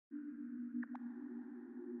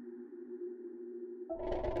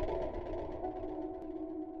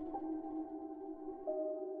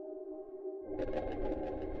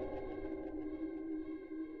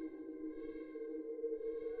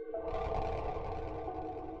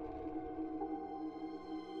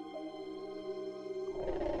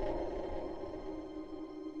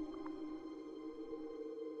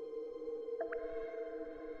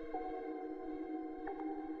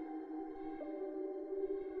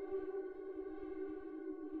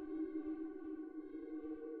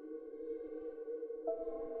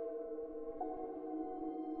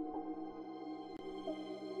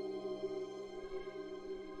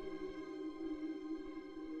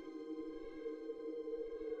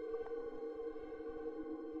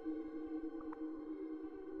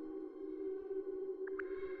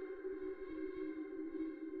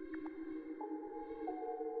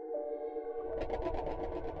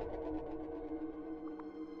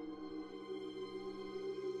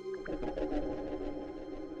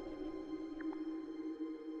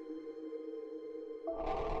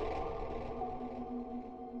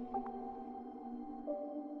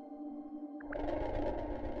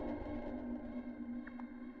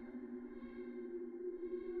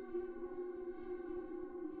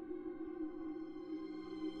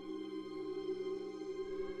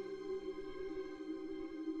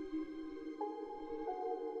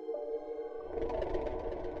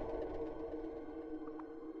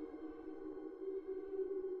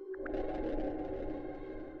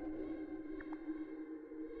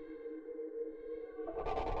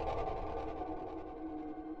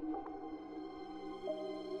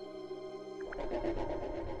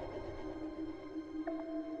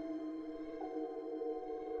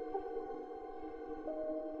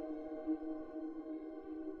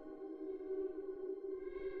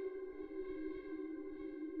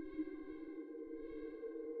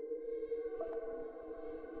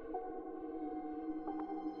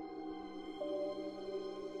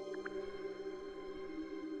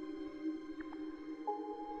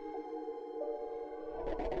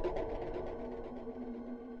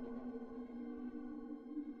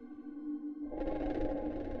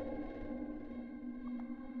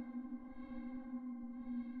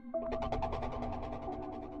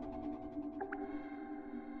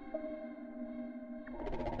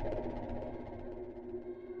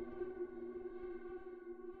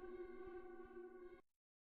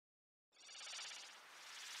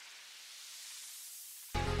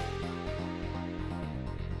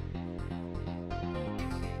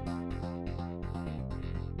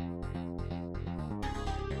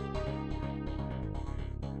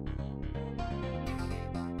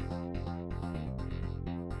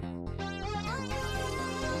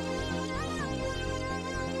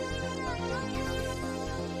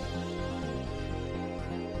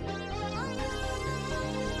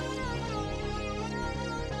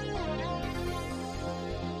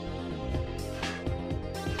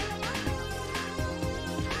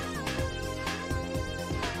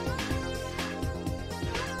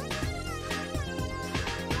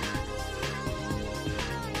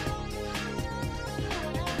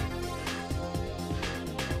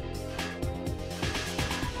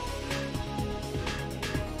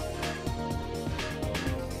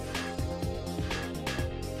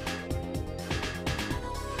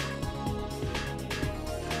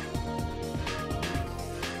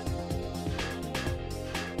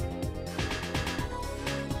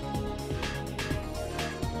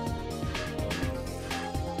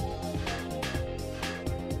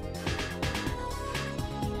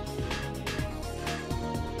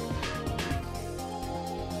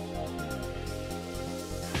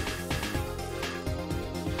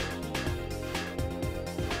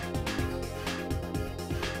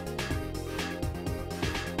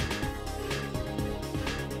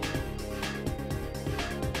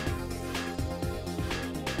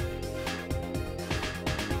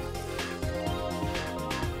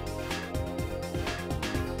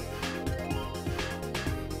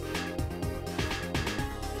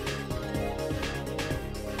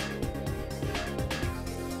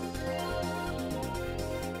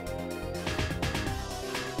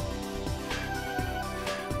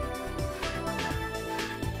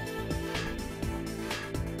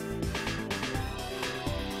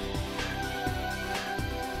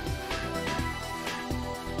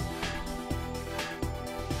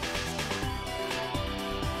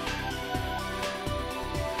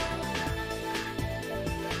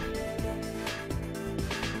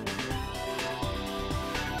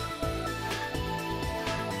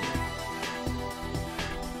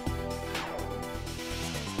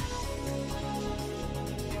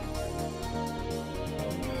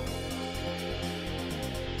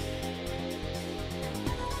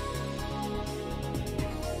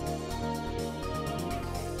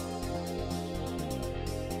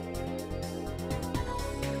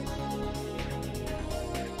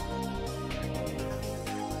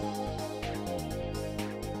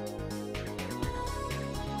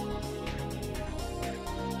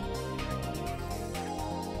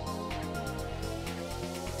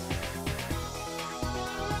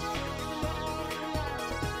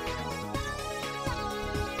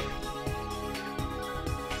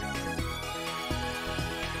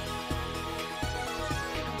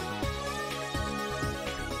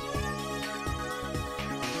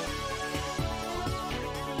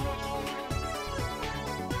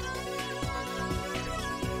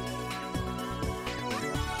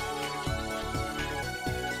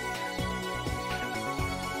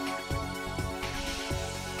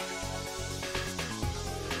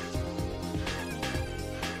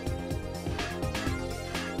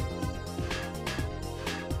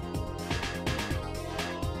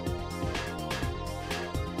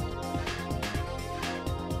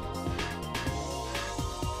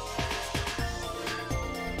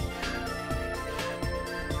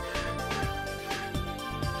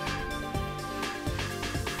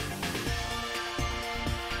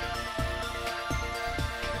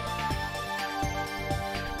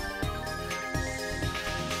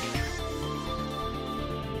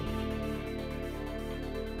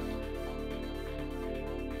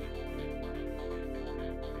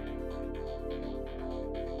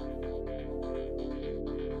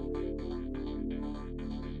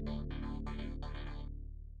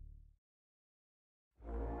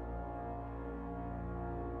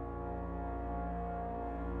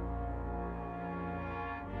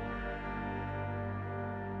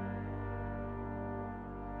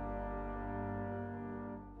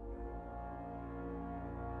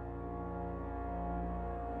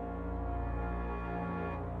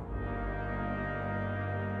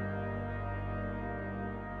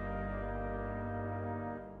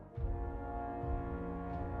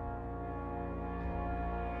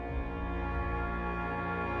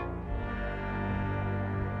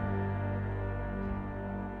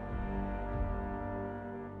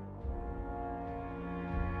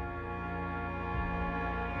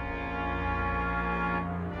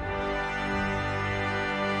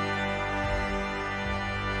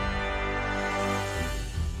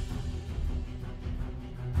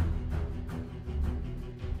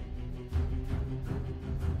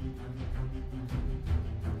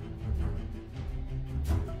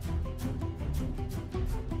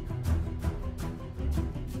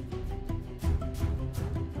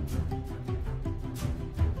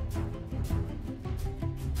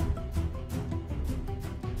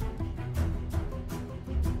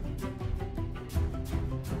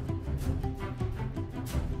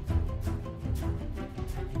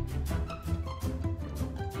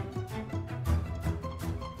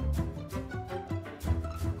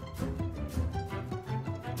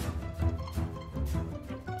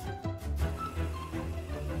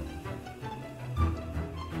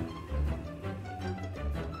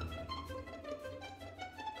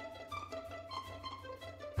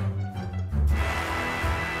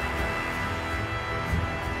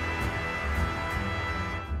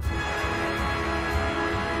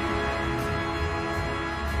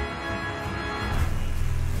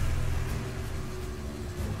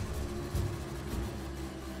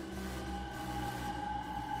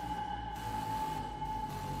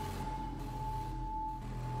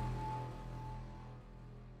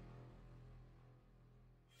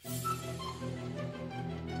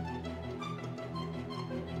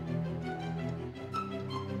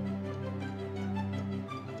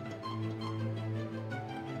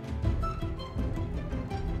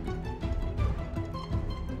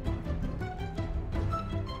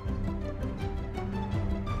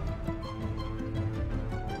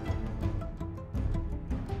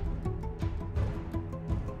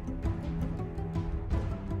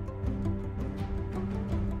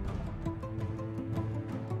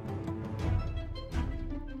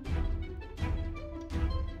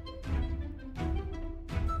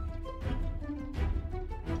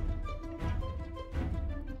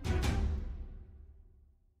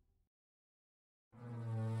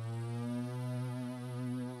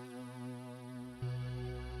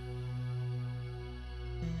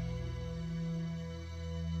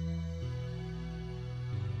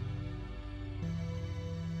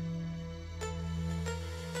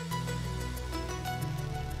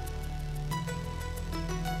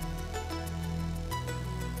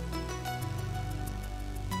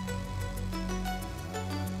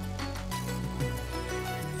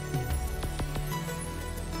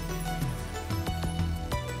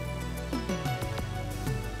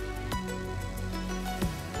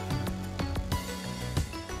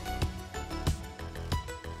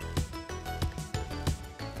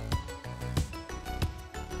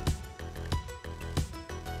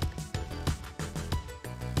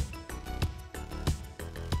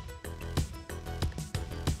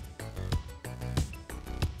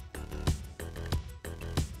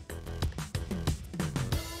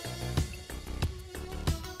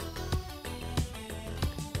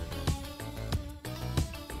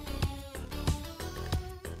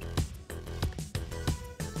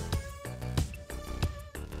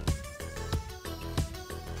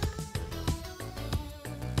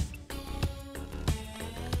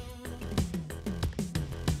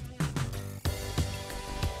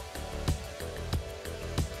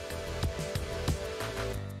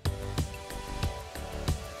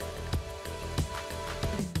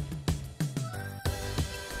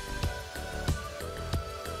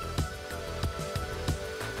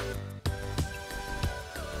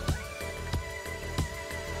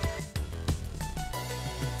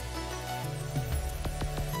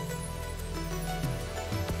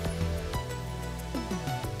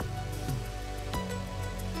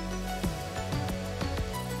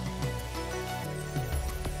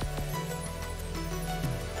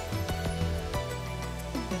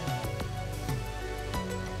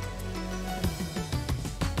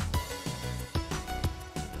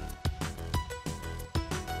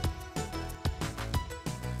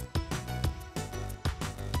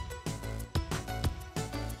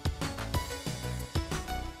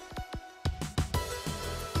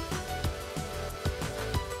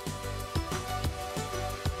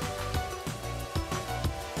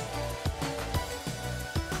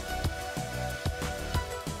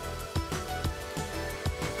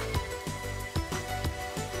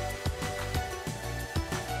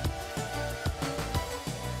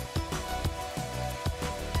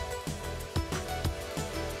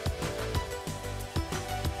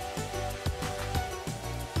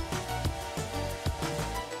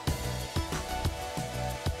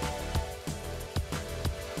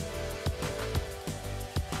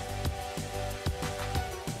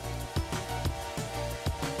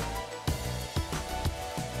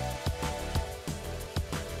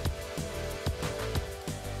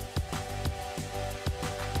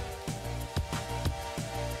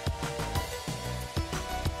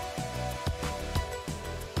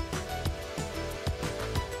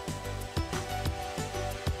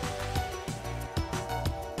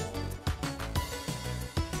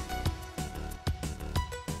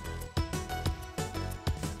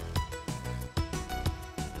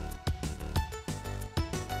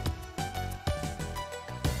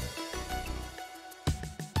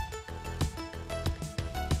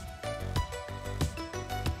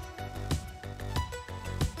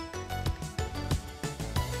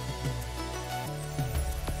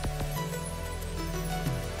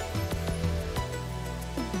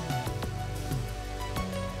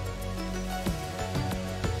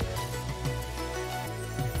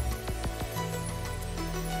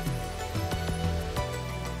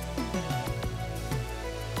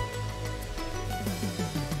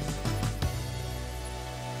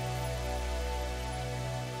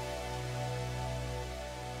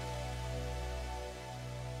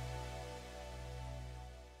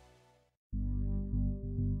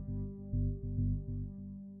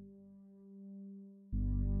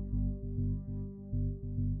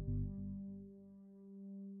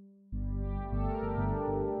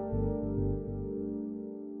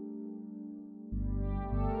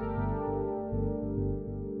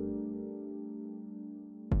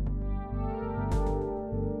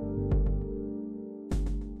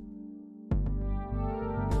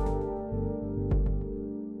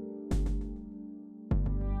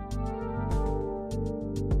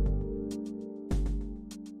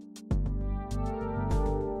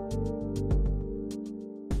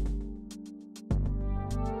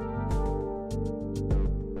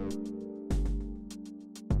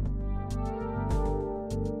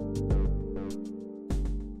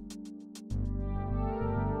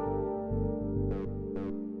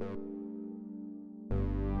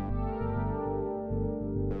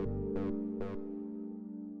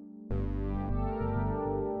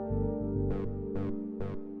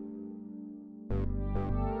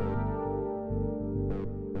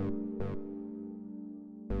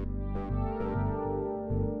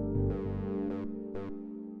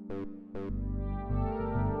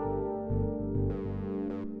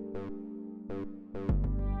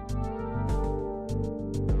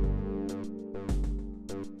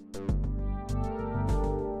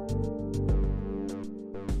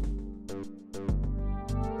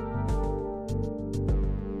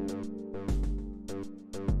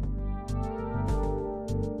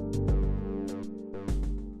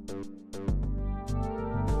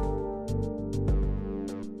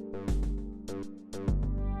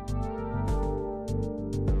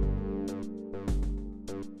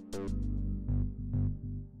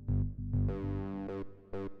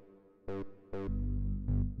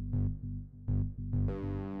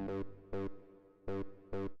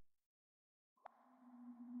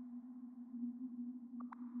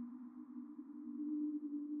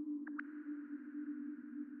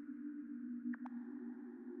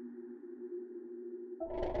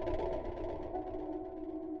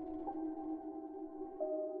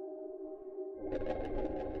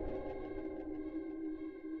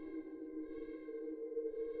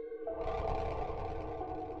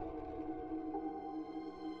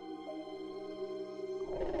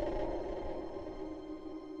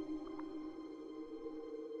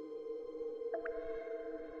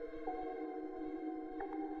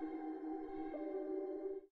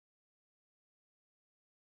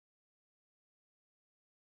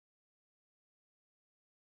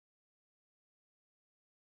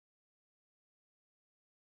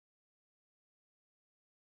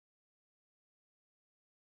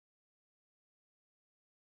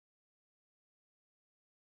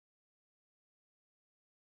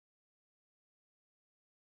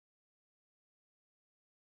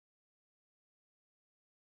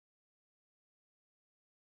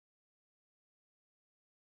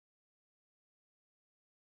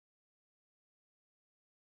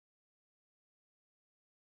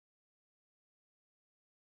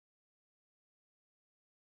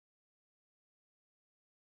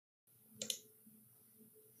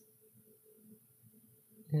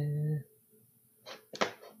Do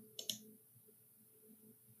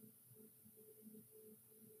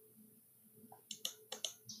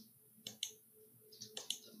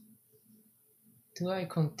I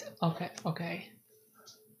okay.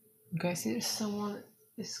 Okay, see, someone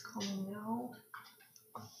is coming now.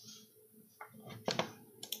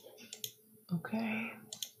 Okay.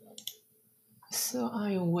 So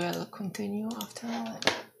I will continue after all.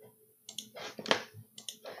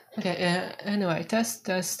 Okay, anyway, test.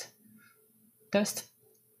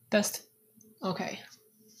 Okay.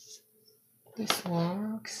 This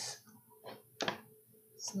works.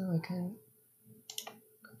 So I can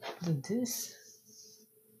do this.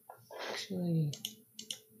 Actually,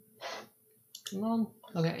 come on.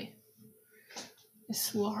 Okay.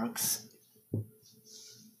 This works.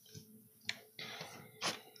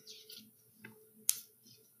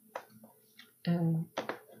 And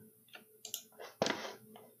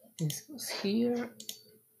this goes here.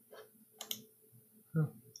 Oh,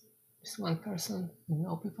 just one person,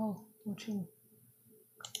 no people watching.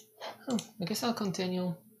 Oh, I guess I'll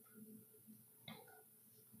continue.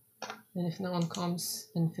 And if no one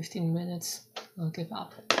comes in 15 minutes, I'll give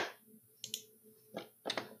up.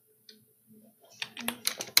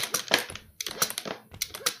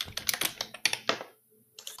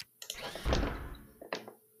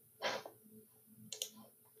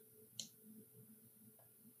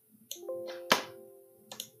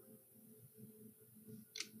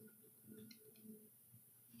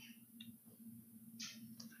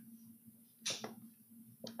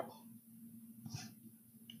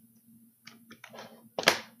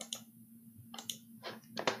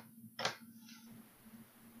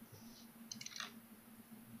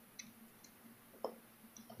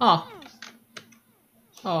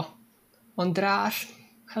 Oh, András,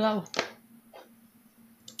 hello.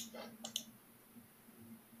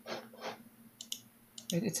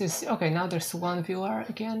 Wait, it says, okay, now there's one viewer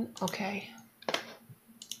again, okay.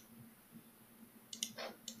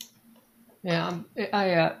 Yeah,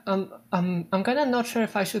 I'm kinda not sure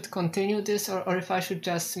if I should continue this or if I should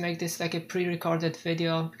just make this like a pre-recorded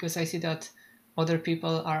video, because I see that other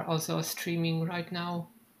people are also streaming right now.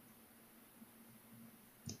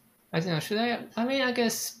 I don't know, should I mean, I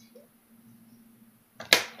guess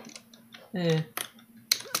you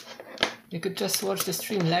could just watch the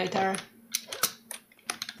stream later.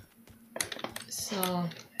 So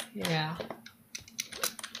yeah,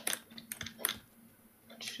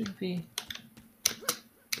 it should be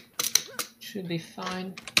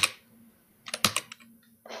fine.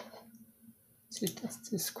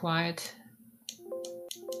 It's quiet.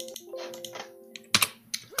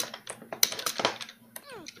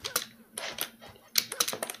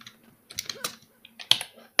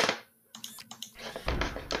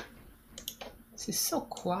 This is so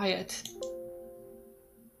quiet.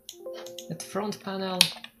 That front panel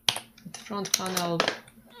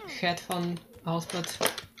headphone output,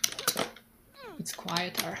 it's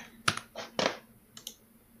quieter.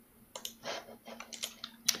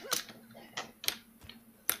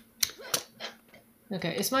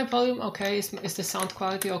 Okay, is my volume okay? Is the sound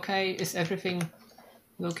quality okay? Is everything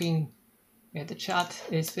looking... Yeah, the chat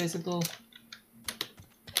is visible.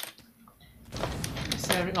 Is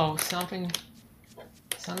there... Oh, something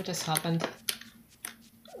just happened.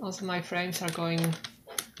 Also, my frames are going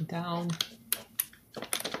down.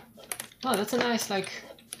 Oh, that's a nice, like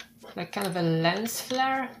kind of a lens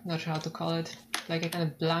flare? Not sure how to call it. Like a kind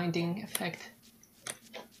of blinding effect.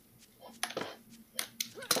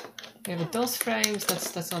 Yeah, but those frames,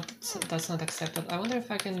 that's not acceptable. I wonder if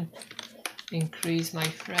I can increase my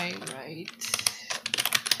frame rate.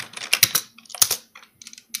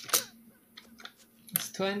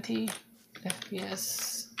 It's 20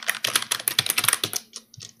 FPS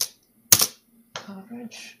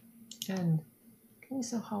average. And can you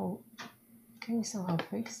somehow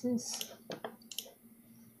fix this?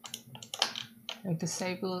 Like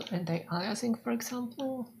disable anti-aliasing, for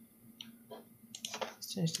example.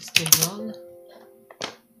 Change this to 1.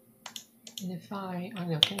 And if I don't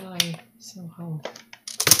know, can I somehow,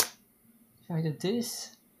 if I do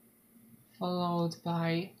this, followed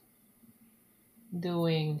by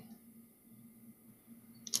doing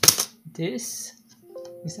this,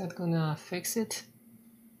 is that gonna fix it?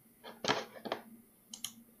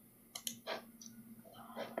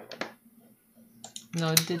 No,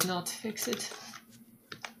 it did not fix it.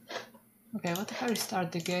 Okay, what if I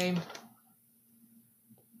restart the game?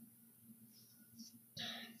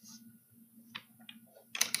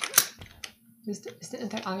 Is the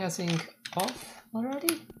anti-aliasing off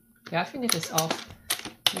already? Yeah, I think it is off.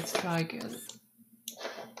 Let's try again.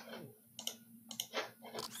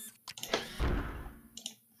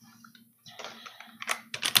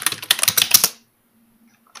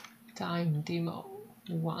 time demo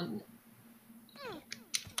 1.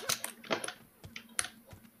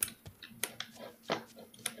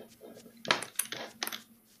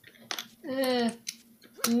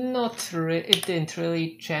 Not really. It didn't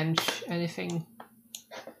really change anything.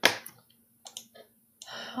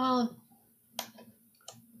 Well,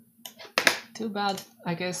 too bad.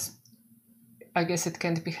 I guess it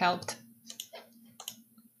can't be helped.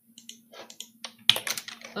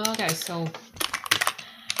 Okay, so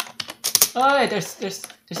oh, there's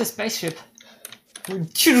a spaceship.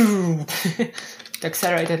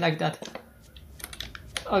 Accelerated like that.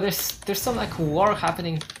 Oh, there's some like war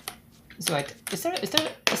happening. So wait, is there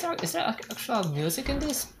actual music in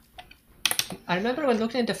this? I remember when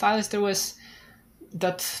looking at the files, there was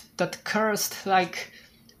that cursed like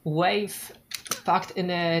wave packed in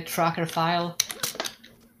a tracker file.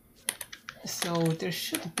 So there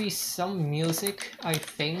should be some music, I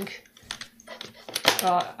think.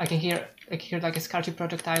 I can hear like a Scarchy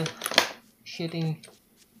projectile hitting.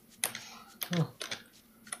 Oh.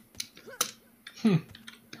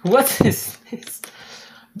 What is this?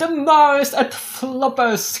 The most at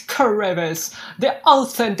Flopper's Crevice, the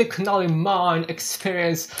authentically mine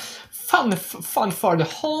experience. Fun for the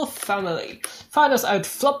whole family. Find us at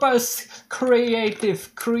Flopper's Creative.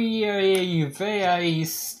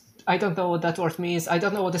 I don't know what that word means. I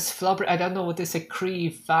don't know what is flopper. I don't know what is a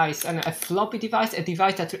device. And a floppy device, a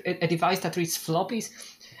device that reads floppies,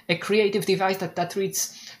 a creative device that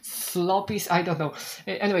reads floppies. I don't know.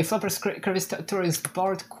 Anyway, Flopper's Crevice Tourist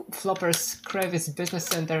Board, Flopper's Crevice Business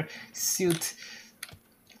Center, Suite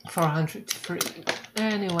 403.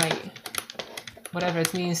 Anyway, whatever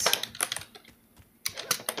it means.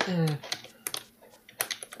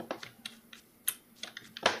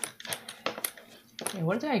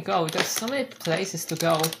 Where do I go? There's so many places to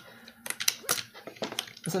go.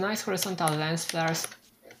 There's a nice horizontal lens flares.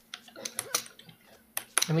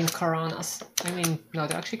 I mean coronas. I mean, no,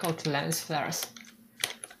 they're actually called lens flares.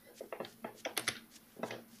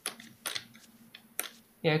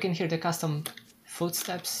 Yeah, you can hear the custom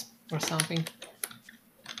footsteps or something.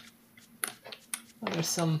 Oh, there's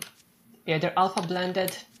some... Yeah, they're alpha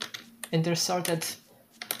blended and they're sorted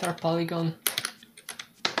per polygon.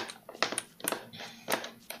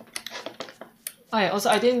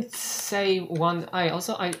 I didn't say one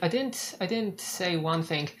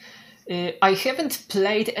thing. I haven't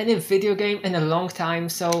played any video game in a long time,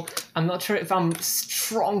 so I'm not sure if I'm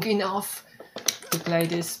strong enough to play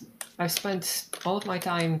this. I've spent all of my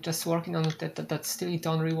time just working on that still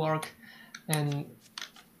don't rework, and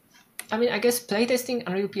I mean, I guess playtesting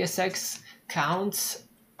Unreal PSX counts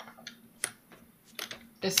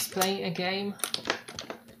as playing a game.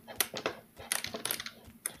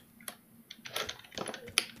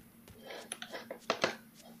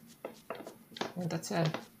 And that's it.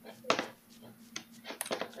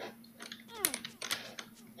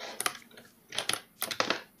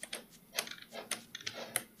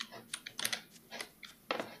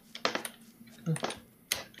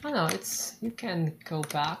 Oh no, you can go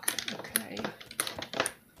back. Okay.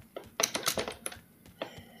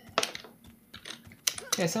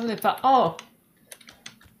 Yeah, something about, oh!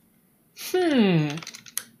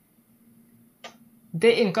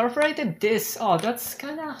 They incorporated this. Oh, that's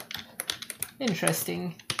kinda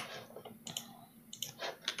interesting.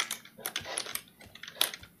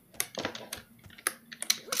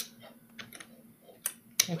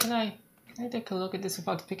 Yeah, can I take a look at this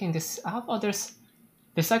without picking this up? Oh, there's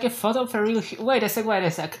like a photo of a real... Wait a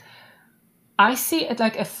sec. I see it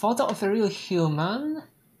like a photo of a real human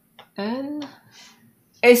and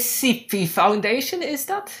SCP Foundation, is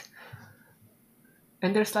that?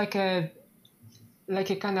 And there's like a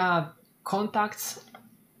kind of contacts,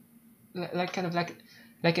 like kind of like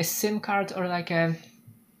a SIM card or like a...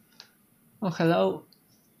 Oh, hello.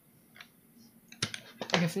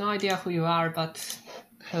 I have no idea who you are, but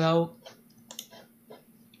hello.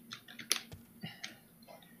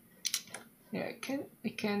 Yeah, I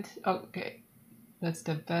can't. Okay, that's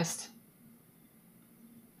the best.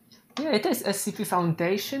 Yeah, it is SCP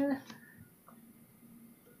Foundation.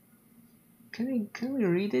 Can we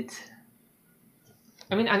read it?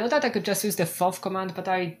 I mean, I know that I could just use the FOV command, but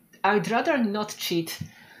I'd rather not cheat.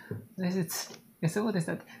 So what is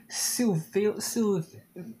that? SCP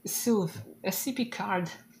card.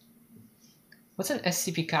 What's an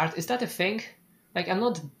SCP card? Is that a thing? Like, I'm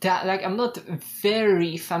not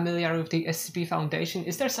very familiar with the SCP Foundation.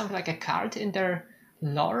 Is there something like a card in their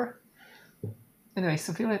lore? Anyway,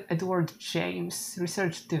 Sophia Edward James,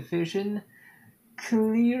 Research Division,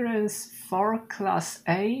 Clearance 4 Class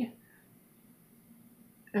A,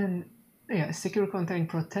 and yeah, Secure Contain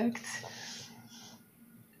Protect.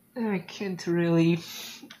 I can't really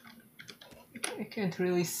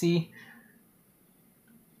see.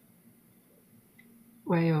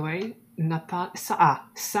 Wait.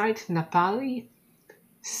 Site Nepali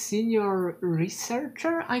senior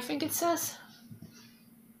researcher, I think it says.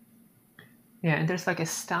 Yeah, and there's like a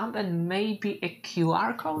stamp and maybe a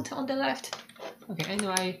QR code on the left. Okay,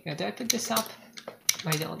 anyway, yeah, do I pick this up?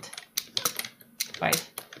 I don't.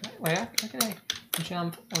 Wait, where can I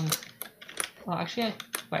jump on? Oh, actually,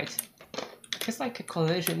 wait. It's like a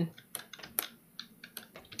collision.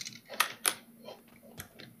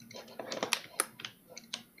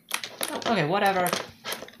 Oh, okay, whatever.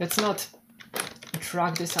 Let's not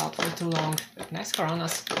drag this out for too long. Nice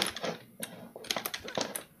coronas.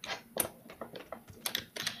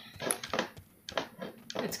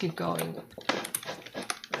 Let's keep going.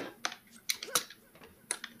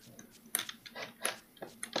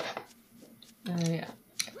 Yeah,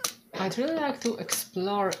 I'd really like to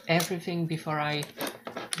explore everything before I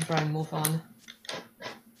move on.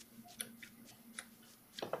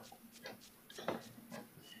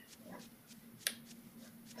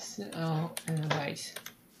 So, wait,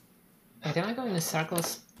 am I going in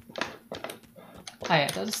circles? Ah, yeah,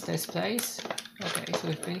 that's this place. Okay, so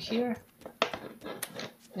we've been here.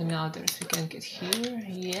 And now we can't get here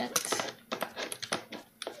yet.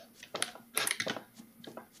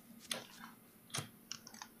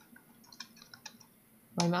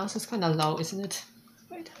 My mouse is kind of low, isn't it?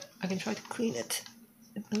 Wait, I can try to clean it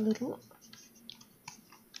a little.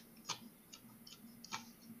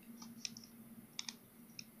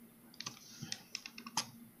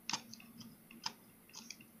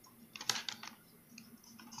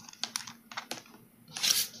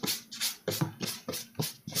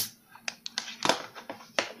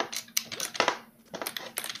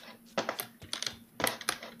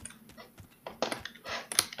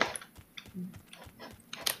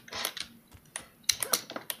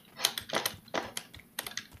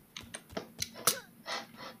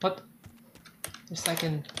 What? Just a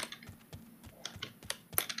second.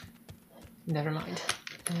 Never mind.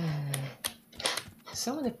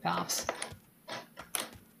 So many paths.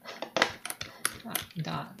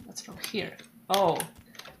 That's from here. Oh,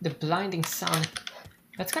 the blinding sun.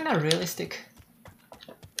 That's kind of realistic.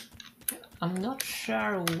 I'm not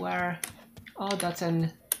sure where. Oh, that's a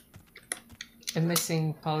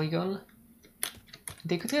missing polygon.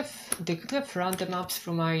 They could have run the maps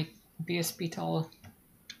through my BSP tool.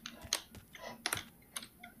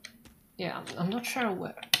 Yeah, I'm not sure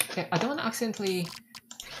where. Okay, I don't want to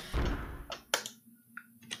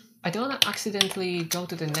accidentally go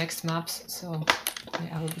to the next maps, so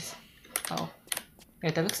yeah, I will be. Oh,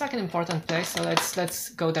 yeah, that looks like an important place. So let's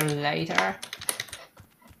go there later.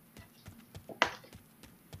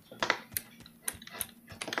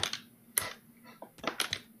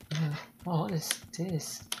 Oh, what is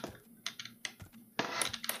this?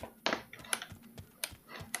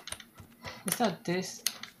 Is that this?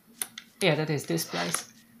 Yeah, that is this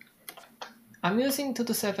place. I'm using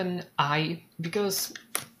 227i because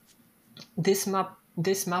this map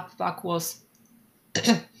pack was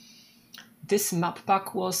this map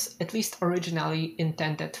pack was at least originally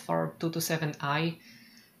intended for 227i,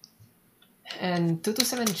 and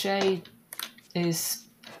 227j is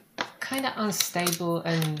kind of unstable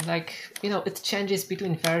and, like, you know, it changes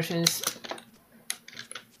between versions.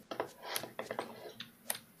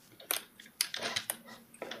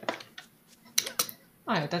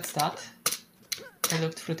 Oh yeah, that's that. I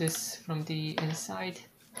looked through this from the inside.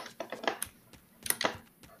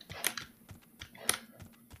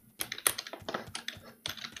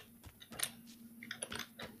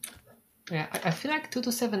 Yeah, I feel like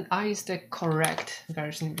 227i is the correct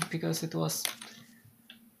version because that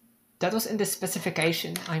was in the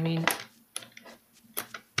specification. I mean,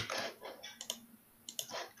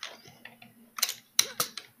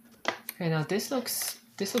 okay, now this looks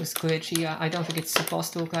glitchy. I don't think it's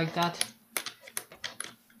supposed to look like that.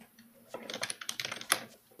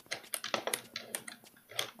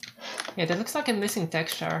 Yeah, that looks like a missing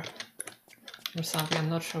texture or something. I'm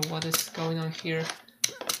not sure what is going on here.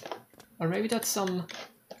 Or maybe that's or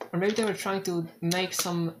maybe they were trying to make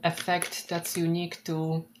some effect that's unique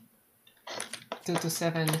to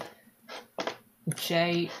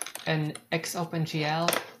 227j and XOpenGL,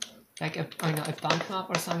 like a bump map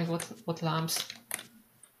or something. What lamps?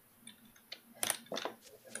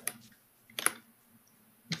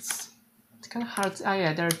 It's kind of hard. Oh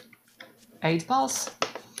yeah, they're 8 balls.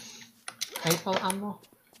 8 ball ammo.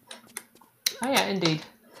 Oh yeah, indeed.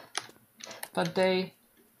 But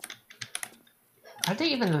are they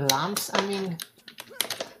even lamps? I mean,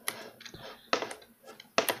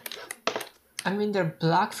 I mean, they're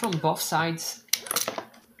black from both sides.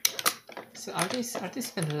 So are these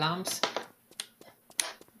even lamps?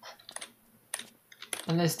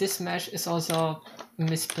 Unless this mesh is also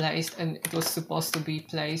misplaced and it was supposed to be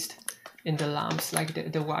placed in the lamps, like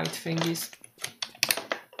the white thingies.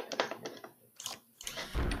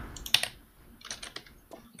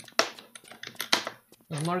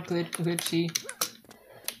 More glitchy.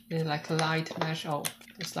 Like a light mesh. Oh,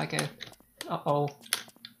 it's like a... Uh-oh.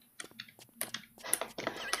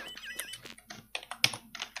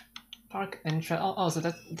 Park entrance. Oh, so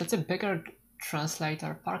that's a bigger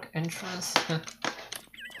translator. Park entrance.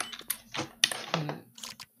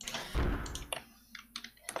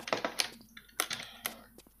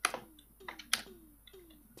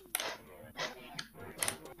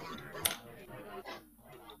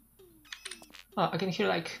 Oh, I can hear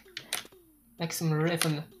like some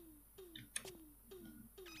rhythm.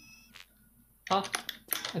 Oh,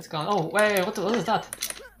 it's gone. Oh, wait, what is that?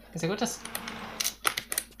 Is it just...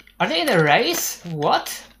 Are they in a race?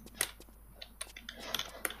 What?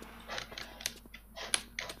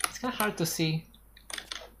 It's kind of hard to see.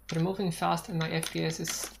 They're moving fast and my FPS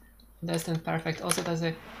is less than perfect. Also, there's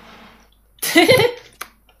a...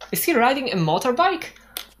 Is he riding a motorbike?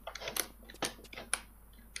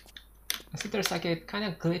 I see there's like a kind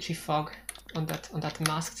of glitchy fog on that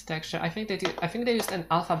masked texture. I think they used an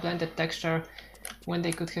alpha blended texture when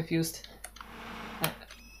they could have used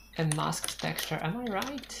a masked texture. Am I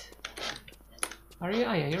right? Are you?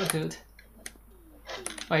 Oh yeah, you're good.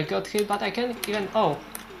 Wait, got hit, but I can't even... Oh!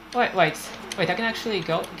 Wait, I can actually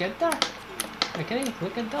get there? Wait, can you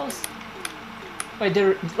look at those? Wait,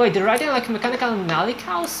 they're riding like mechanical nally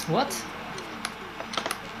cows? What?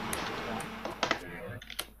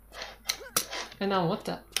 And now what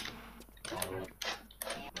the...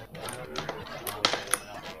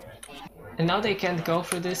 And now they can't go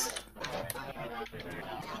through this?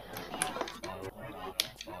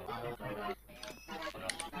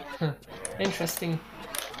 Huh. Interesting.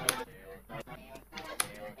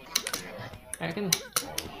 I can...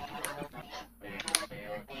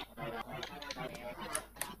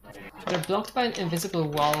 They're blocked by an invisible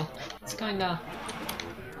wall. It's kinda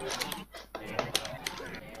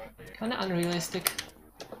unrealistic.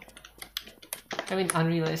 I mean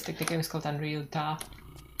unrealistic, the game is called Unreal, duh.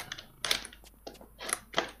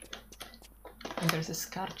 And there's a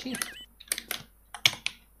Scarchi.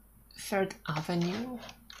 3rd Avenue.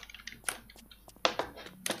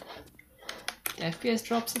 The FPS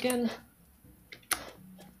drops again.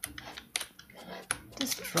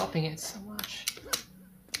 Just dropping it so much.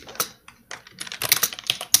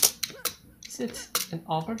 Is it an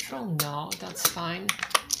overthrow? No, that's fine.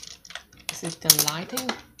 Is it the lighting?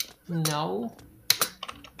 No.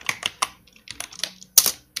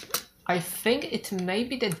 I think it may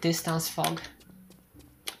be the distance fog.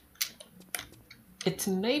 It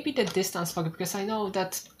may be the distance fog because I know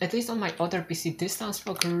that, at least on my other PC, distance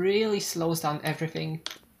fog really slows down everything.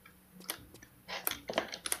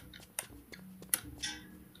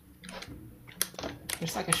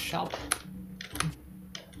 There's like a shop.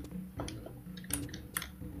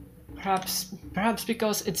 Perhaps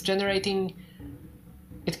because it's generating...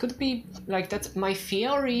 It could be like that. My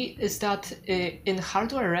theory is that in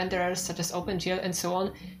hardware renderers such as OpenGL and so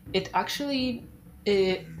on, it actually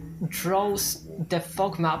draws the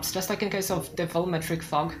fog maps, just like in case of the volumetric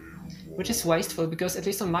fog, which is wasteful because at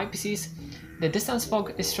least on my PCs, the distance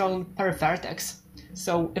fog is shown per vertex.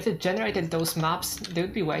 So if it generated those maps, they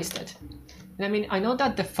would be wasted. And I mean, I know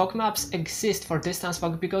that the fog maps exist for distance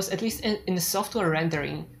fog because at least in software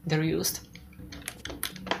rendering, they're used.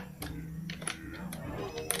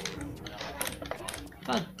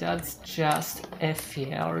 But that's just a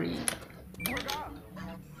theory.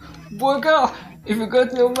 Boga! If you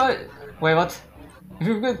got no money... Wait, what? If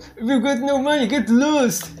you got no money, get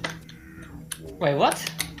lost! Wait, what?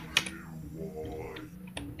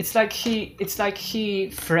 It's like he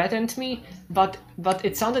threatened me, but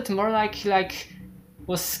it sounded more like he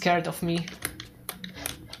was scared of me.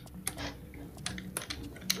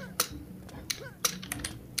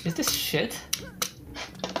 Is this shit?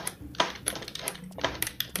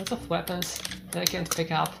 Lots of weapons that I can't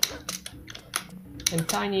pick up. And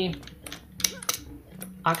tiny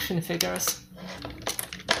action figures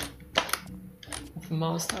of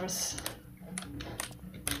monsters.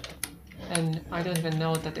 And I don't even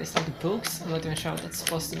know that there's like books. I'm not even sure what that's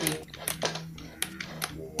supposed to be.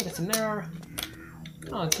 That's a mirror.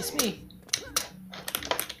 Oh, it's just me.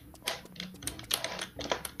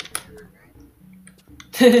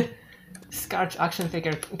 Scarch action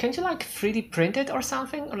figure. Can't you like 3D print it or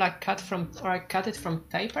something? Or like cut it from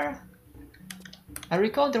paper? I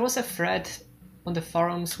recall there was a thread on the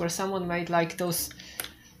forums where someone made like those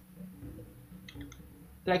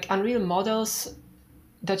like Unreal models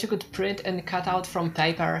that you could print and cut out from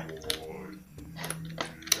paper.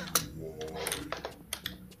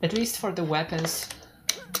 At least for the weapons.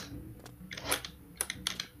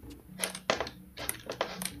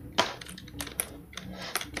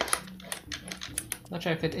 Not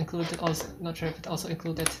sure if it included also. Not sure if it also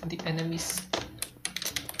included the enemies.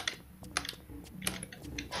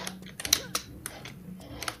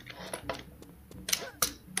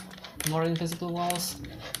 More invisible walls.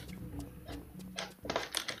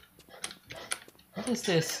 What is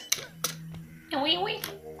this?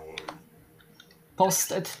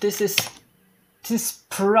 Posted. This is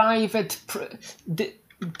private.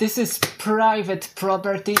 This is private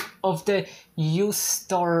property of the U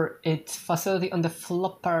Store It facility on the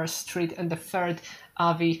Flopper Street and the 3rd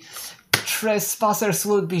Ave. Trespassers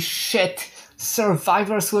will be shit.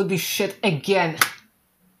 Survivors will be shit again.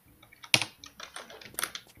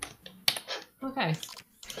 Okay.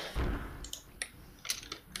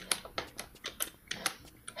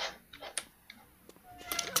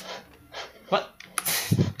 What?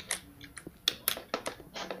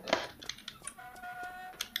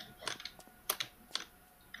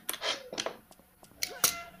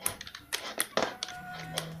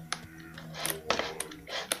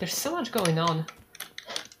 There's so much going on.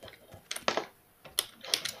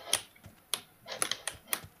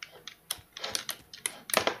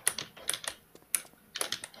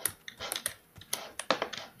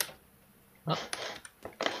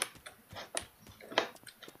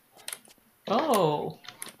 Oh.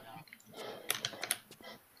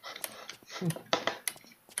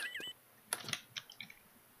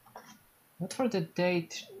 Not for the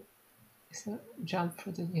date. Is that jump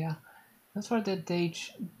for the Not for the day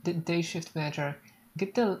shift manager.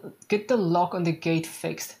 Get the lock on the gate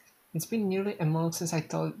fixed. It's been nearly a month since I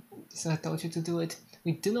told you to do it.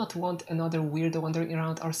 We do not want another weirdo wandering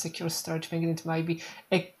around our secure storage, thinking it might be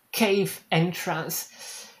a cave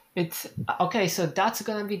entrance. It's okay, so that's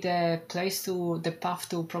gonna be the path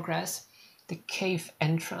to progress. The cave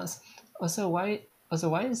entrance. Also, why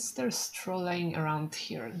is there straw laying around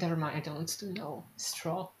here? Never mind, I don't want to know.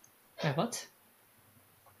 Straw? Wait, what?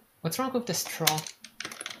 What's wrong with the straw?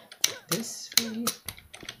 This really?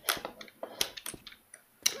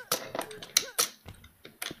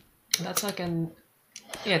 That's like an...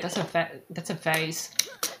 Yeah, that's a vase.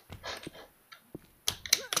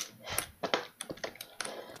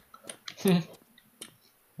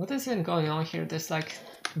 What is even going on here? There's like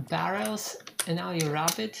barrels, and now you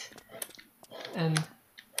wrap it, and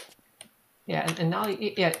yeah, and now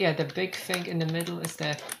the big thing in the middle is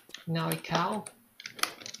the now a cow,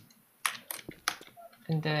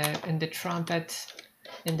 and the trumpet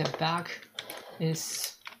in the back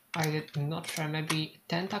is, I'm not sure, maybe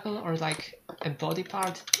tentacle or like a body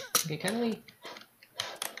part. Okay, can we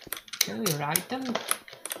ride them?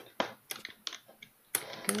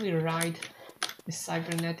 Can we ride the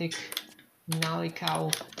cybernetic Nally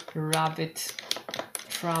cow rabbit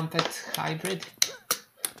trumpet hybrid?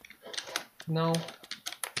 No.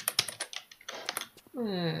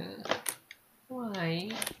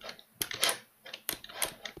 Why?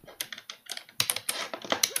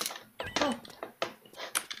 Oh.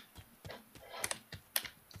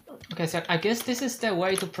 Okay, so I guess this is the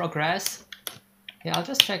way to progress. Yeah, I'll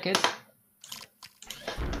just check it.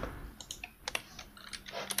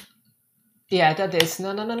 Yeah, that is.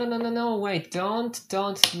 No, wait, don't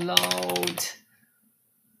load.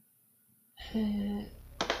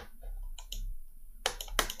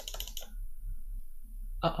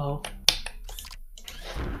 Uh-oh.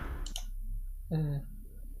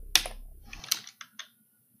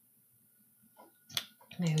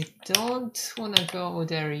 We don't want to go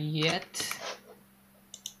there yet.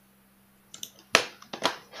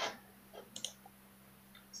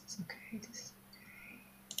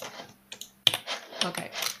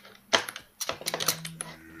 Okay.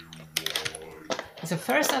 So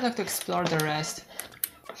first I'd like to explore the rest.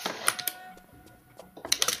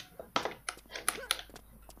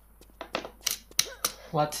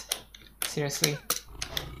 What? Seriously?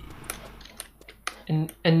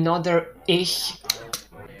 Another ich?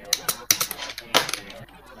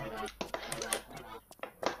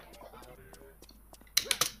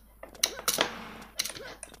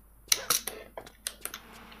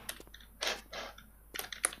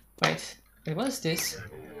 Wait, what is this?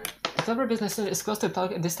 The Clever Business Center is close to the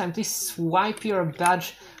public at this time. Please swipe your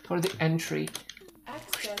badge for the entry.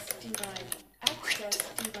 Access denied. Access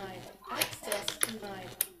denied. Access denied.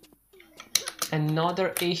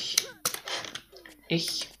 Another ich.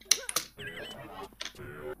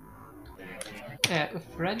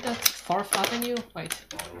 We've read that 4th Avenue? Wait.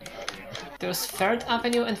 There's 3rd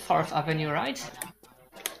Avenue and 4th Avenue, right?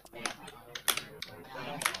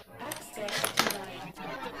 Access denied.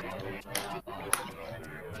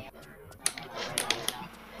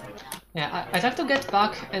 Yeah, I'd like to get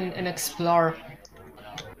back and explore.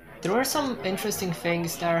 There were some interesting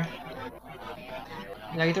things there.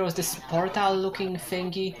 Like there was this portal looking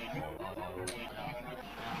thingy.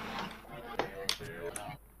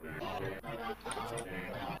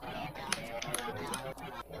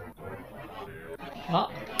 Oh.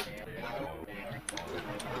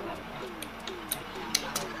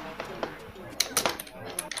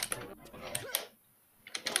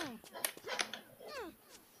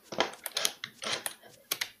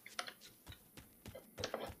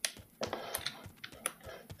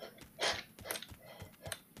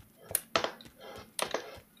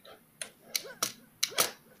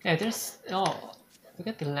 Yeah, there's... Oh, look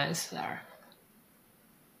at the lens flare.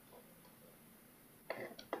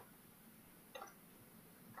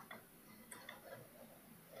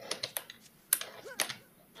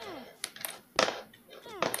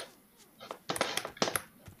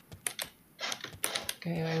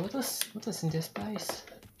 Okay, wait, what was in this place?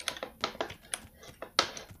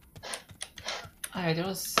 Ah, there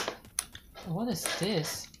was... What is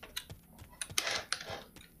this?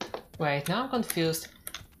 Wait, now I'm confused.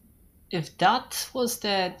 If that was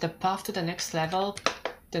the path to the next level,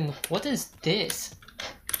 then what is this?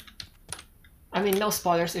 I mean, no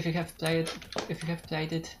spoilers if you have played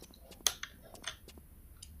it.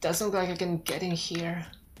 Doesn't look like I can get in here.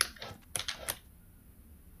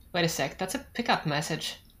 Wait a sec, that's a pickup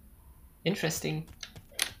message. Interesting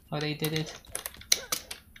how they did it.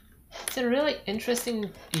 It's a really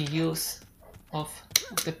interesting use of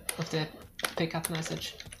the pickup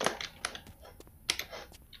message.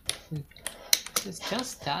 It's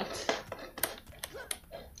just that.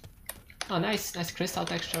 Oh, nice crystal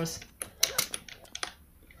textures.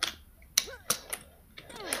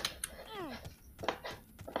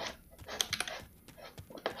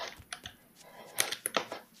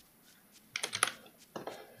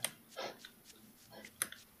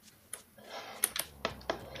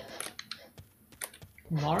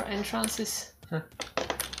 More entrances? Huh.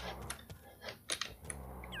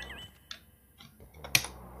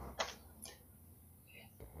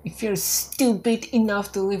 If you're stupid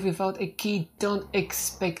enough to live without a key, don't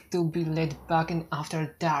expect to be led back in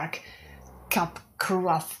after dark.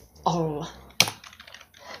 Capcraft all.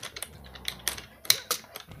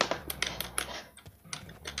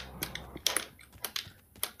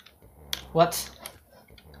 What?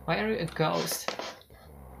 Why are you a ghost?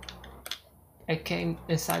 I came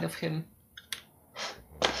inside of him.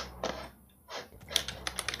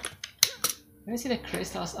 Can you see the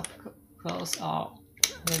crystals up close? Oh,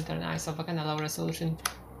 they're nice, of a kind of low resolution.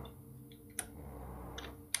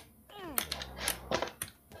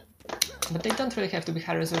 But they don't really have to be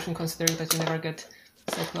high resolution considering that you never get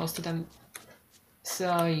so close to them.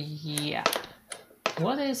 So yeah.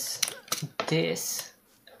 What is this?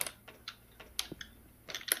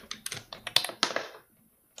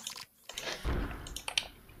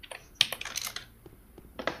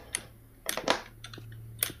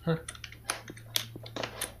 Huh.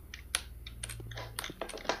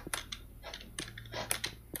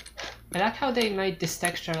 I like how they made this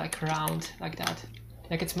texture like round, like that.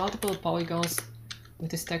 Like it's multiple polygons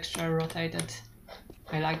with this texture rotated.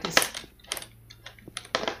 I like this.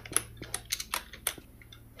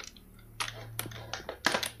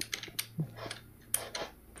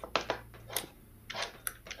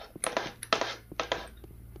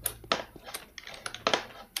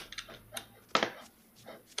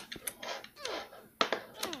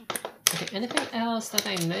 Okay, anything else that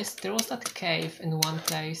I missed? There was that cave in one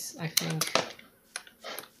place, I think.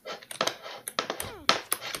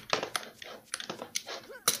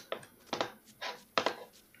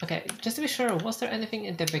 Okay, just to be sure, was there anything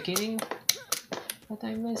in the beginning that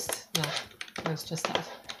I missed? No, it was just that.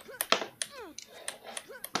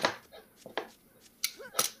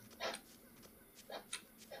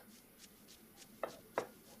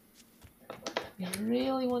 I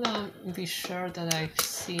really wanna be sure that I've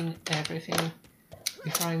seen everything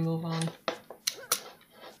before I move on.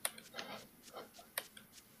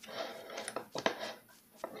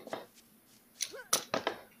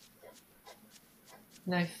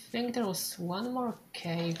 And I think there was one more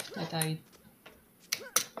cave that I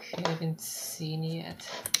haven't seen yet.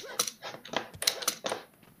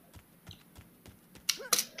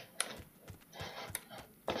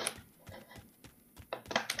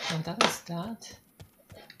 Oh, that is that.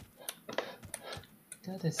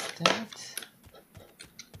 That is that.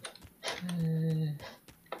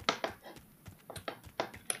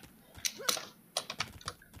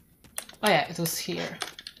 Oh yeah, it was here.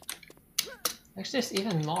 Actually, there's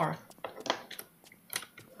even more.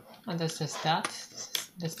 And that's just that.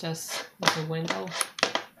 That's just the window.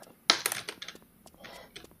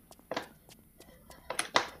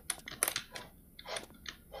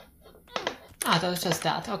 Ah, that was just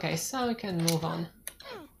that. Okay, so we can move on.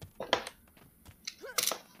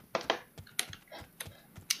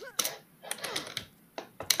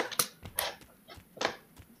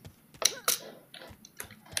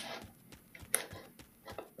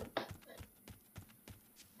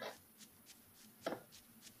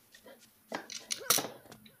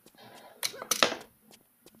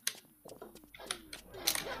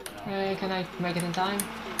 Can I make it in time?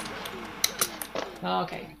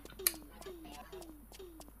 Okay.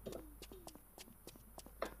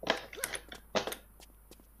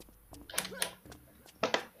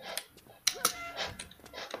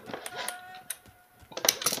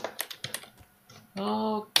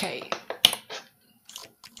 Okay.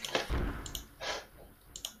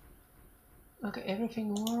 Okay,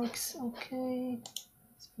 everything works. Okay.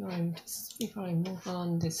 Just before I move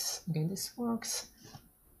on, this again. This works.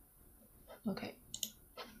 Okay.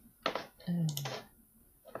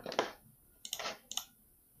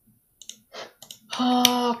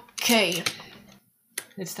 Okay.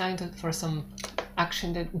 It's time for some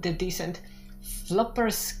action. The decent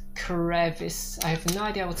flopper's crevice. I have no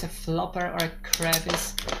idea what's a flopper or a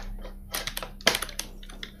crevice.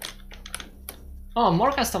 Oh,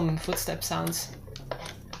 more custom footstep sounds.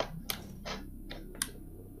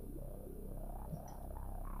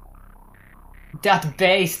 That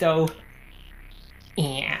bass though.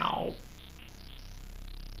 Ew.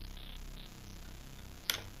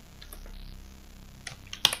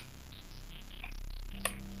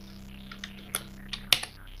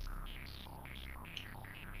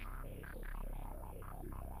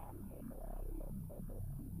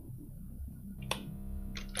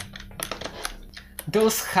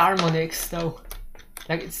 Those harmonics though,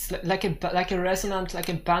 like it's like a resonant, like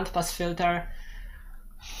a bandpass filter.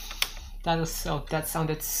 That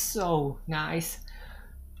sounded so nice.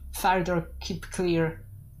 Fire door, keep clear.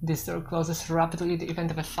 This door closes rapidly in the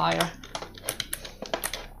event of a fire.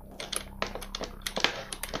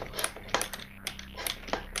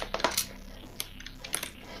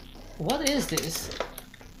 What is this?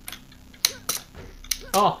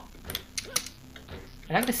 Oh,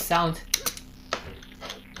 I like the sound.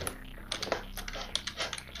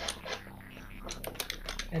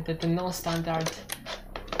 And the non-standard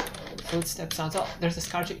footstep sounds. Oh, there's a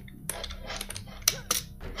Scargy.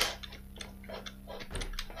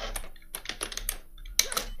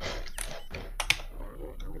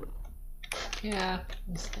 Yeah,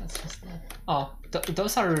 that's just that. Oh,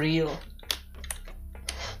 those are real.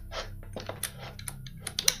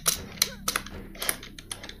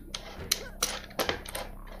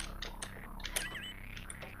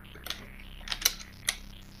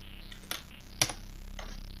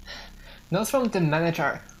 Note from the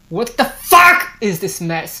manager. What the fuck is this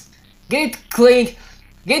mess? Get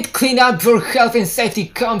it cleaned up before health and safety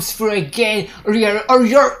comes through again, or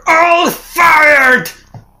you're all fired!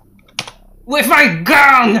 With my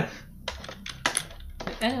gun!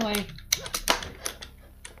 Anyway.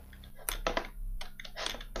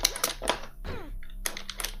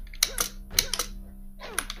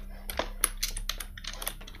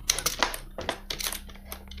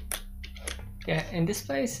 Yeah, in this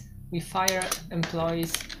place, we fire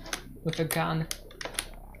employees with a gun.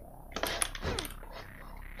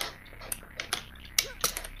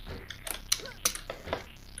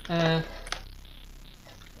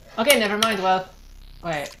 Okay, never mind. Well,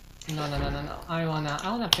 wait. No. I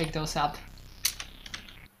wanna pick those up.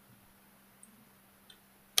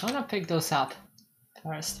 I wanna pick those up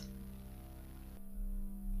first.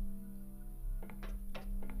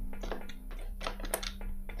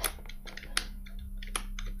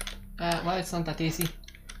 Well, it's not that easy.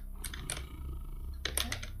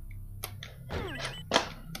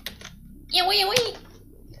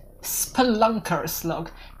 Spelunker's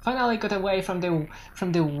log. Finally got away from the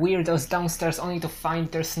weirdos downstairs, only to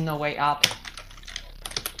find there's no way up.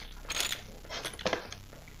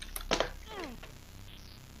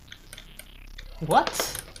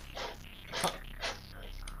 What? Oh.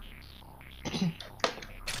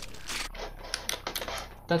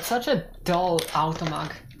 That's such a dull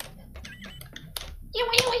automag.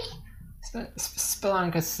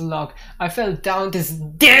 Spelunker's log. I fell down this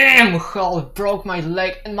damn hole, broke my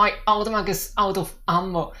leg, and my automag is out of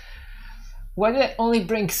ammo. Why did I only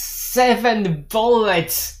bring 7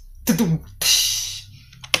 bullets?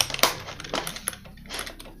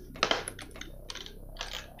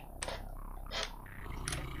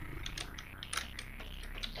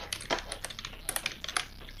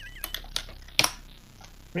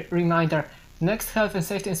 Reminder. Next health and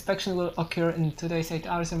safety inspection will occur in 2 days, 8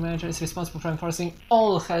 hours, and manager is responsible for enforcing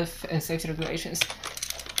all health and safety regulations.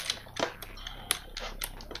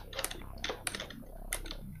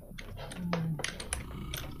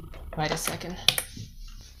 Wait a second.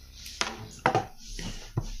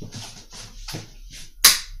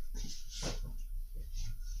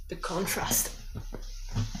 The contrast.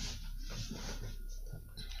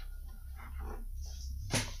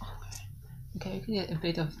 Okay, we can get a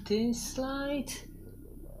bit of this light.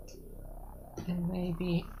 And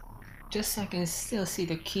maybe just so I can still see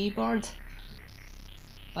the keyboard.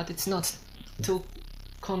 But it's not too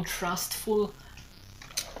contrastful.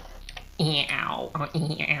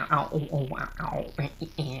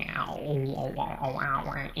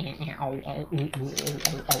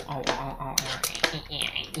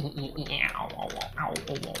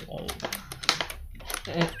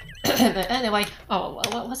 Anyway,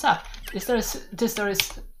 what's up? This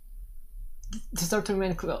door to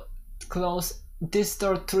remain closed. This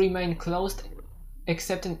door to remain closed,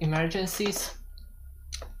 except in emergencies.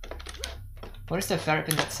 Where's the verb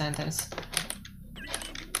in that sentence?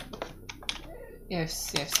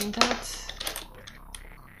 Yes, I've seen that.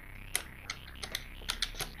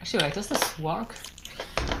 Actually, wait, does this work?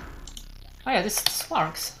 Oh yeah, this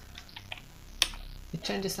works. It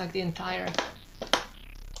changes like the entire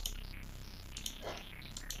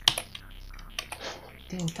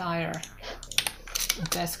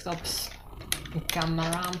desktop's camera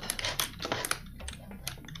ramp.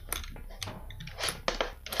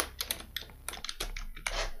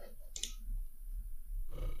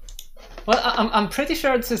 Well, I'm pretty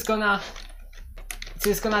sure this is gonna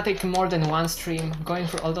take more than one stream going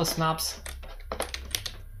through all those maps,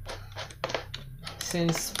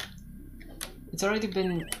 since it's already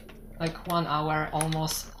been like 1 hour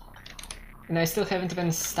almost, and I still haven't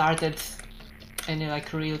even started any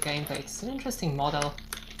like real gameplay. It's an interesting model.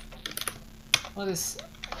 What is...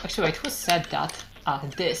 Actually wait, who said that? Ah,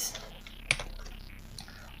 this.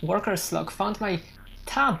 Worker's log. Found my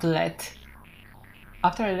tablet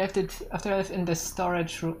after I left in the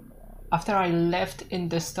storage room. After I left in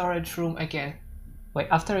the storage room again. Wait,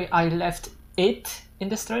 after I left it in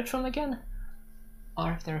the storage room again? Or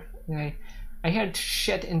after... Anyway, I heard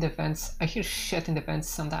shit in the vents. I hear shit in the vents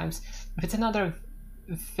sometimes. If it's another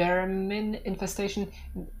vermin infestation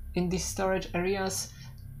in these storage areas,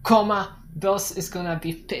 comma, boss is gonna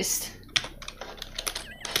be pissed.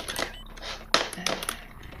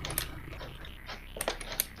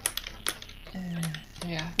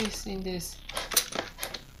 Yeah, we've seen this.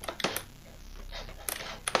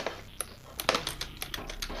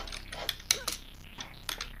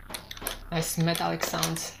 Nice metallic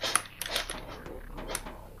sounds.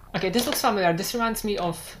 Okay, this looks familiar. This reminds me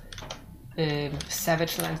of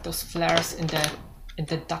Savage Land, those flares in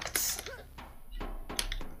the ducts.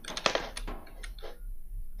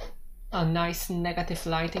 A nice negative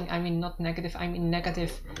lighting. I mean not negative, I mean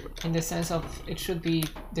negative in the sense of there should be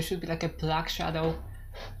like a black shadow,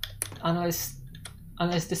 unless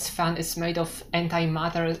this fan is made of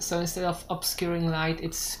antimatter, so instead of obscuring light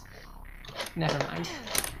it's... never mind.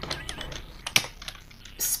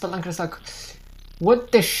 Spelunker's like,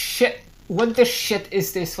 what the shit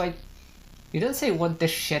is this? Like, you don't say what the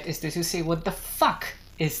shit is this, you say what the fuck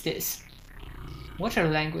is this? What's your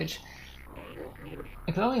language?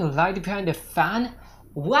 A glowing light behind the fan?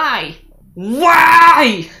 Why?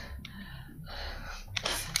 Why?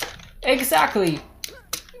 Exactly.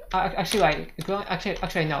 Actually,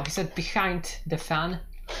 no. He said behind the fan,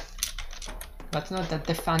 but not that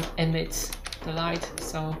the fan emits the light.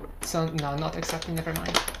 So no, not exactly. Never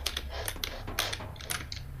mind.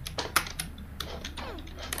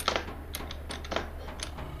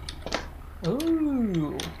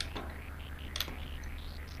 Ooh.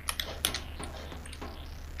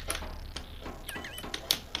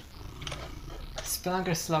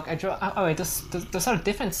 Spelunker's log. I draw. Oh wait, those are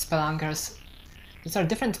different spelunkers. Those are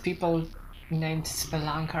different people named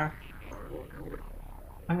Spelunker.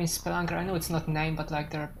 I mean Spelunker. I know it's not name, but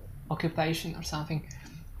like their occupation or something.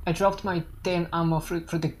 I dropped my damn ammo through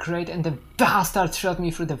the grate, and the bastard shot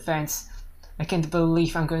me through the vents. I can't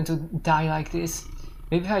believe I'm going to die like this.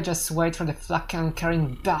 Maybe if I just wait for the flak cannon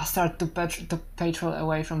carrying bastard to patrol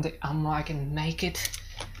away from the ammo, I can make it.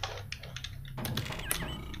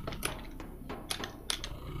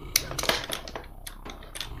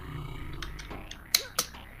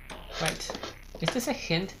 Wait, is this a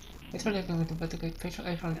hint? It's really going to patrol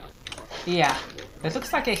away from the... Yeah, that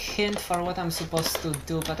looks like a hint for what I'm supposed to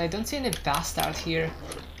do, but I don't see any bastard here.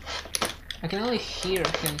 I can only hear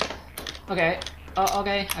him. Okay, oh,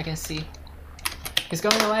 okay, I can see. He's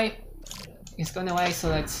going away. It's gone away, so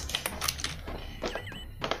let's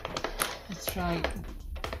try.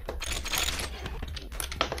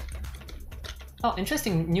 Oh,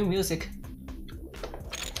 interesting new music.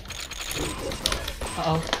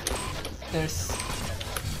 Uh-oh. There's...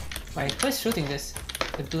 Wait, who is shooting this?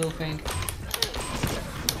 The blue thing.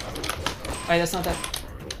 Wait, that's not that...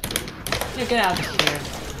 Yeah, get out of here.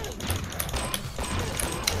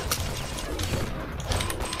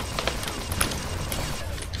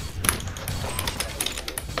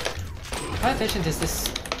 How efficient is this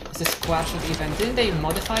squash of event? Didn't they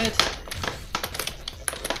modify it?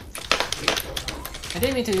 I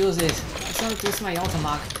didn't mean to use it. I just wanted to use my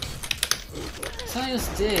automac. So I use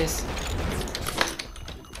this.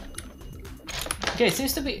 Okay, it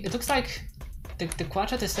seems to be... It looks like the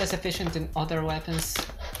quadrat is less efficient than other weapons.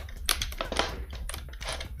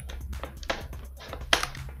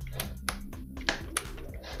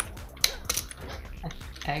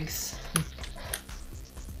 Eggs.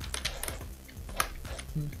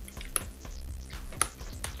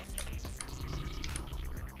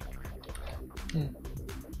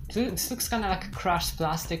 This looks kind of like crushed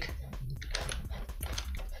plastic.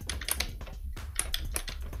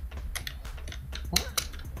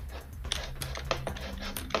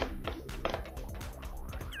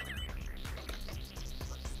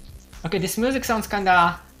 Okay, this music sounds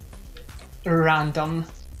kinda random.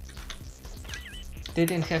 They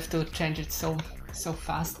didn't have to change it so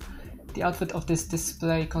fast. The output of this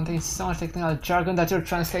display contains so much technical jargon that your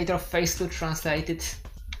translator fails to translate it.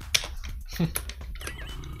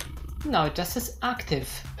 No, it just says active.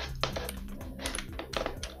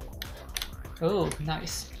 Oh,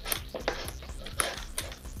 nice.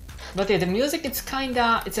 But yeah, the music, it's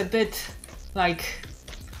a bit like...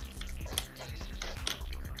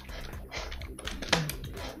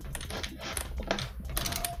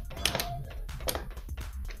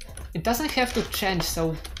 It doesn't have to change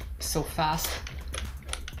so fast.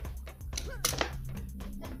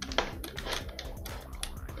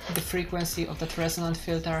 The frequency of that resonant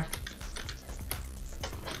filter.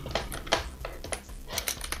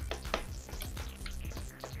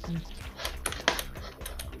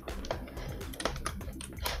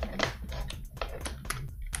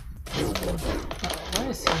 Where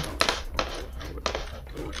is he?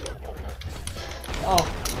 Oh,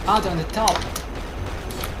 out on the top.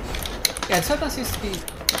 Yeah, it sometimes used to be...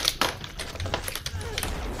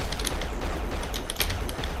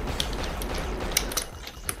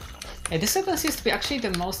 Yeah, this sequence used to be actually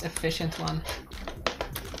the most efficient one.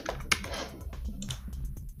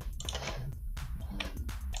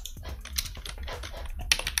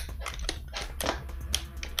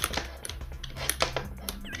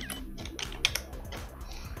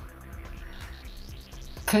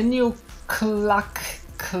 Can you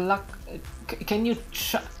can you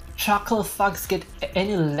chuckle fucks get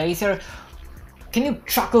any laser? Can you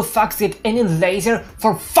chuckle fucks get any laser?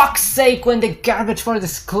 For fuck's sake, when the garbage port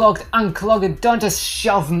is clogged, unclog it, don't just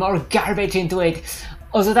shove more garbage into it.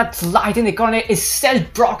 Also, that light in the corner is still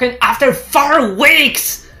broken after 4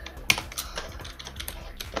 weeks!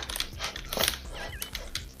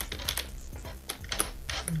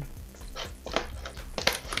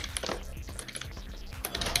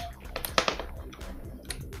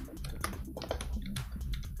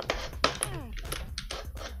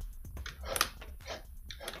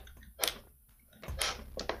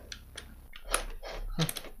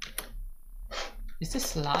 Is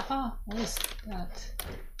this lava? What is that?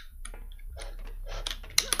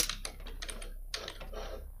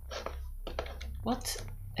 What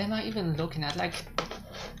am I even looking at? Like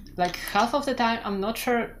half of the time I'm not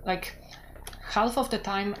sure, like half of the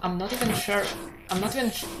time I'm not even sure,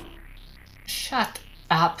 shut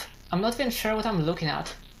up! I'm not even sure what I'm looking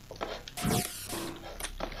at.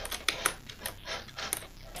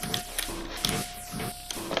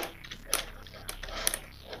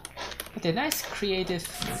 A nice creative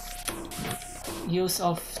use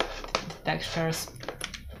of textures.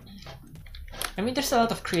 I mean, there's a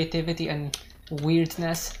lot of creativity and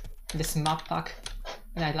weirdness in this map pack,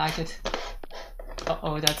 and I like it.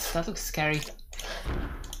 Uh-oh, that looks scary.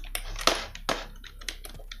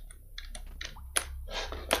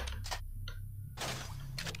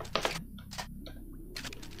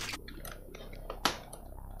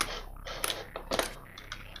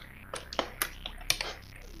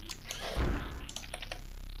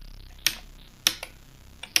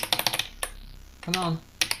 Come on.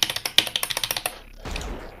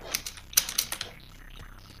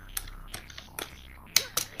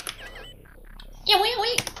 Yeah,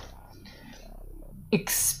 wait.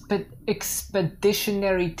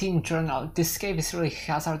 Expeditionary Team Journal. This cave is really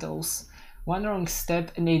hazardous. One wrong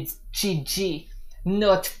step and it's GG.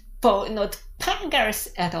 Not pangers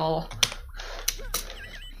at all.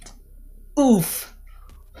 Oof.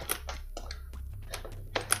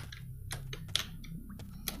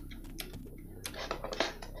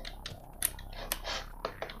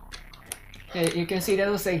 Yeah, you can see that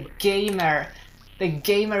was a gamer. The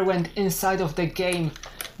gamer went inside of the game.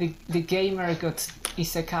 The gamer got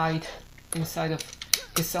isekai'd inside of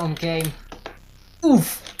his own game.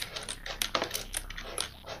 Oof!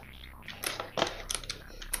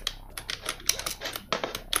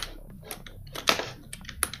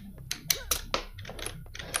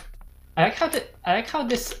 I like how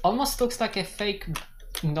this almost looks like a fake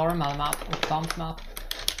normal map or bump map.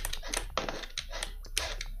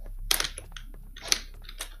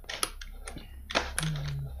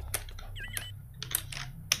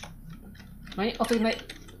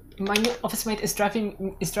 My new office mate is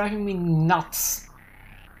driving me nuts.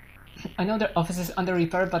 I know their office is under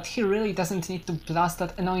repair, but he really doesn't need to blast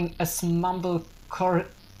that annoying as mumblecore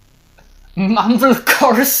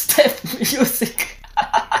step music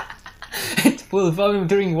at full volume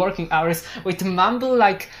during working hours with mumble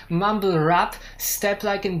rap, step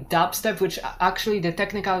like in dubstep, which actually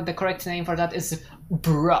the correct name for that is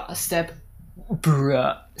bruh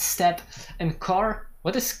step, and core.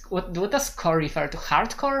 What does core refer to?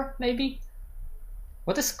 Hardcore, maybe?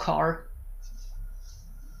 What is core?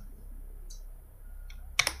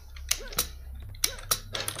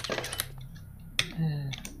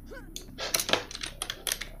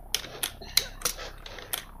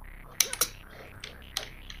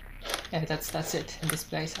 Yeah, that's it in this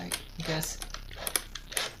place, I guess.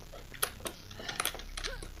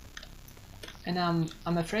 And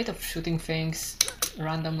I'm afraid of shooting things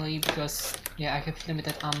randomly because yeah, I have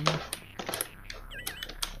limited ammo.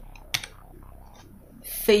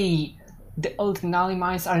 The old Nali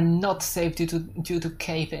mines are not safe due to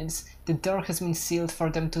cave-ins. The door has been sealed for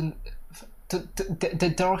them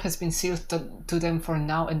the door has been sealed to them for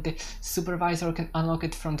now, and the supervisor can unlock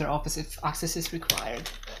it from their office if access is required.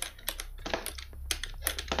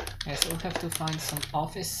 Yes, we'll have to find some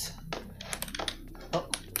office. Oh,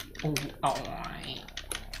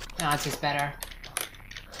 no, this is better.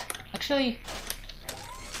 Actually,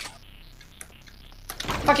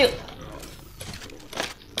 fuck you.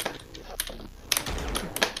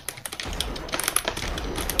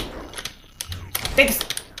 Take this.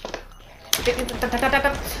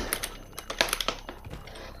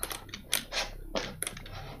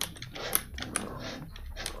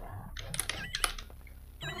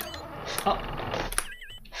 Oh,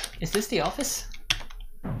 is this the office?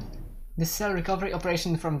 The cell recovery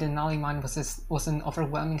operation from the Nali mine was an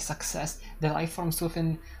overwhelming success. The life forms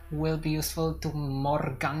within will be useful to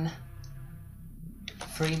Morgan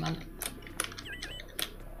Freeman.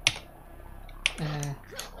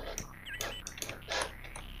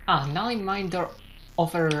 Nali mine door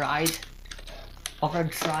overdrive,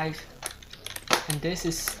 and this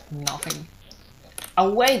is nothing.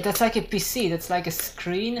 Oh wait, that's like a PC. That's like a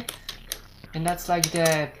screen, and that's like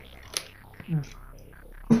the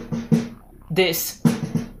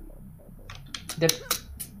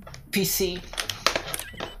PC.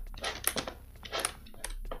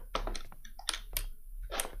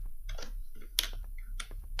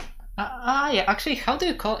 Yeah, actually, how do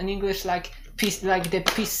you call in English like the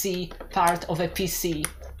PC part of a PC?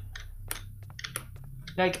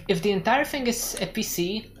 Like, if the entire thing is a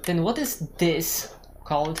PC, then what is this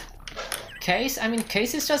called? Case? I mean,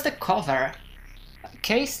 case is just a cover.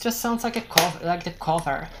 Case just sounds like a cover, like the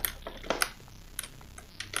cover.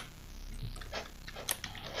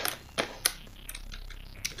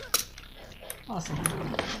 Awesome.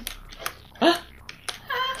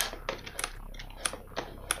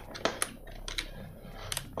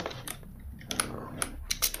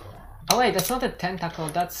 Oh wait, that's not a tentacle,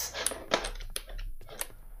 that's...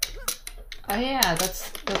 Oh yeah,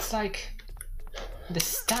 that's like the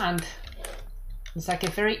stand. It's like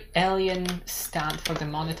a very alien stand for the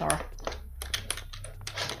monitor.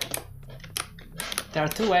 There are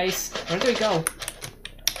two ways. Where do we go?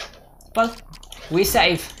 Well, we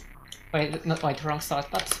save. Wait, wrong start,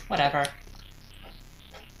 but whatever.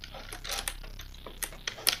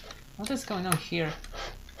 What is going on here?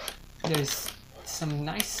 There's some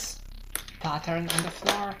nice pattern on the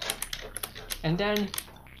floor. And then...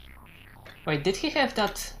 Wait, did he have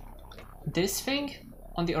this thing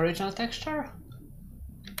on the original texture?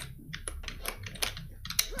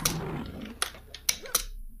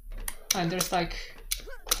 And there's like...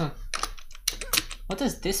 What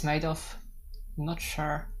is this made of? I'm not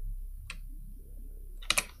sure.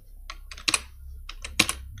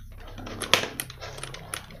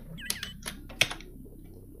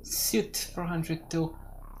 Suit 402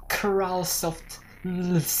 Crawl Soft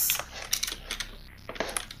Lives.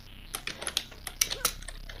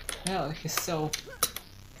 Oh, he's so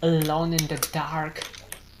alone in the dark.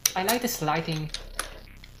 I like this lighting.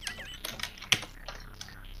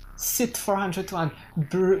 Suit 401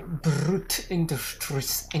 Brute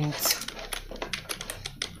Industries and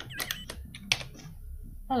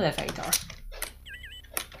elevator.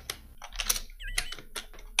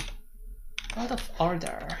 Out of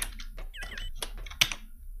order.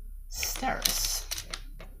 Stairs.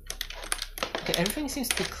 Okay, everything seems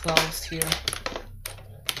to be closed here.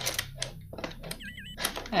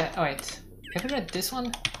 Oh wait, have you read this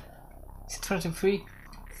one? 633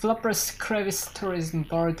 Floppers Crevice Tourism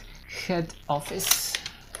Board Head Office.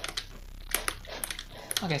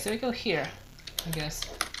 Okay, so we go here, I guess.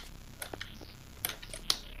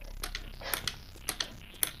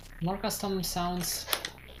 More custom sounds.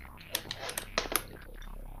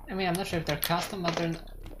 I mean, I'm not sure if they're custom, but they're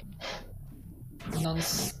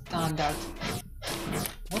non-standard.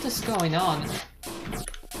 What is going on?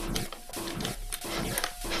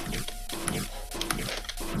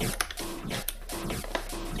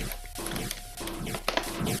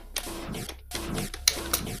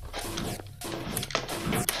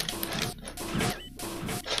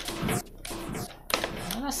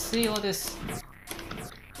 I wanna see what is...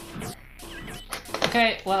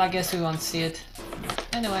 Okay, well, I guess we won't see it.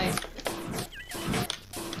 Anyway.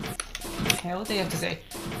 Okay, what do you have to say?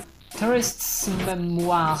 Tourist's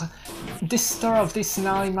memoir. This store of these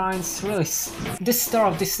Denali mines really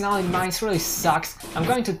sucks. I'm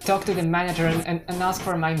going to talk to the manager and ask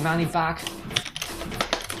for my money back.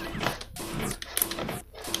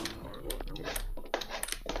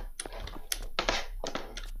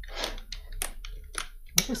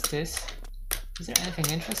 What is this? Is there anything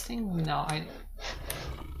interesting? No,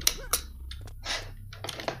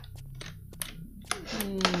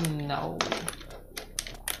 no.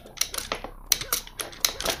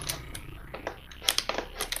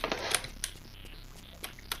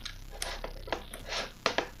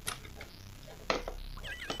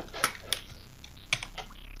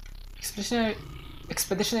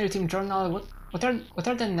 Expeditionary Team Journal. What are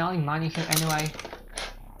the Denali money here anyway?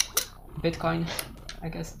 Bitcoin, I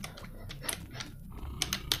guess.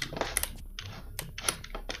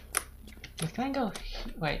 Wait, can I go?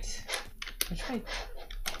 Wait. Which way?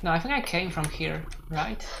 No, I think I came from here,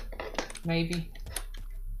 right? Maybe.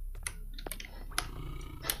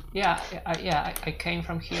 Yeah, I came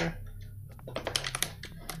from here.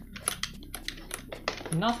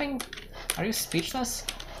 Nothing? Are you speechless?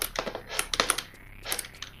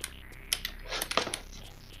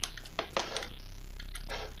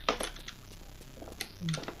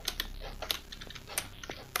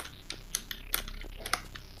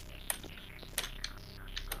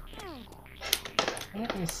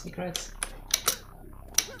 Any secrets?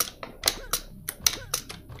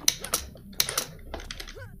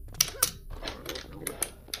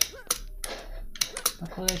 No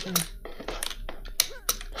collision.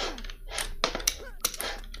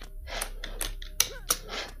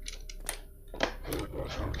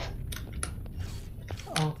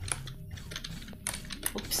 Oh.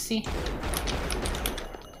 Oopsie.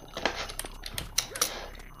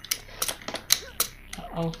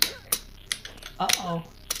 Uh-oh. Uh-oh.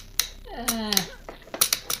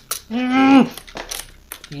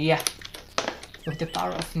 Yeah. With the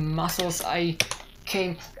power of muscles, I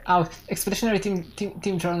came out. Expeditionary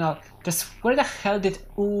Team Journal. Just where the hell did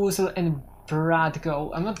Oozle and Brad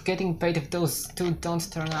go? I'm not getting paid if those two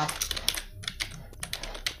don't turn up.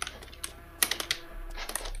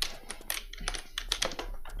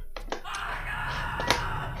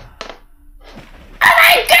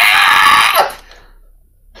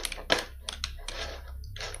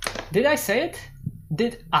 Did I say it?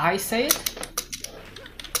 Did I say it?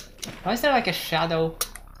 Why is there like a shadow?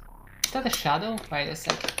 Is that a shadow? Wait a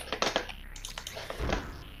sec.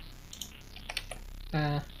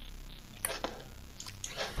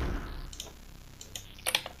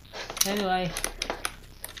 Anyway.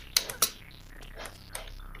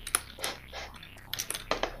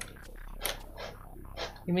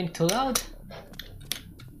 You mean too loud?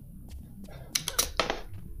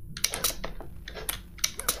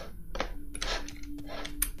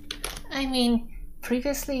 I mean,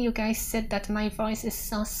 previously you guys said that my voice is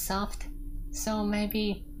so soft, so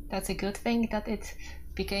maybe that's a good thing that it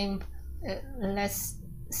became less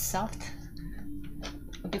soft.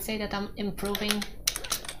 We could say that I'm improving.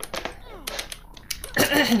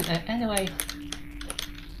 Anyway.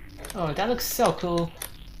 Oh, that looks so cool.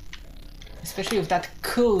 Especially with that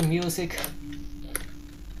cool music.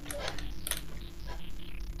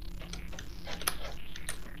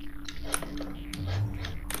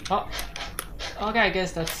 I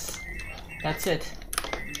guess that's it.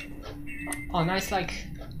 Oh, nice, like,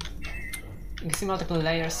 you can see multiple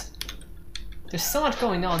layers. There's so much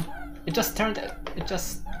going on. It just...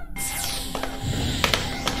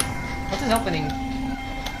 What is opening?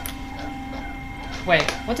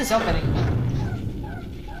 Wait, what is opening?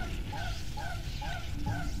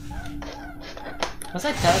 Was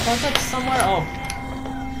I teleported somewhere? Oh.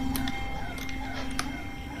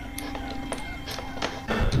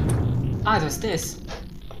 Ah, it was this.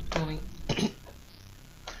 Moving.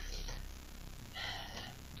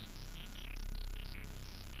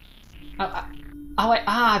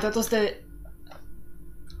 That was the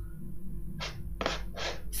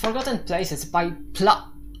Forgotten Places by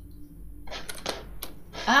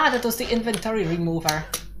that was the inventory remover.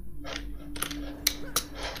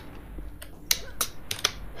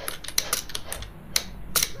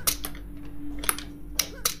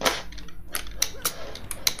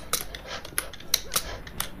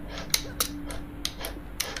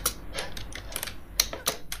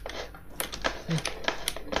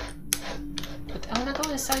 But I wanna go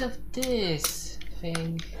inside of this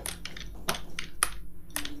thing.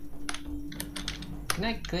 Can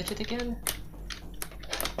I glitch it again?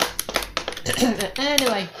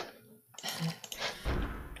 Anyway.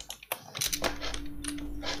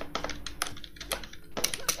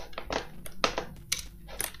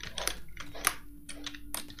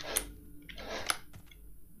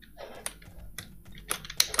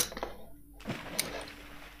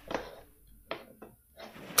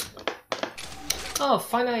 Oh,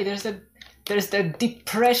 finally, there's the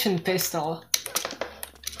depression pistol.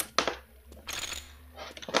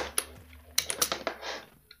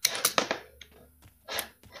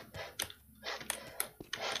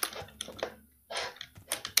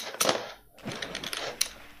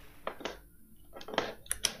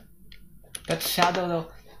 That shadow though.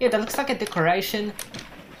 Yeah, that looks like a decoration.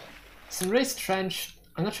 Some really strange.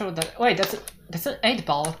 I'm not sure what that. Wait, that's an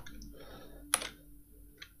 8-ball.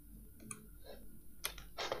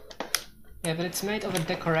 Yeah, but it's made of a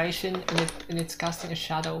decoration and it's casting a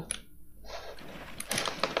shadow.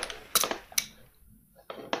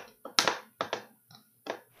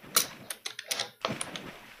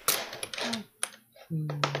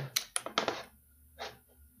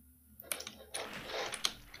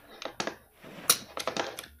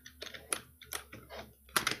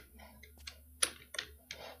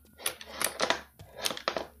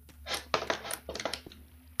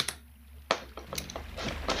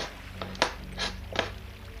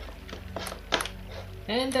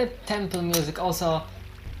 And the temple music also,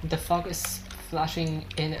 the fog is flashing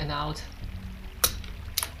in and out.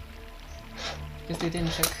 Because they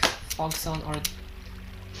didn't check fog zone or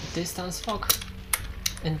distance fog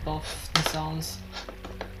in both the zones.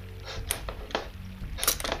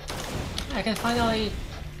 I can finally...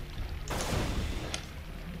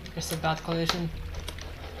 There's a bad collision.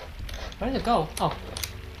 Where did it go? Oh.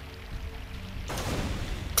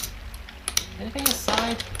 Anything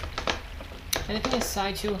inside? Anything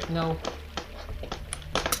inside you? No.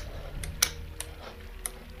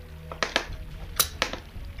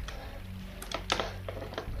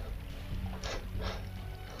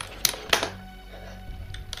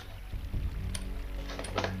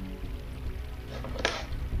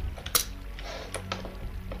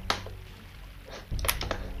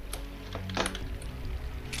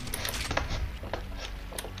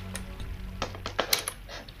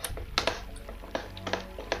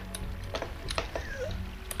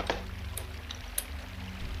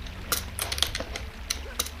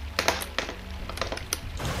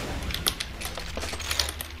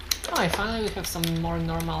 Oh, finally we have some more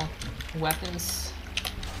normal weapons.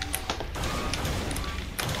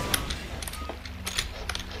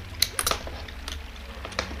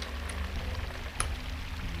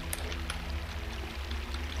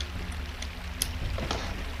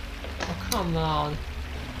 Oh, come on.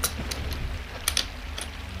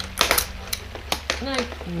 Can I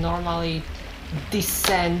normally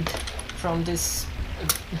descend from this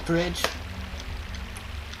bridge?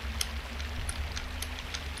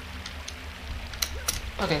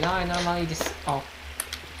 Okay, now I normally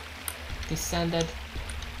descended,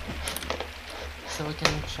 so we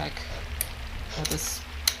can check what is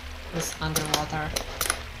underwater.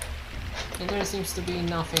 And there seems to be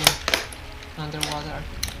nothing underwater.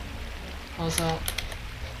 Also,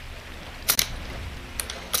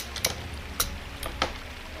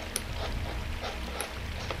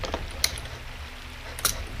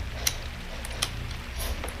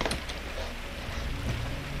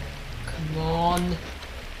 come on.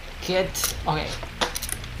 Okay.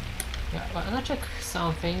 Yeah, but I'm gonna check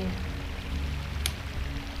something.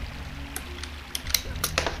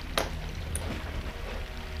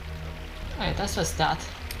 Alright, that's just that.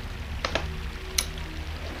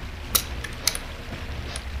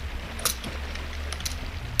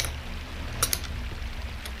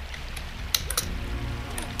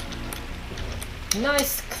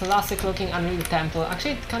 Nice, classic looking Unreal Temple.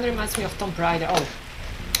 Actually, it kind of reminds me of Tomb Raider. Oh.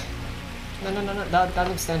 No, no, no, no, that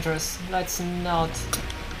looks dangerous. Let's not.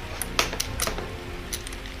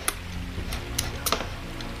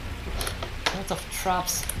 Lots of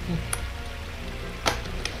traps.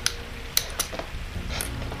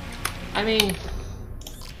 I mean,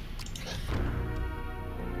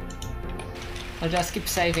 I'll just keep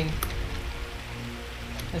saving.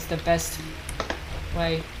 That's the best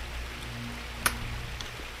way.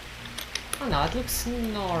 Oh no, it looks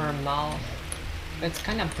normal. It's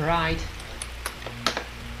kind of bright.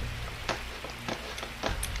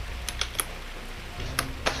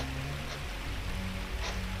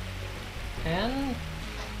 And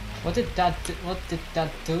what did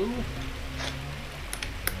that do?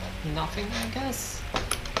 Nothing, I guess.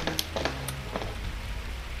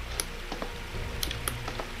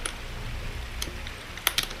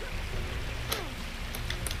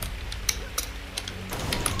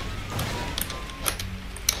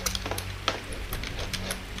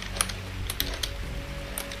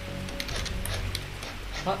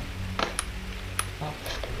 What? Oh.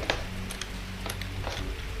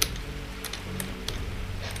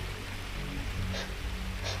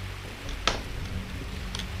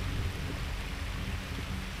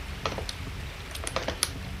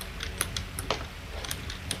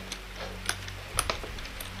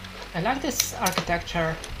 I like this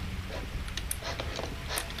architecture.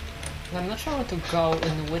 I'm not sure where to go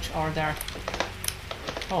in which order.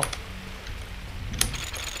 Oh.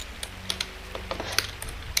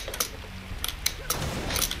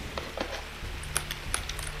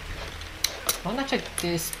 I wanna check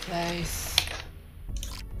this place.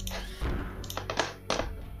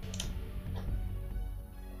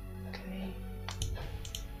 Okay.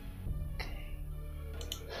 Okay.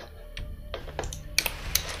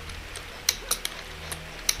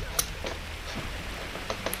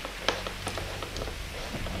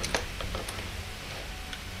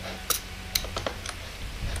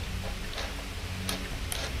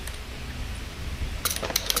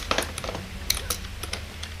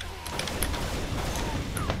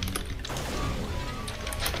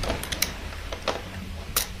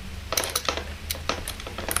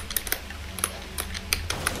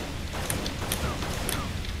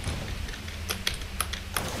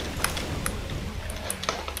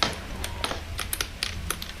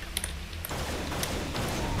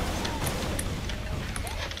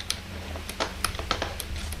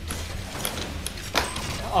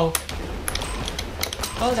 Oh.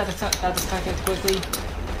 Oh, that escalated quickly.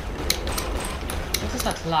 What is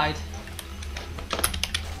that light?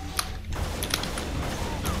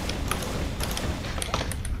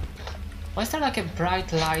 Why is there like a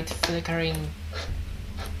bright light flickering?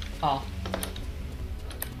 Oh.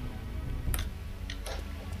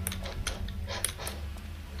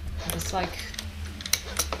 It's like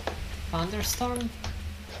thunderstorm?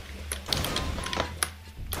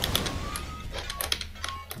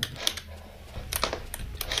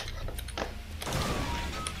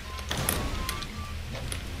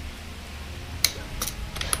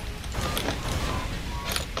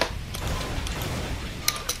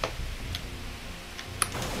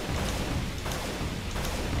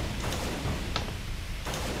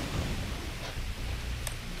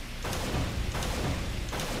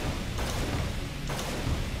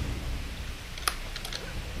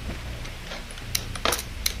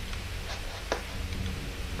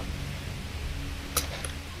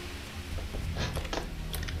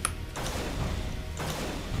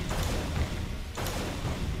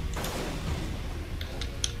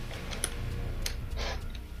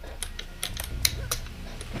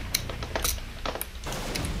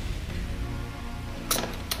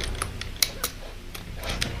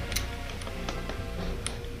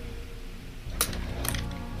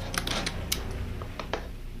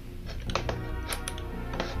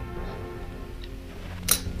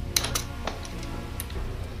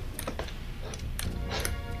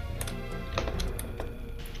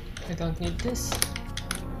 I don't need this.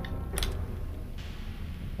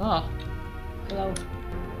 Ah, hello.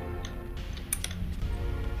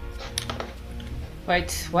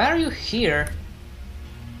 Wait, why are you here?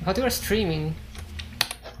 I thought you were streaming.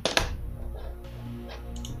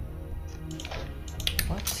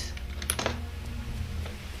 What?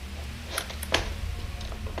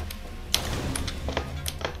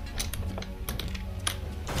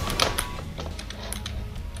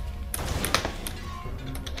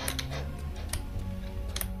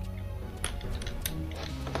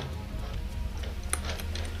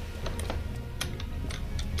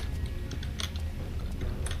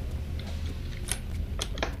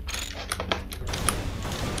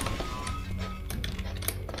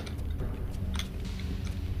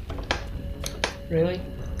 Really?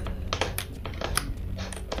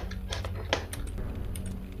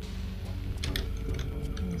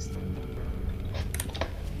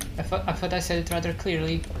 I thought I said it rather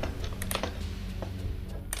clearly.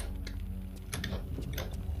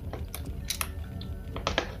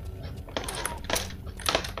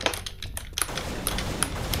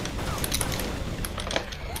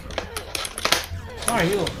 Who are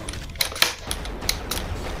you?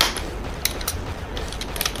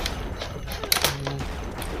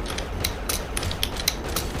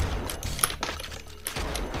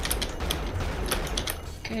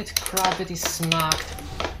 Get Crabbity smacked.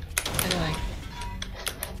 Anyway.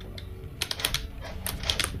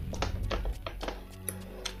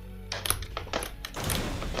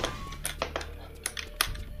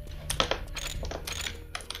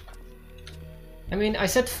 I mean, I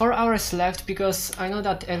said 4 hours left because I know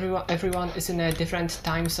that everyone is in a different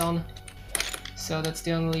time zone, so that's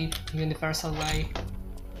the only universal way.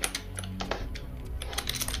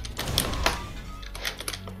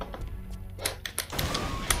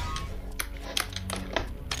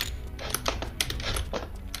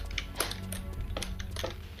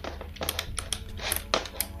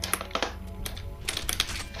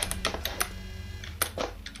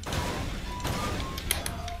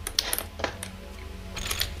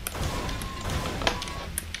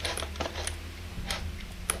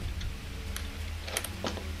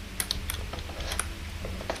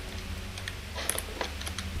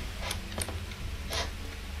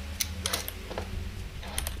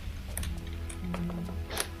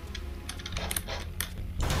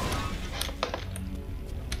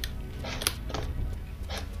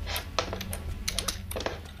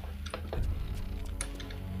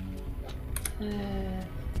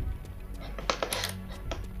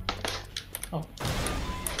 Oh.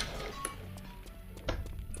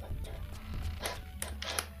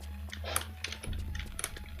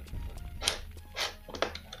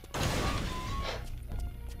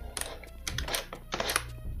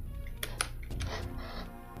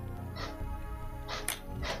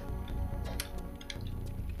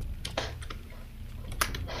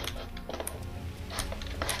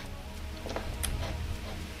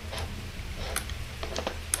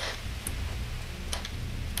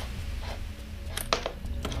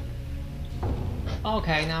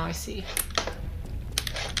 Okay, now I see.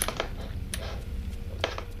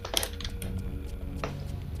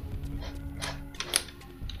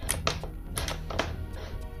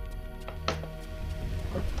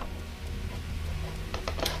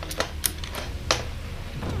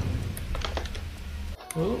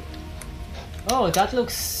 Ooh. Oh, that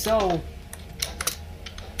looks so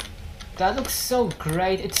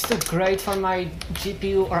great. It's too great for my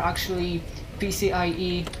GPU or actually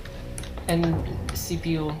PCIe and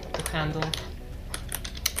CPU to handle.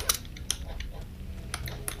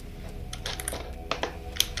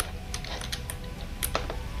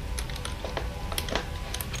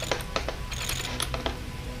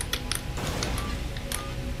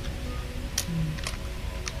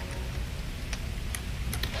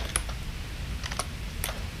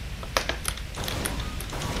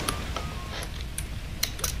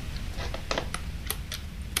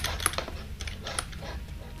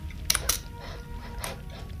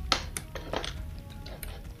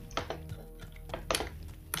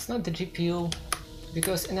 It's not the GPU,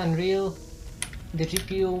 because in Unreal the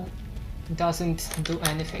GPU doesn't do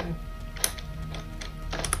anything.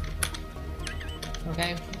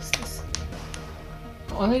 Okay, what's this?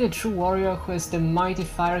 Only the true warrior who has the mighty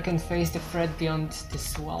fire can face the threat beyond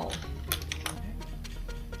this wall.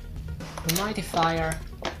 The mighty fire.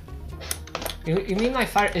 You mean my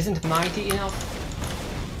fire isn't mighty enough?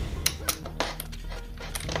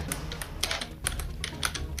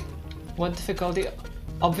 What difficulty?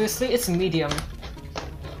 Obviously it's medium.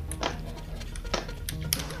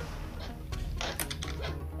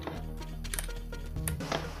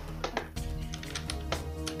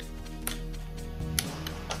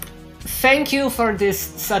 Thank you for this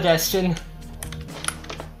suggestion.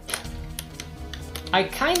 I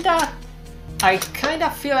kinda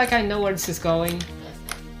feel like I know where this is going.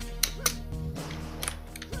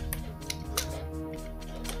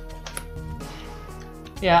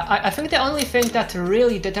 Yeah, I think the only thing that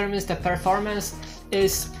really determines the performance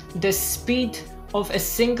is the speed of a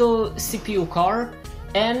single CPU core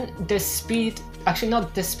and the speed, actually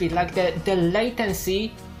not the speed, like the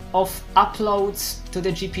latency of uploads to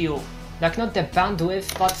the GPU. Like not the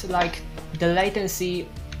bandwidth, but like the latency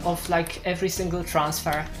of like every single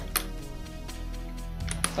transfer.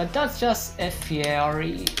 But that's just a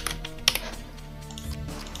theory.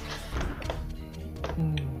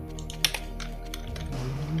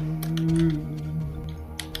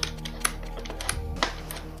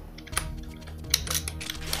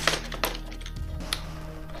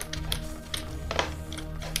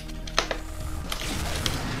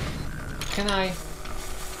 Can I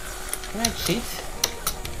cheat?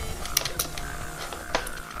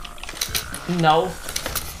 No.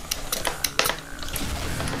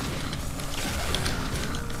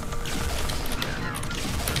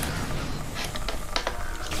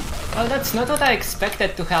 Well, that's not what I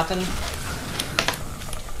expected to happen.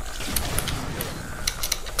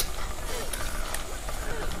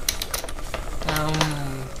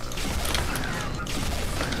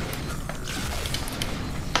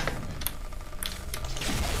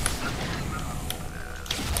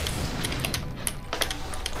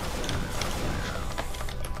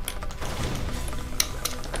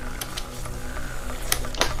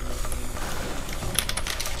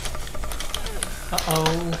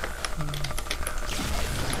 Uh-oh.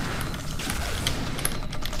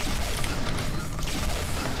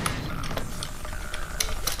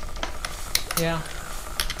 Yeah.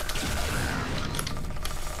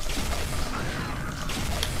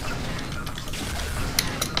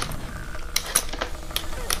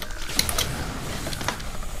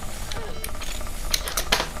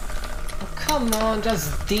 Oh, come on,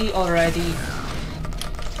 just D already.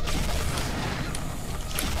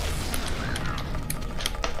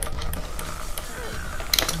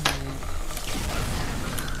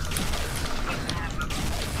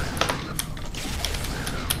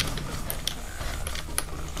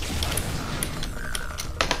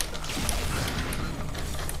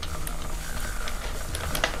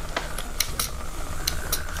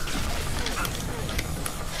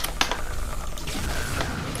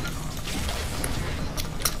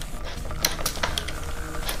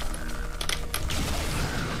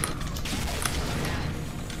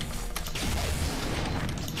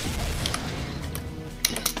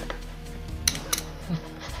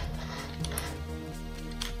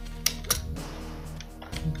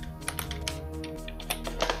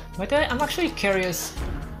 By the way, I'm actually curious.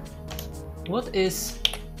 What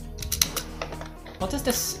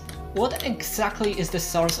exactly is the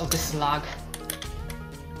source of this lag?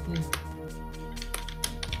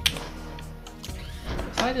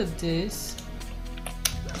 If I do this,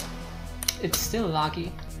 it's still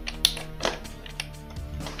laggy.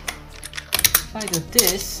 If I do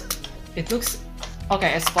this, it looks...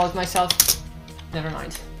 Okay, I spoiled myself. Never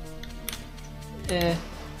mind.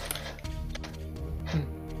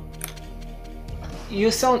 You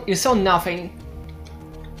saw nothing.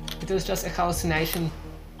 It was just a hallucination.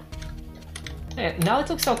 Yeah, now it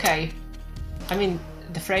looks okay. I mean,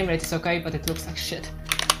 the frame rate is okay, but it looks like shit.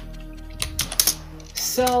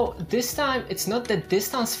 So this time it's not the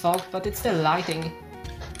distance fog, but it's the lighting.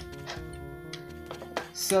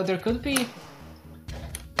 So there could be...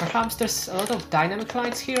 Perhaps there's a lot of dynamic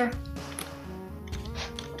lights here.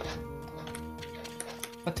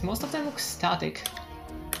 But most of them look static.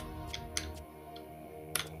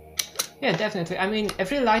 Yeah, definitely. I mean,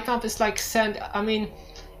 every light map is like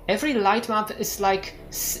every light map is like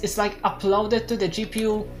uploaded to the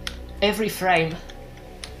GPU every frame,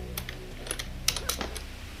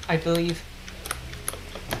 I believe.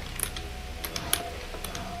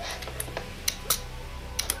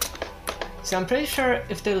 So I'm pretty sure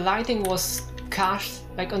if the lighting was cached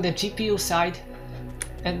like on the GPU side,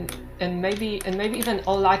 and maybe even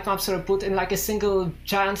all light maps were put in like a single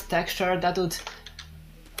giant texture, that would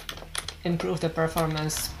improve the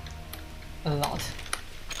performance a lot.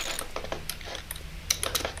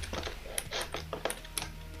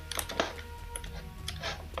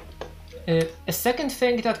 A second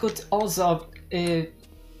thing that could also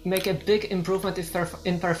make a big improvement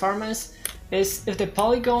in performance is if the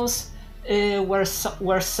polygons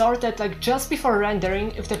were sorted like just before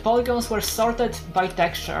rendering, if the polygons were sorted by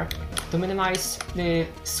texture to minimize the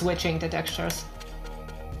switching the textures.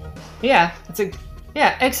 Yeah,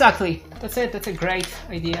 yeah, exactly. That's it. That's a great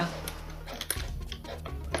idea.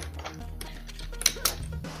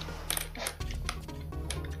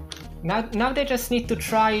 Now they just need to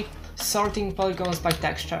try sorting polygons by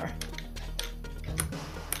texture.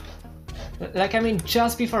 Like, I mean,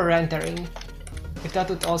 just before rendering. If that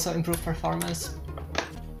would also improve performance.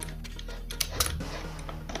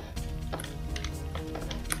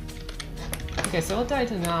 Okay, so what do I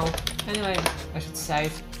do now? Anyway, I should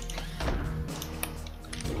save.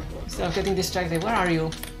 Instead of getting distracted, where are you?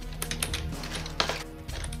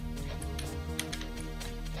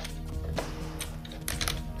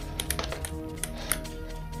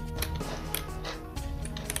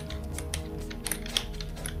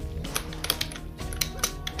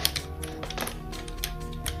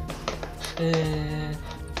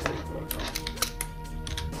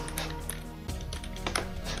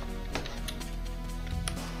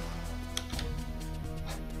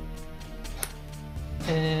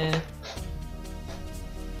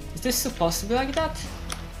 Is this supposed to be like that?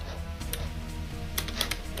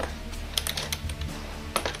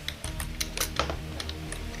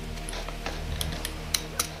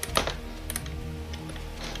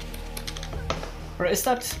 Or is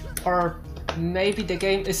that... or maybe the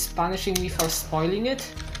game is punishing me for spoiling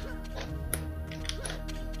it?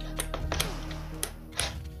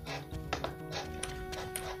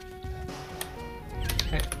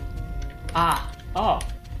 Okay. Ah! Oh!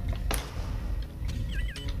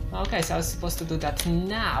 Okay, so I was supposed to do that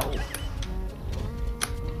now.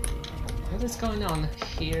 What is going on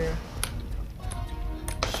here?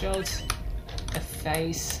 Showed a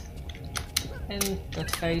face, and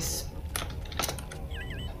that face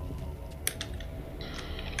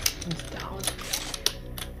is down.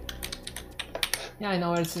 Yeah, I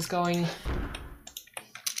know where this is going.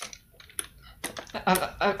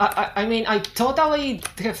 I mean, I totally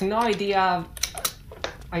have no idea.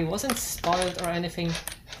 I wasn't spoiled or anything.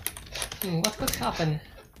 What could happen?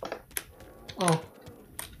 Oh.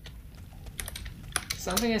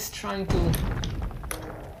 Something is trying to...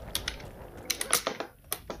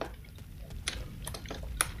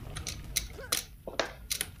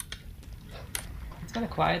 It's kinda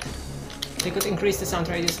quiet. They could increase the sound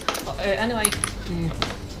radius. Anyway...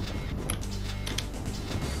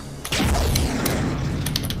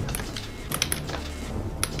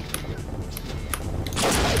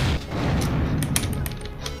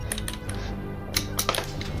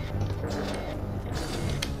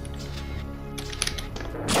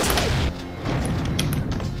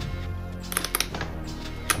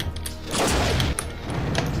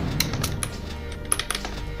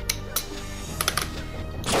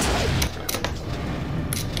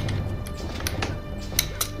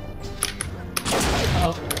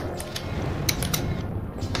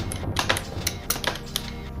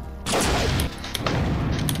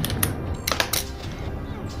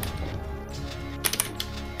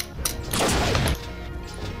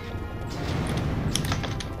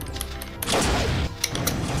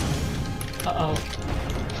 Uh-oh.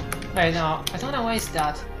 Wait, no, I don't wanna waste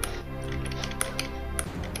that.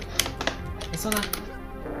 I just wanna...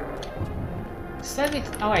 Send it...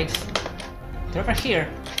 Oh wait. They're over here.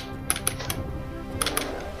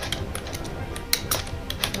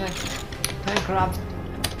 Can I grab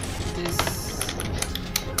this...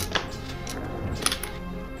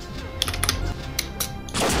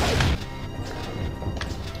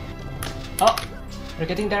 Oh! We're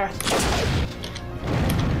getting there.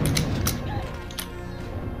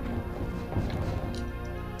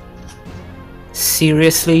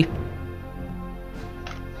 Seriously?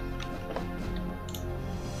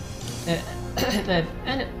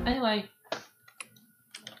 Anyway.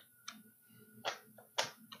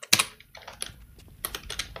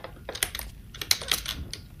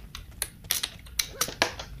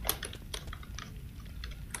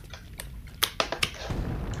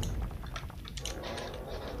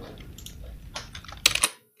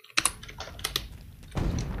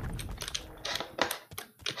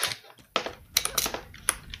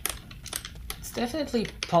 It's definitely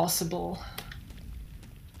possible.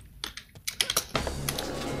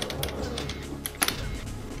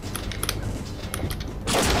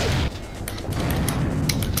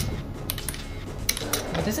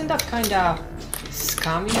 But isn't that kinda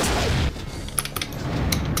scummy?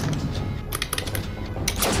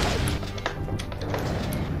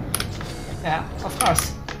 Yeah, of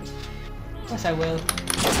course. Of course I will.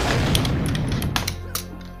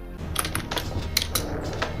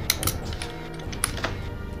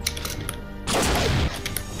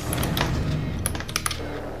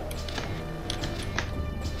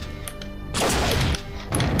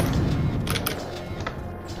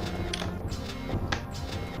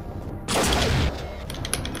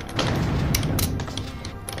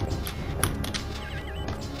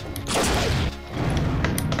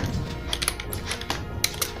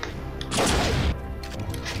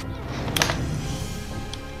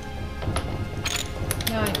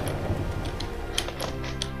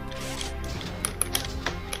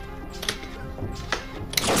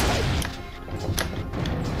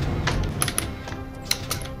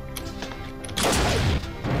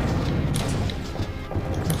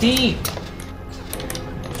 D.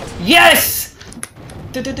 Yes!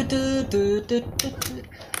 What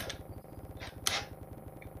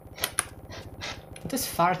is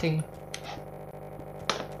farting?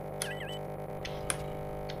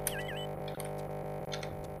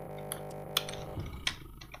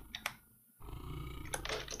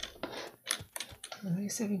 I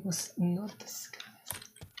said it was not this guy.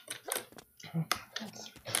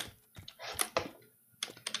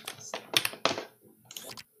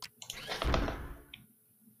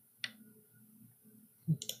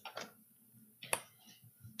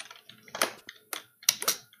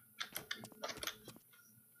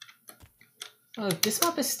 Oh, this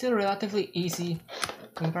map is still relatively easy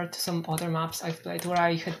compared to some other maps I've played where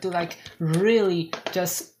I had to like really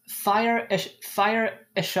just fire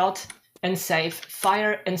a shot and save,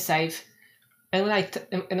 fire and save. And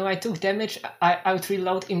when I took damage, I would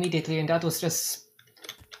reload immediately, and that was just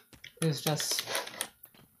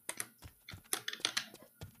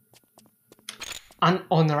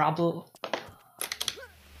unhonorable.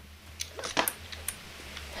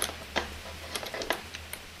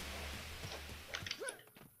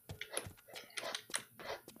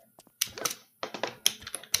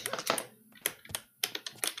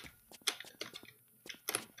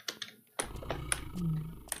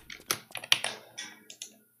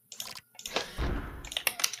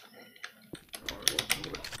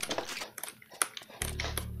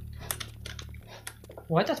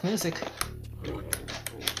 Why that music?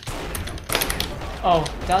 Oh,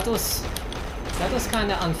 that was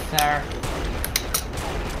kind of unfair.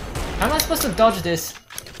 How am I supposed to dodge this?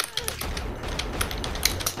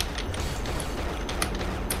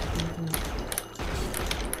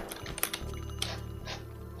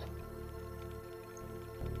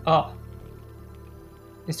 Oh,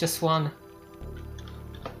 it's just one.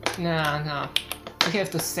 Nah. We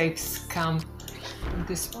have to save scam at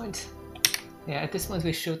this point. Yeah, at this point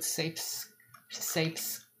we should save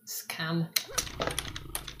scam.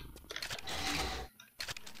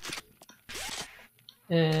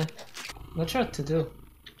 Not sure what to do.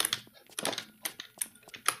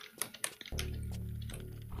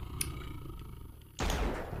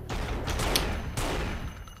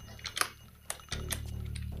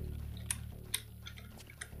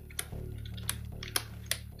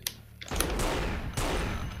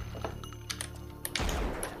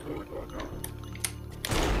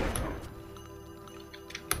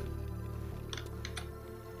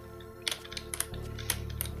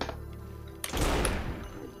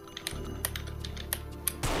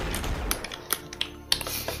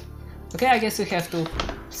 Okay, I guess we have to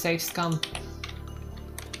save scam.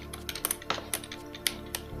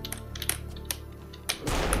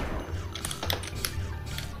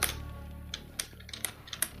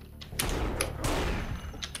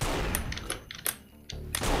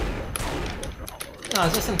 No,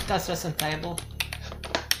 that's just unplayable.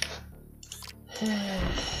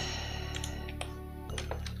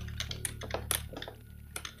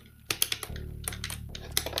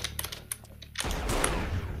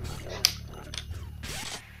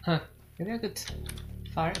 Huh, maybe I could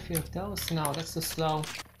fire a few of those? No, that's too slow.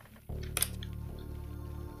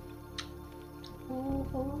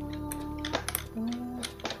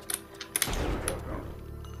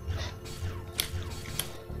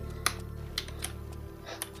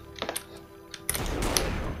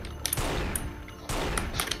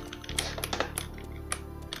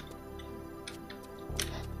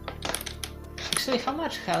 Actually, how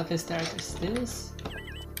much health is there? There's this.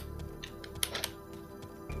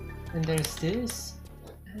 And there's this.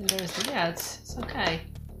 And there's the... yeah, it's okay.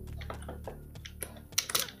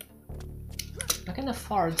 I can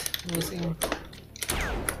afford losing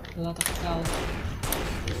a lot of health.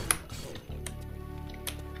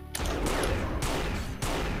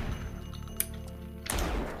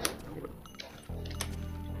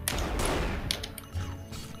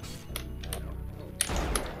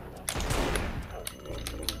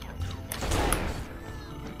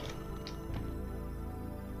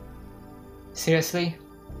 Seriously?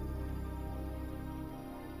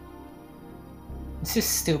 This is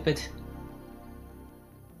stupid.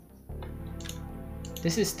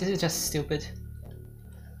 This is just stupid.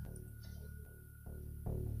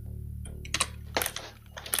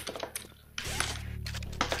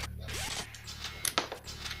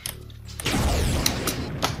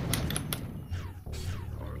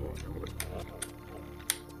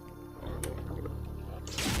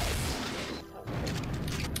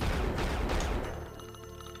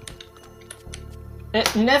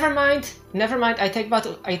 Never mind. I take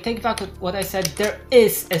back what I said. There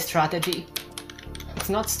is a strategy. It's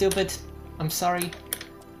not stupid. I'm sorry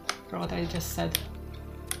for what I just said.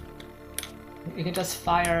 You can just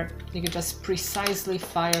fire. You can just precisely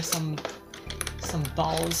fire some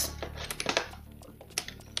balls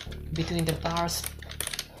between the bars.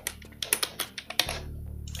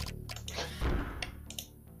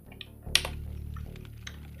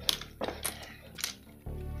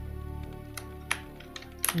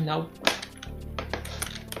 Nope.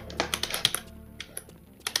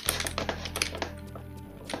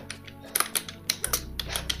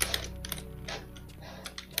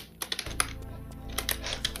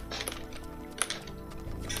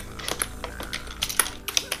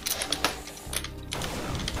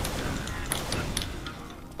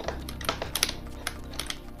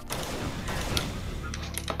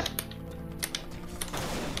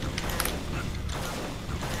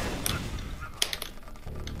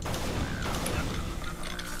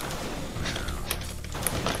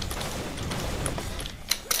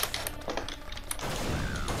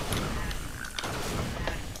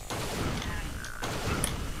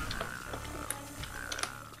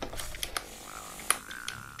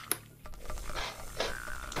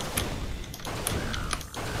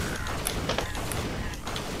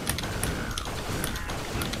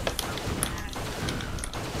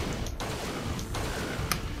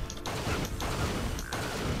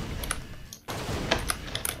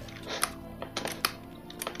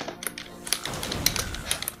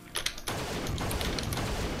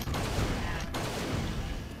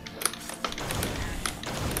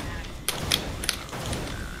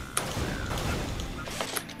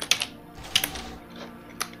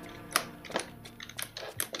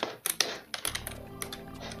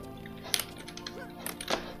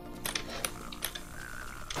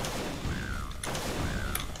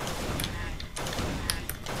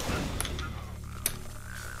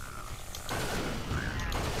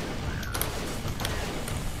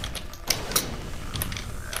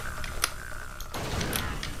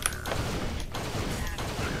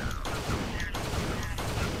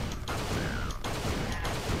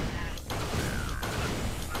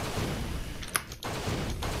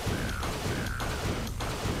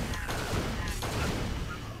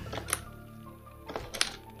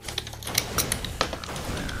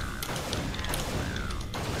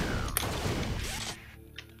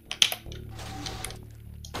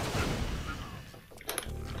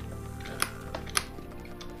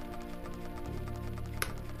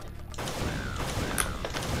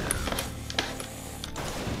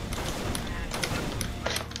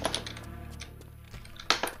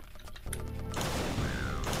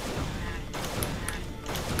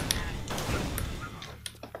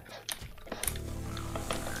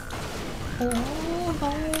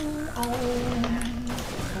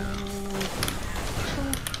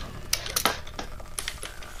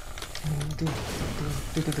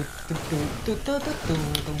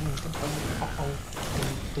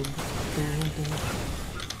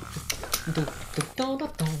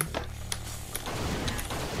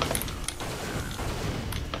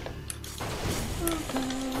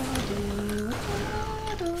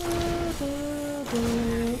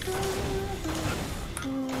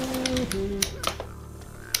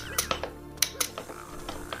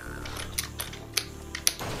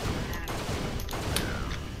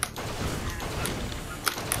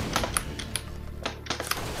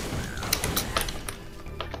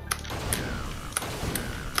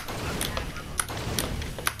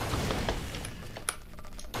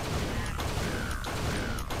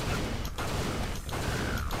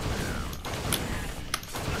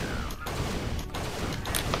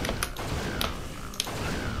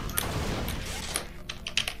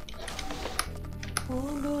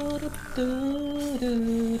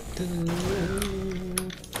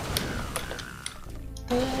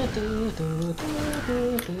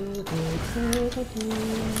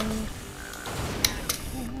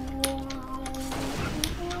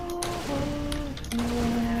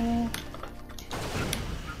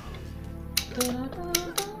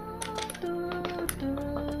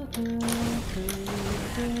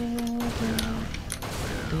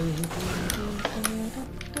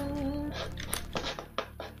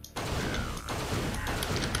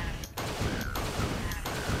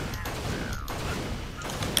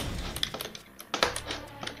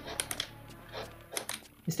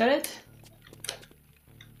 Is that it?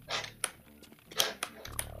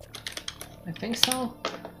 I think so.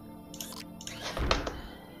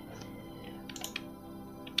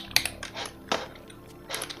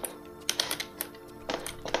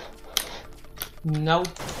 Nope.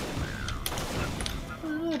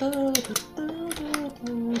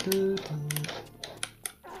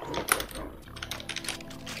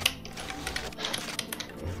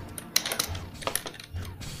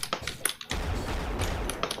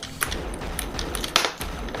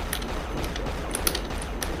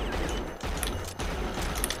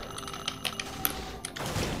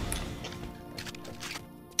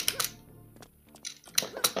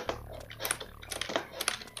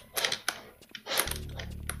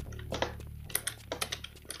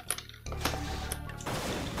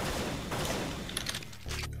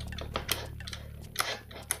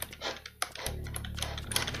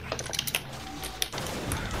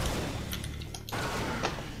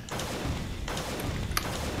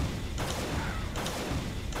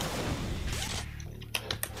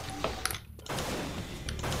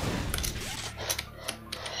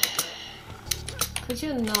 Could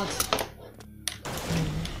you not?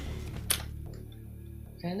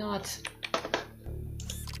 Cannot.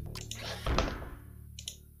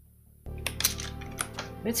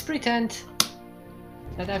 Let's pretend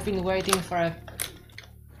that I've been waiting for a...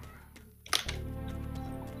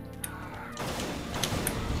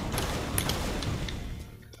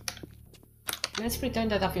 Let's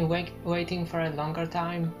pretend that I've been waiting for a longer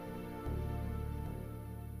time.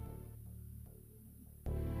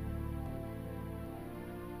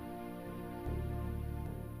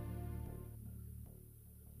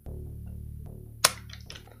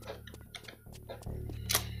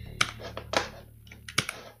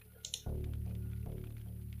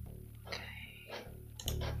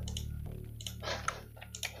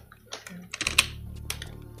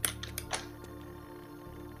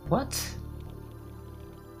 What?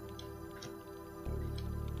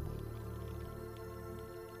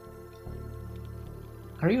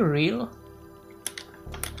 Are you real?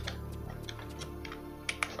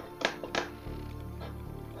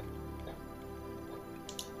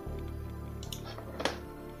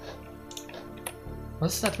 What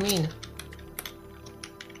does that mean?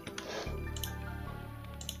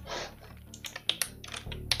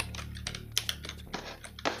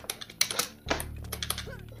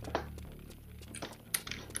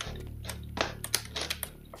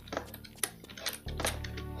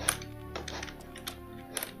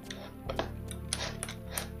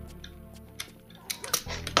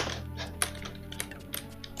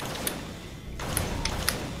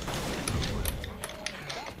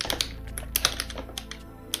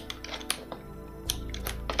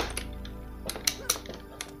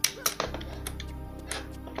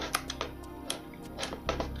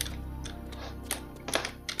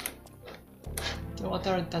 The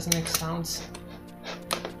water doesn't make sounds.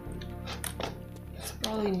 It's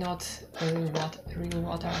probably not real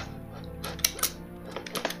water.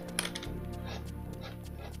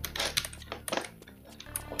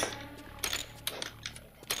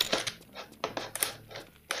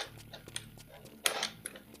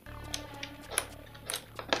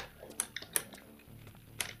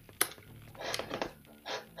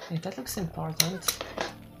 that looks important.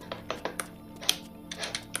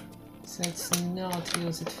 So let's not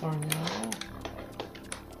use it for now.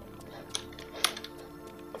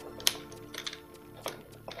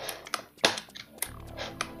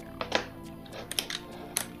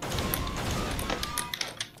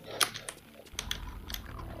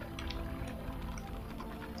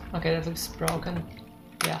 Okay, that looks broken.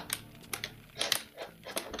 Yeah.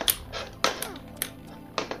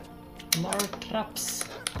 More traps.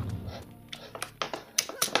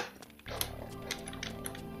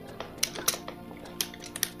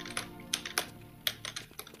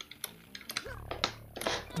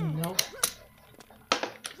 No.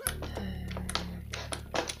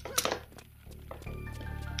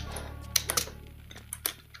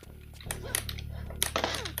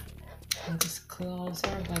 That is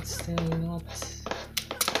closer, but still not.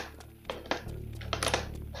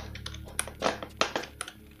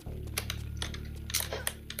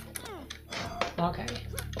 Okay.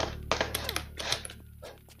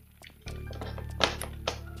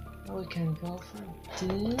 Now we can go for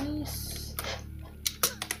this.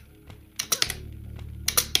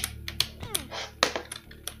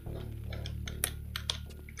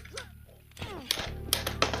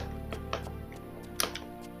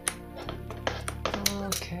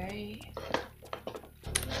 Okay.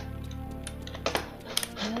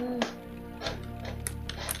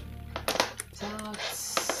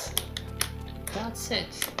 That's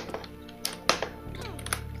it.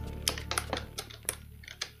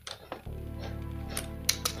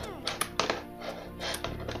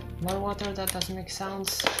 More water, that doesn't make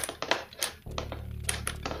sounds.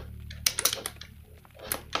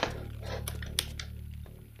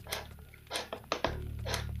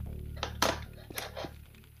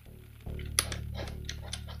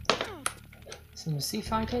 Some sea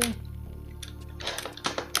fighting,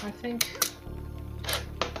 I think.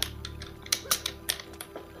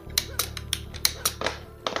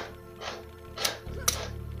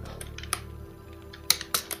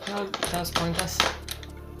 No, that was pointless.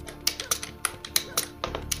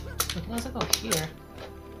 We can also go here.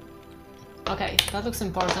 Okay, that looks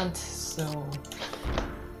important, so...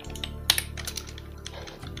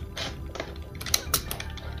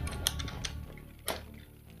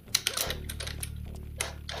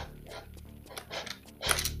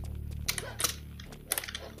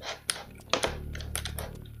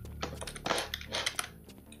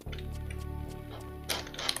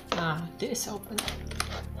 Ah, this open.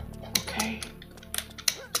 Okay.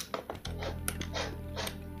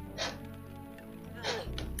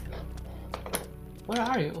 Where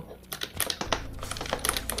are you?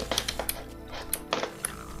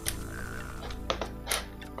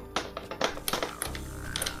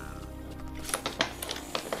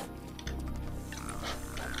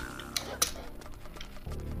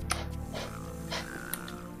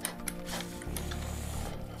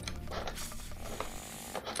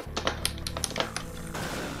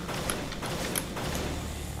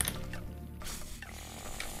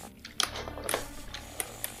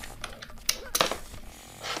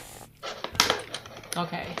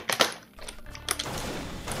 Okay.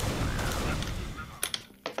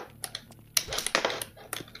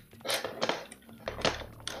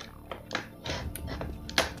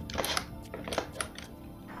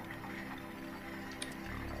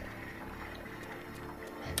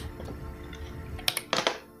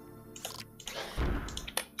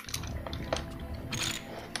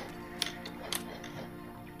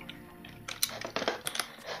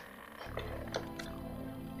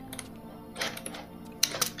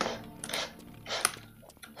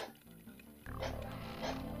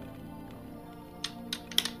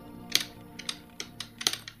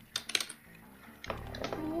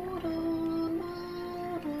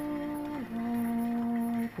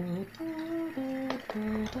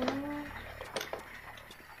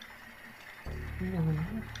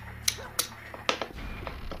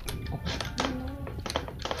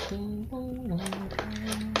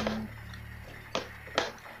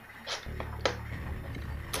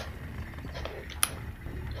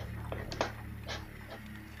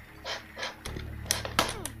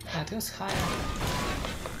 That goes higher.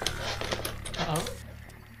 Uh-oh.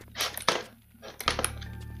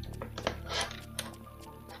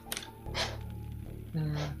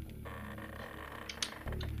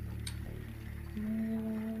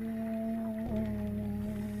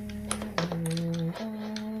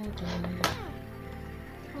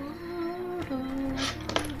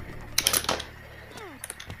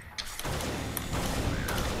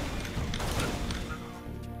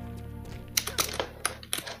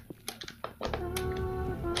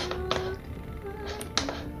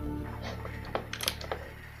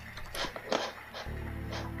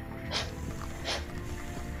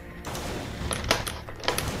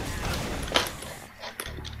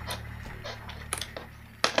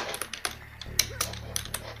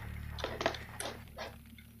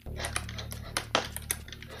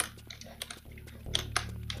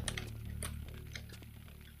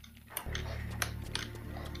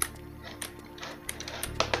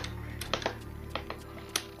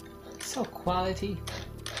 show quality.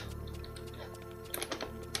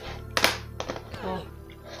 Oh.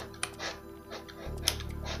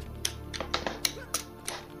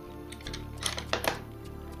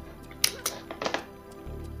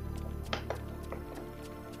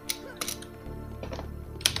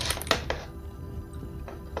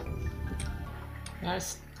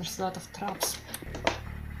 There's a lot of traps.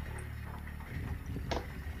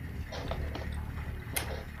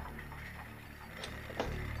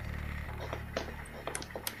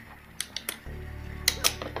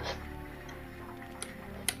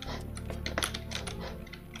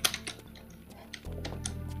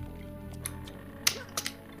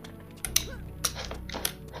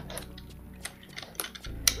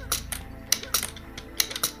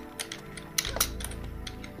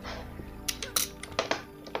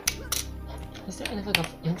 Is there anything of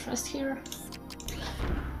interest here?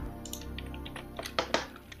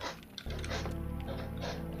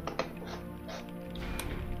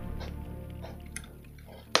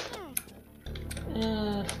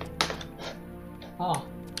 Oh,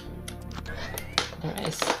 there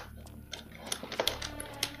is.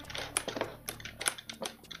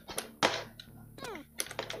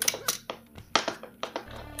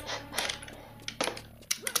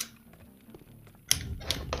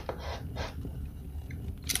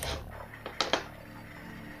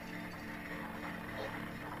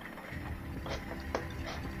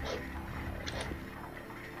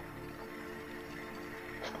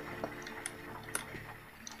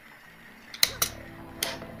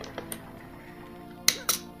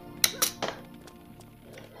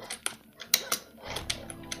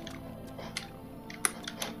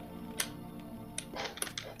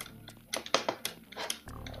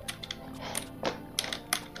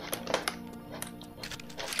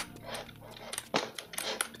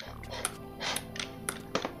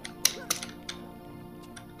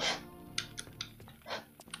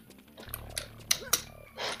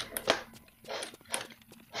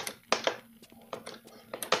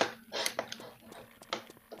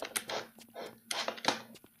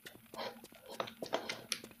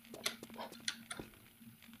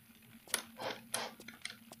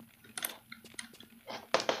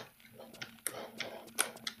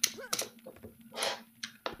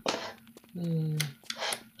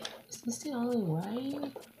 Is this the only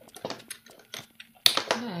way?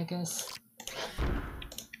 Yeah, I guess.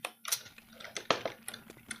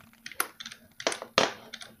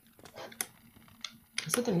 I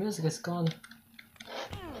said the music is gone.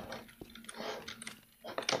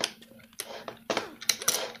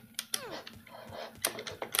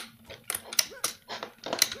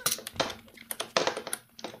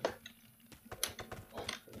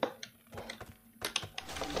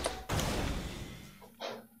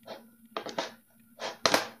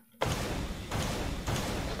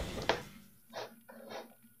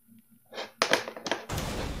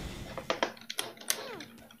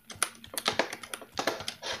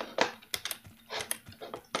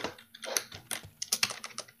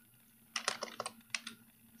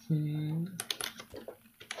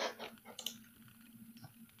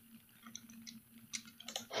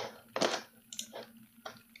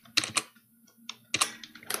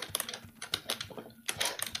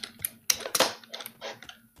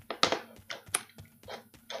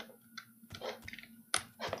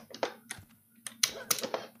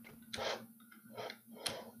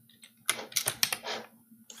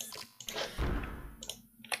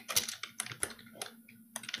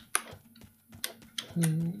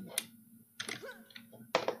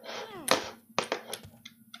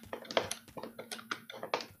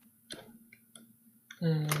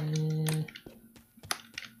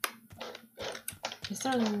 Is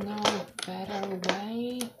there no better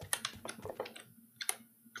way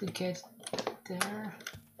to get there?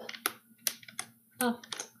 Oh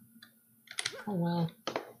well.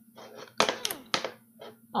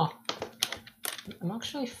 Oh, I'm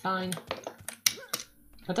actually fine.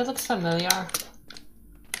 But that looks familiar.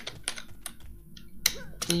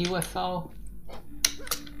 The UFO.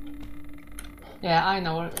 Yeah, I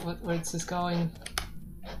know where this is going.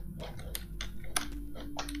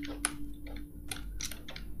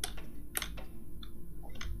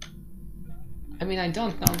 I mean, I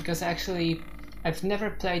don't know because actually I've never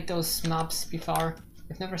played those maps before.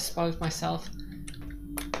 I've never spoiled myself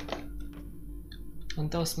on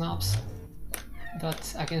those maps,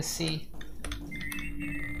 but I can see.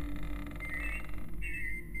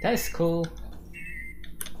 That is cool.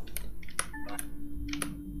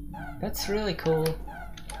 That's really cool.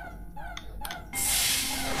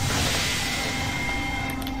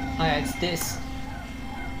 Oh yeah, it's this.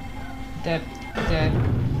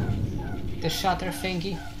 The shutter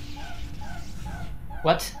thingy.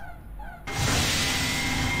 What?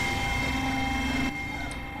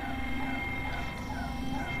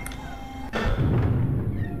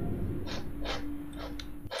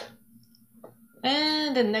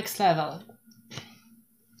 And the next level.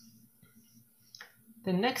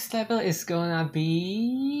 The next level is gonna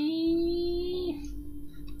be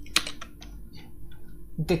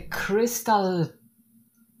the Crystal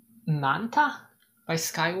Manta by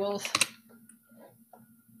Skywolf.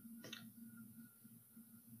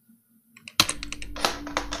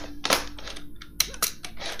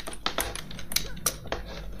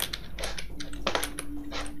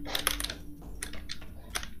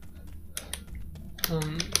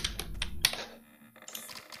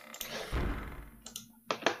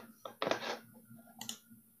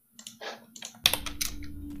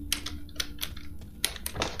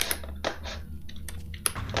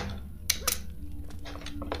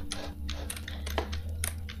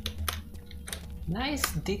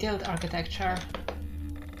 Nice detailed architecture.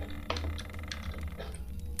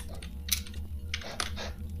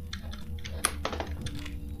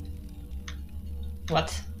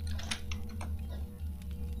 What?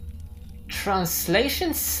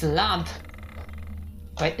 Translation slab.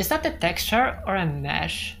 Wait, is that the texture or a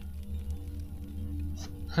mesh?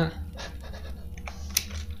 Huh.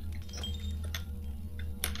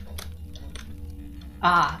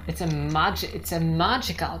 Ah, it's a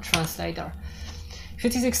magical translator.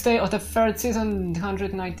 56th day of the third season,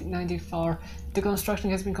 194. The construction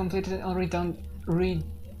has been completed and all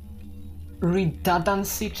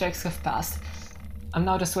redundancy checks have passed. I'm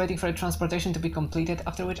now just waiting for the transportation to be completed,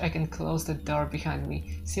 after which I can close the door behind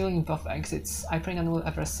me, sealing both exits. I pray none will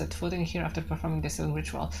ever set foot in here after performing the sealing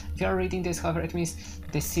ritual. If you are reading this, however, it means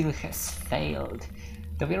the seal has failed.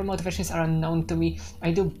 Though your motivations are unknown to me,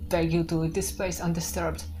 I do beg you to leave this place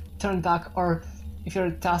undisturbed. Turn back, or if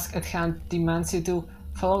your task at hand demands you to,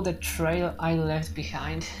 follow the trail I left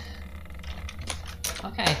behind.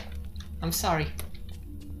 Okay, I'm sorry.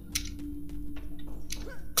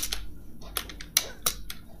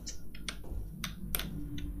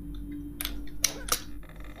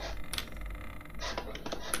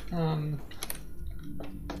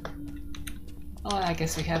 Oh, I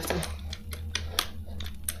guess we have to.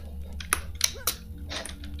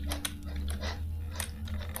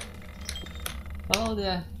 Follow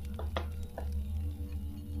the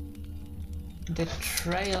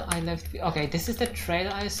trail I left. Okay, this is the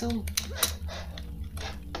trail, I assume.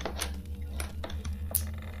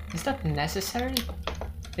 Is that necessary?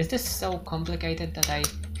 Is this so complicated that I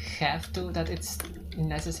have to, that it's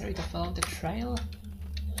necessary to follow the trail?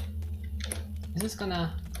 Is this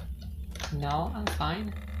gonna... No, I'm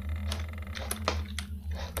fine.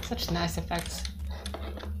 Such nice effects.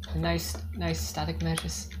 Nice static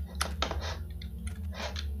meshes.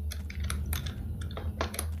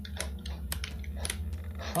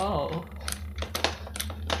 Oh.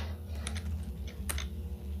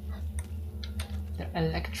 They're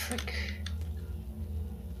electric.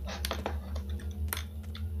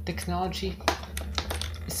 Technology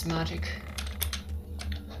is magic.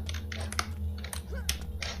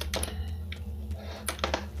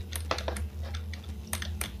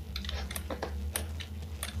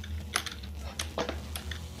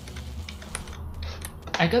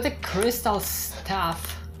 I got a crystal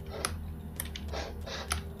staff.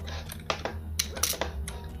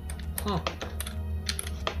 Oh.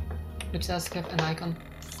 Which does have an icon.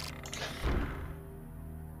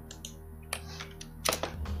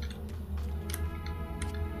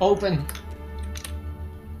 Open.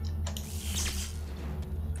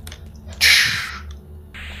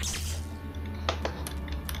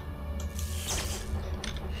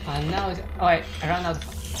 And now it, oh wait, I ran out of...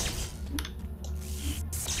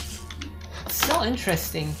 It's so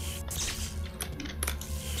interesting.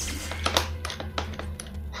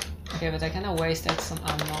 Okay, but I kinda wasted some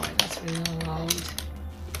ammo. Let's reload.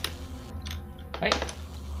 Wait.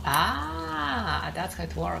 Ah, that's how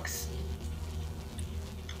it works.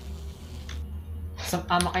 Some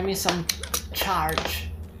ammo, I mean some charge.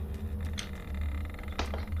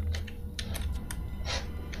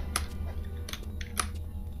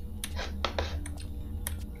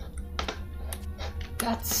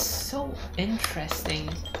 That's so interesting.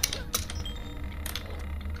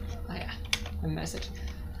 Oh yeah, a message.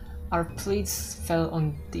 Our pleas fell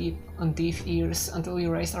on deaf ears until we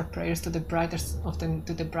raised our prayers to the brightest of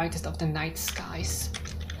the night skies.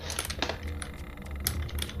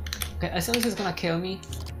 Okay, as soon as he's gonna kill me.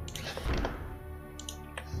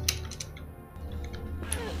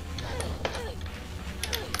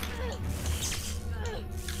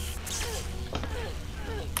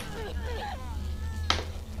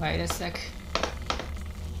 Wait a sec.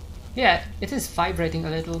 Yeah, it is vibrating a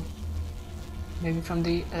little. Maybe from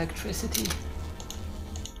the electricity.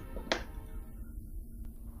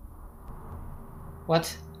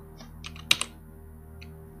 What?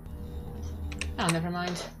 Ah, never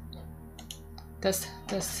mind. Test.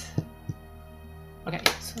 Okay,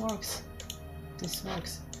 this works. This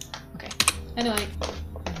works. Okay. Anyway.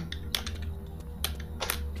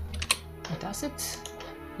 Does it?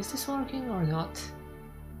 Is this working or not?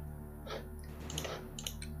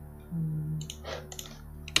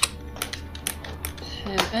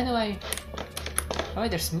 Anyway. Oh,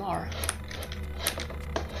 there's more.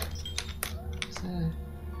 So,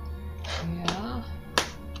 yeah.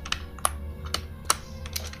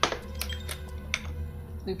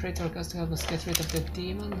 We pray to our gods to help us get rid of the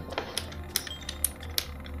demon.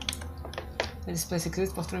 This place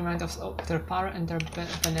exists both to remind us of their power and their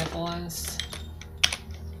benevolence.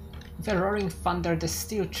 With a roaring thunder, the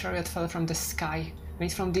steel chariot fell from the sky,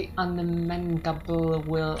 made from the unamendable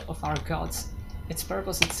will of our gods. Its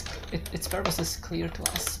purpose is clear to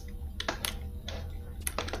us.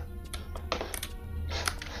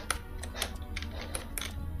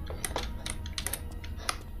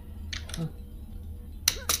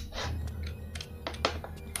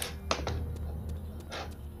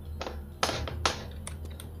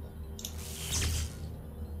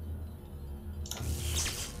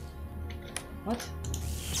 What?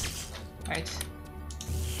 Right.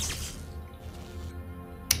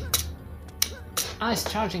 Ah, it's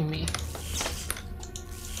charging me.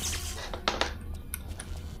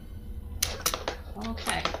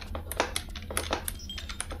 Okay.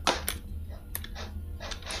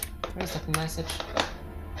 Where's that message?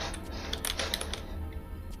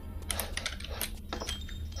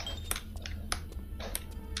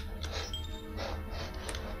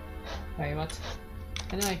 Wait, what?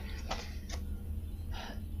 Anyway.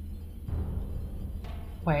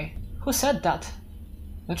 Wait, who said that?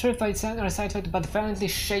 Not sure if I said or recited, but violently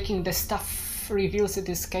shaking the stuff reveals it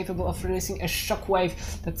is capable of releasing a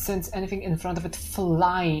shockwave that sends anything in front of it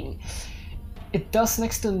flying. It does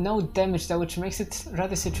next to no damage though, which makes it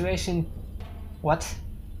rather situation... What?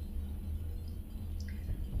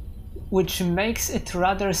 Which makes it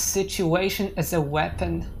rather situation as a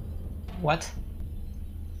weapon. What?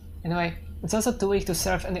 Anyway, it's also too weak to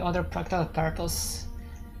serve any other practical purpose.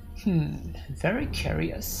 Very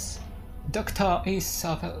curious. Dr. E.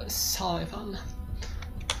 Sullivan.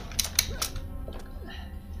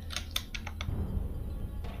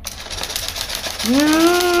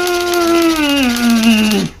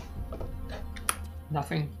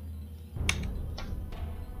 Nothing.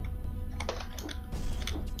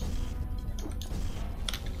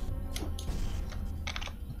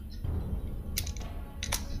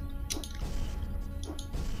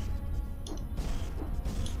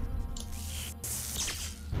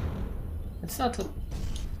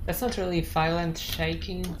 That's not really violent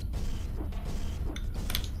shaking.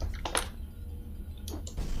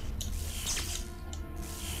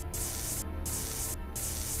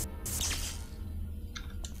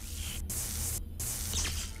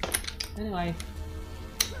 Anyway.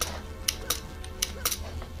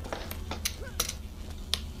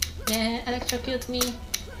 Yeah, electrocute me.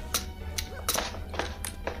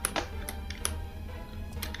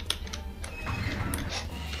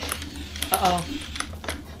 Uh-oh.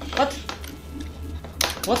 What?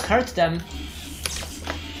 What hurt them?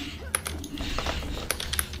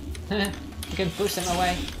 You can push them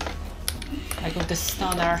away. Like with the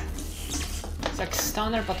stunner. It's like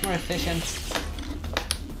stunner but more efficient.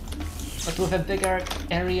 But with a bigger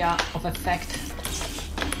area of effect.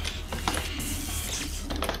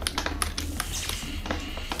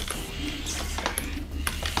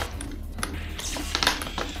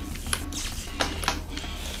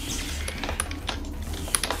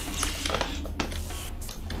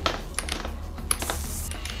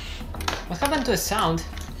 What happened to the sound?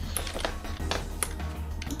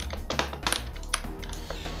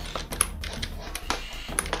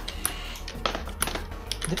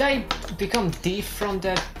 Did I become deaf from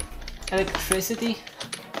the electricity?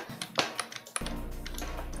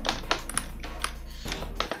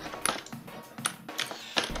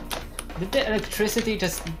 Did the electricity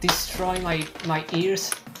just destroy my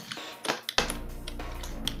ears?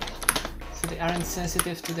 So they aren't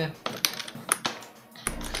sensitive to the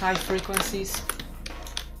high frequencies.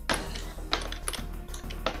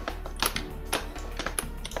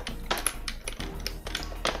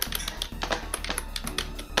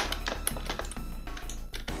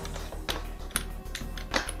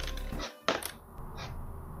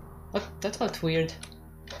 What? That felt weird.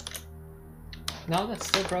 No, that's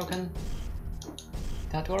still broken.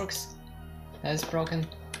 That works. That is broken.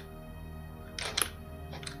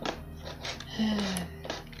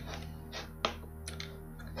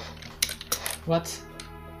 What?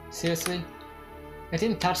 Seriously? I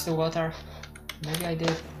didn't touch the water. Maybe I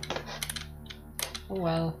did. Oh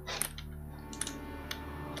well.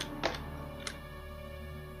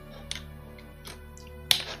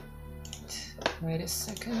 Wait a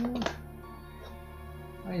second.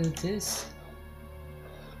 Why do this?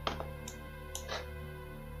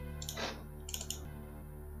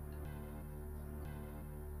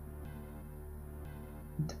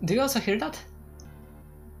 Do you also hear that?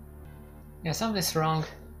 Yeah, something's wrong.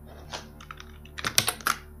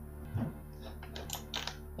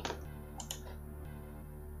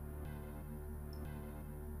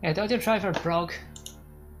 Yeah, the audio driver broke.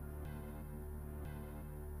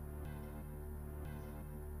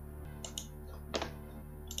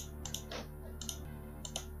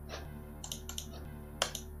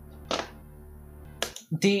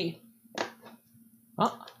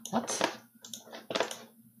 Oh, what?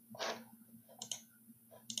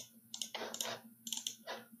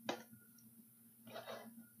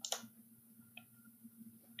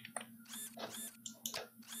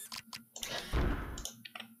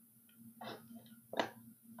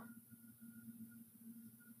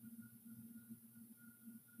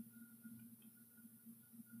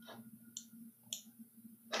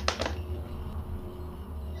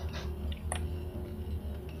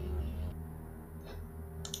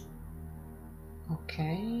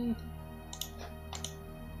 Okay.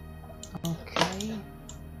 Okay.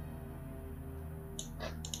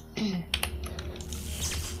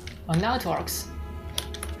 Oh, now it works.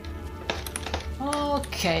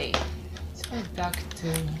 Okay. Let's go back to...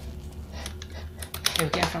 Okay, we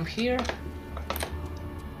came from here.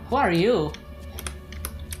 Who are you?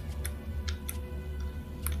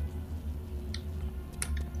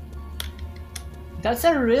 That's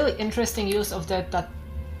a really interesting use of that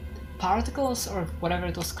particles or whatever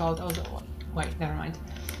it was called. Oh, wait, never mind.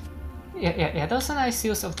 Yeah, that was a nice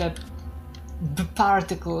use of the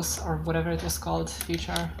particles or whatever it was called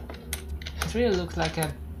feature. It really looked like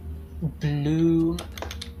a bloom.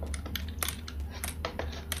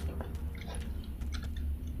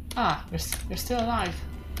 Ah, you're still alive.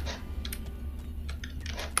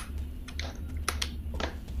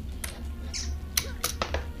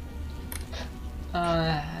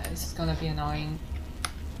 This is gonna be annoying.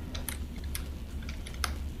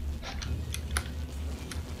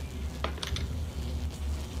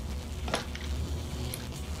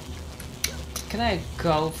 Can I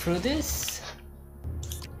go through this?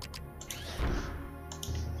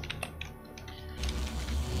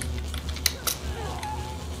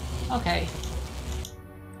 Okay.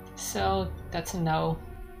 So that's a no.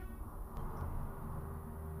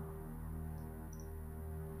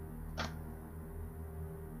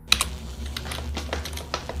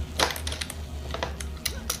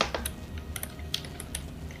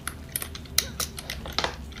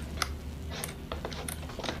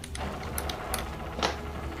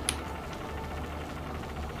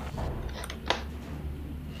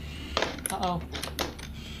 Uh-oh.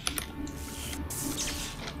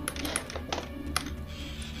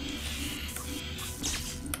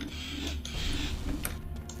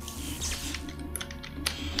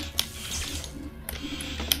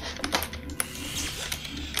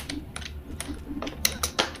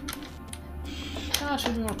 That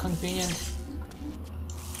should be more convenient.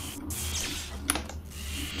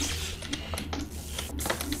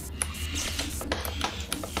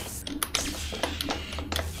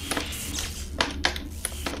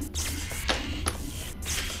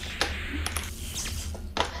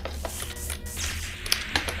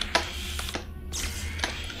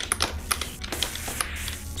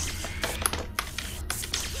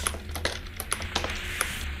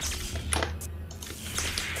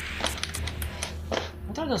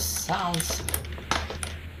 What are those sounds?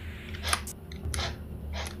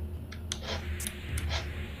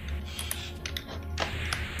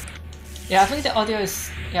 Yeah, I think the audio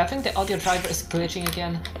is... Yeah, I think the audio driver is glitching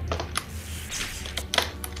again.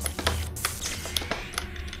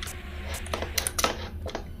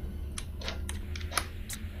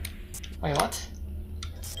 Wait, what?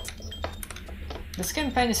 This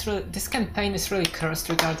campaign is really cursed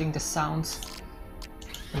regarding the sounds.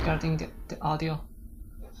 Regarding the audio.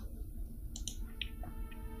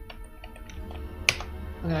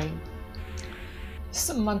 Okay.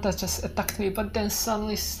 Samantha just attacked me, but then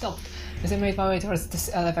suddenly stopped as I made my way towards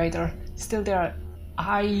this elevator. Still there,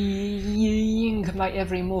 eyeing my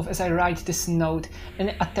every move as I write this note.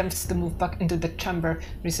 Any attempts to move back into the chamber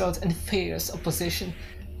results in fierce opposition.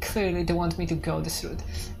 Clearly they want me to go this route.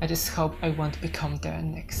 I just hope I won't become their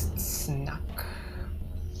next snack.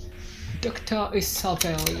 Doctor is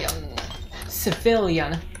civilian.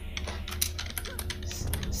 Civilian.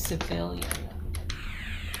 Civilian.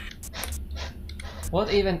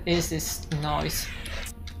 What even is this noise?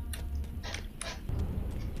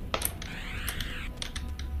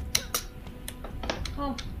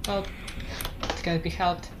 Oh, well, it can be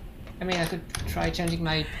helped. I mean, I could try changing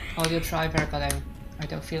my audio driver, but I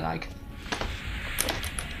don't feel like.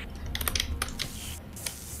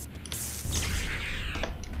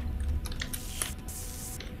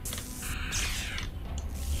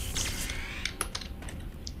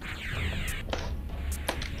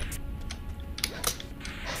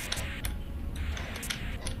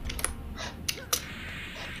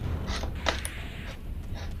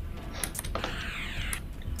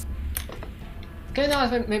 Okay,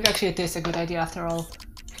 no, maybe actually it is a good idea after all.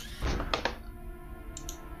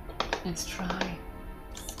 Let's try.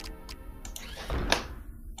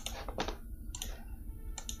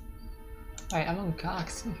 Right, I'm on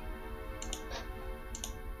Galaxy.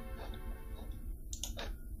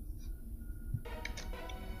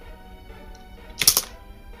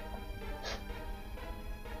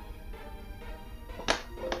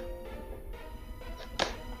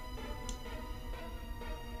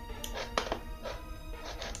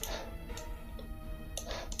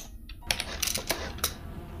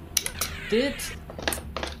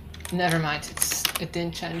 Never mind, it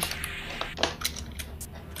didn't change.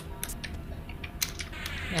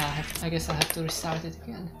 Yeah, I guess I have to restart it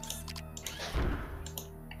again.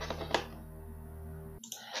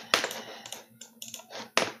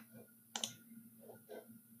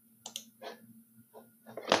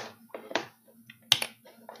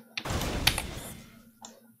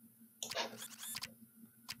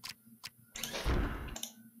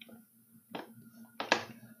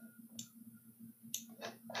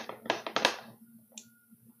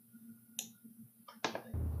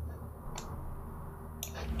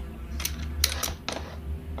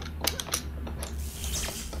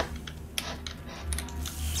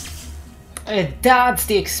 That's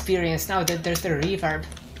the experience. Now that there's the reverb.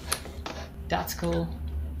 That's cool.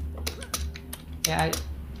 Yeah,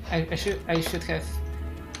 I should have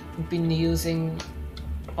been using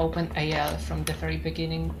OpenAL from the very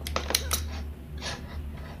beginning.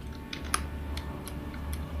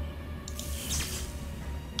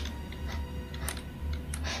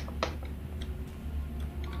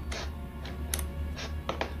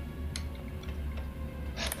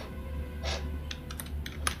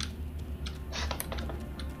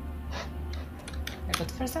 But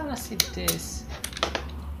first I wanna see this.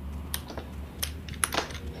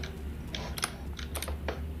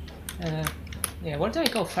 Yeah, where do I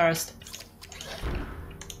go first?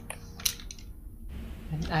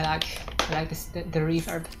 And I like this, the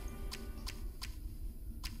reverb.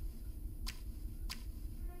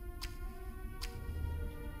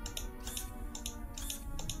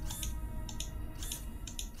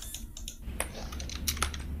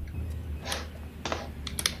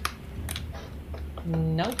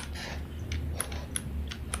 Nope.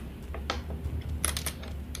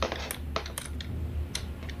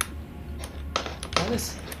 What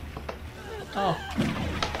is... Oh.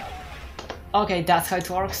 Okay, that's how it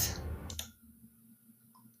works.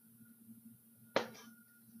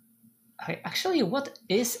 Okay, actually, what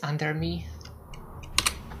is under me?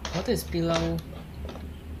 What is below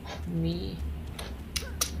me?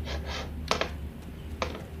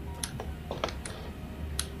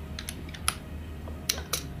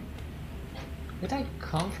 Did I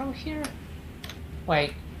come from here?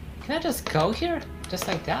 Wait, can I just go here? Just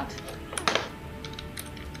like that?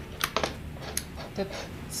 That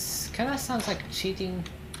kinda sounds like cheating.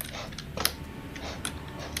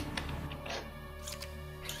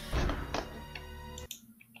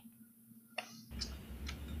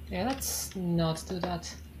 Yeah, let's not do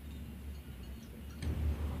that.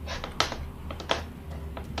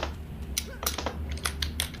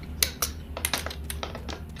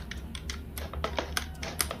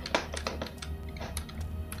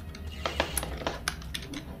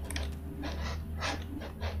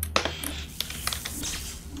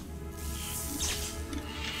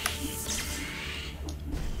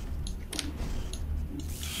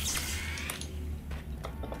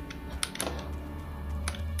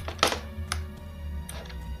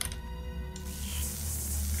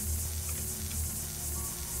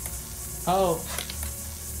 Oh,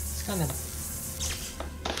 it's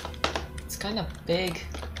kind of big.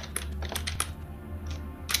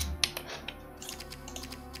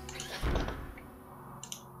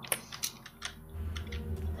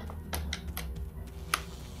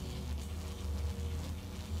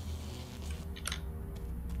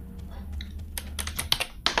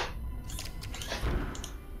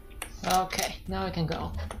 Now I can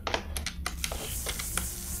go.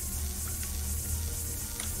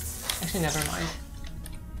 Actually, never mind.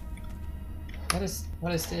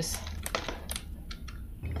 What is this?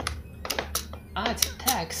 Ah, it's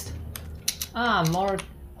text. Ah, more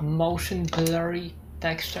motion blurry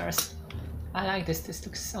textures. I like this. This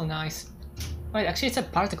looks so nice. Wait, actually, it's a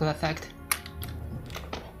particle effect.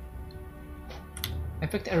 I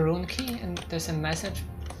picked a rune key and there's a message.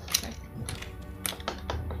 Okay.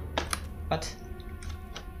 But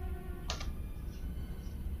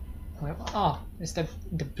oh, it's the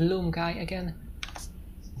bloom guy again.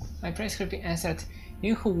 My prayer script answered,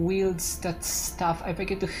 "You who wields that stuff, I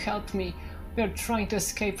beg you to help me. We are trying to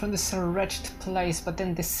escape from this wretched place, but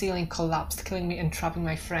then the ceiling collapsed, killing me and trapping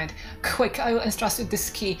my friend. Quick, I will entrust you this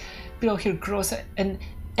key. Below here grows an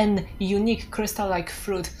unique crystal-like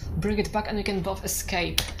fruit. Bring it back and we can both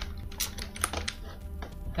escape."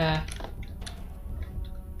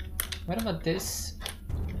 What about this?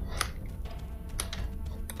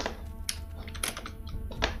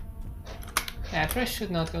 Yeah, I probably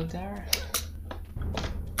should not go there.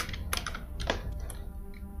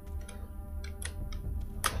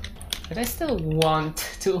 But I still want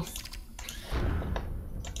to.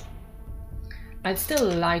 I'd still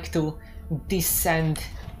like to descend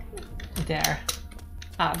there.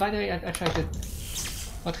 Ah, by the way, I tried to.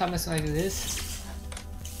 What happens when I do this?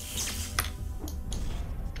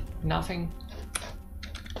 Nothing.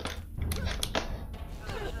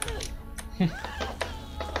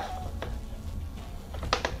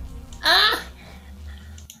 Ah!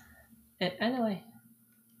 Anyway.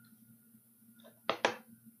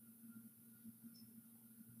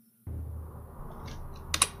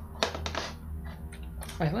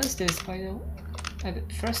 Wait, what is this, by the way?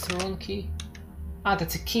 First rune key. Ah,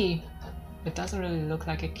 that's a key. It doesn't really look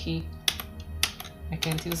like a key. I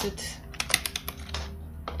can't use it.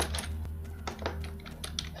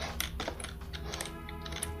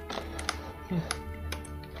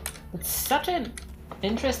 It's such an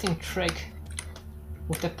interesting trick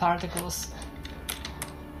with the particles.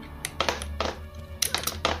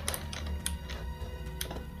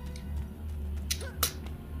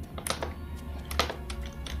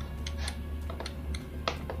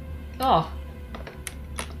 Oh,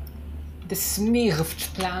 the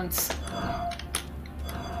smurfed plants.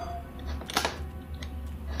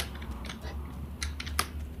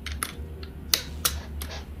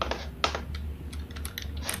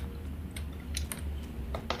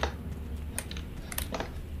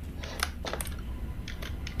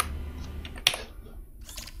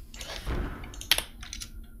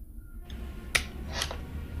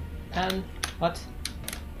 And what?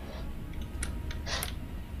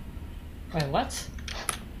 Wait, what?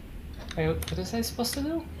 Wait, what was I supposed to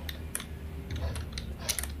do?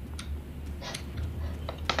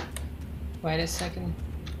 Wait a second.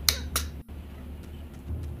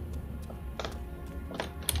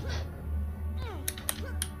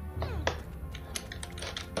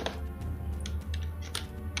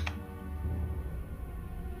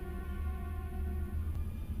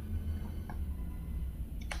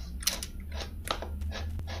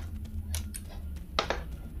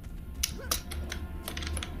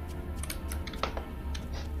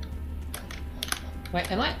 Wait,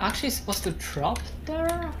 am I actually supposed to drop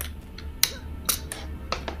there?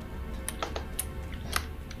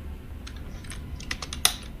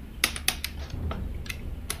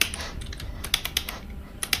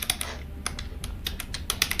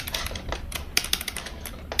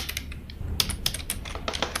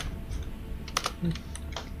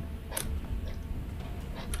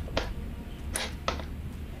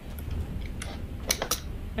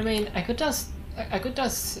 I mean, I could just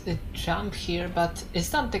jump here, but is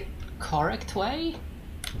that the correct way?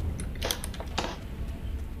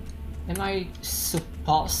 Am I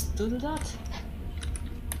supposed to do that?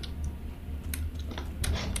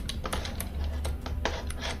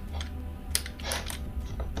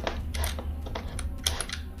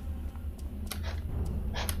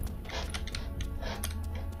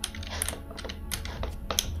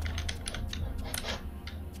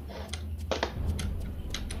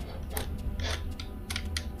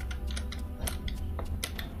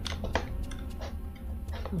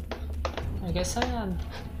 I guess I am.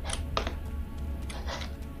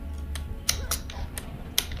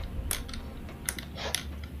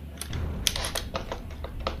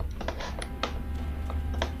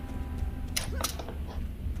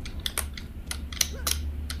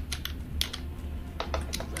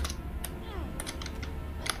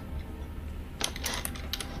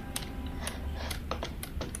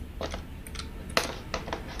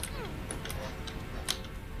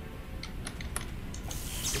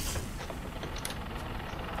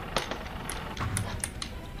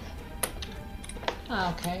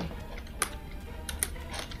 Ah, okay.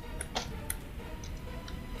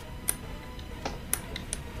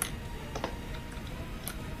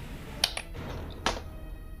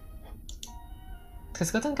 It's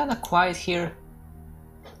gotten kinda quiet here.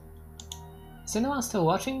 Is anyone still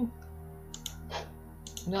watching?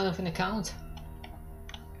 None of an account?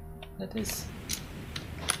 That is...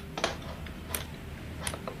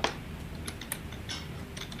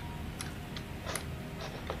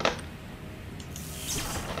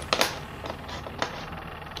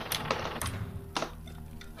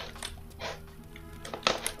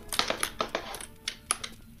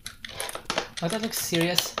 Oh, that looks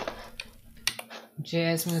serious.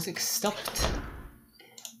 Jazz music stopped.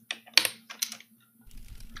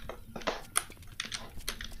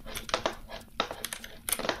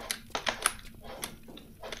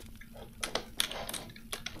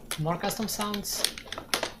 More custom sounds.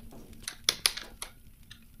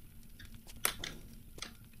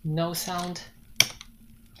 No sound.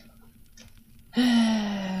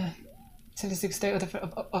 76th day of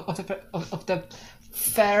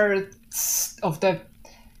the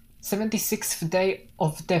 76th day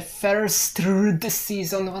of the first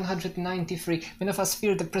season 193. Many of us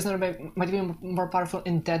feared the prisoner might be more powerful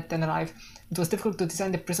in dead than alive. It was difficult to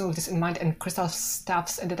design the prison with this in mind, and crystal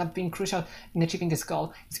staffs ended up being crucial in achieving this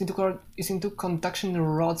goal. Using two conduction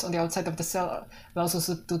rods on the outside of the cell allows us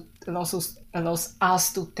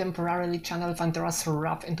to temporarily channel Vandera's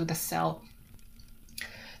wrath into the cell.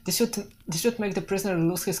 This should make the prisoner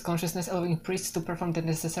lose his consciousness, allowing priests to perform the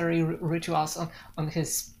necessary rituals on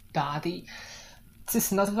his body. This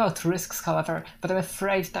is not without risks, however, but I'm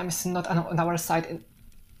afraid time is not on our side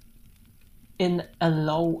in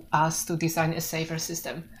allow us to design a safer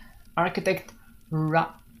system. Architect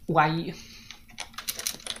Rawaj.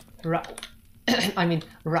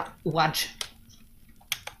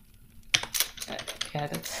 Yeah,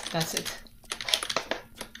 that's it.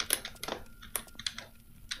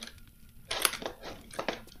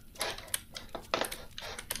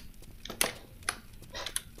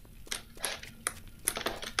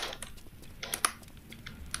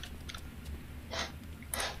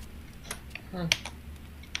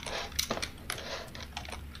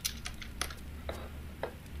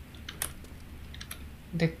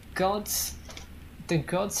 The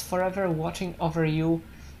gods forever watching over you.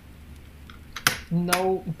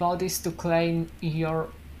 No bodies to claim your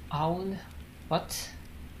own. What?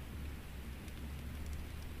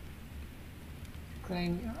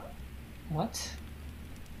 Claim your... What?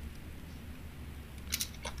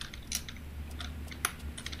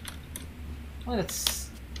 Oh,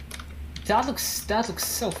 that looks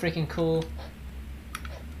so freaking cool.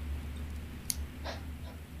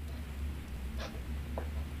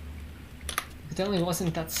 It only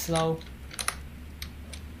wasn't that slow.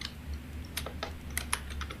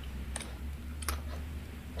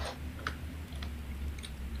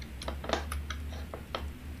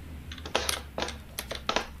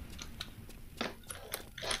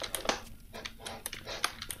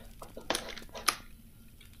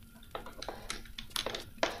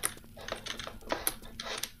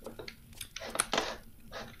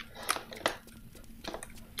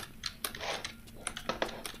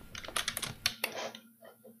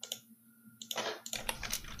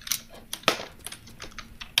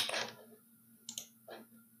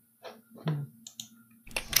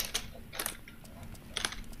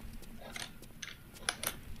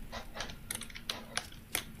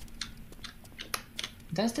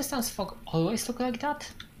 Does distance fog always look like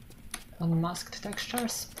that? On masked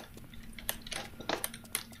textures?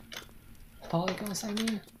 Polygons, I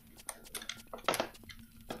mean?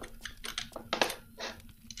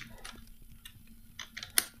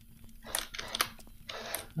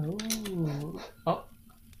 Ooh. Oh!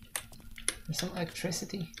 There's some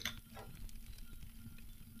electricity.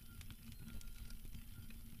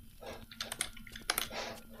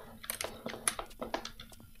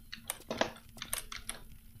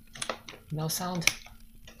 No sound.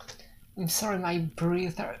 I'm sorry, my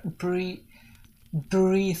breather.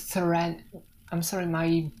 I'm sorry,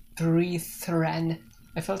 my breathren.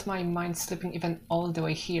 I felt my mind slipping even all the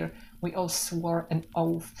way here. We all swore an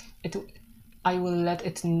oath. I will let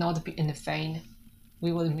it not be in vain.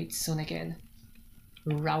 We will meet soon again.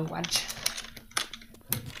 Rawaj.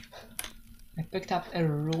 I picked up a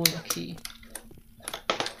rune key.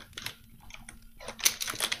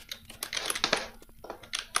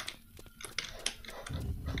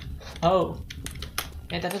 Oh,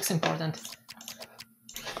 yeah, that looks important.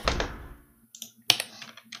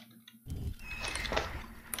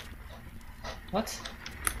 What?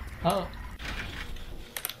 Oh.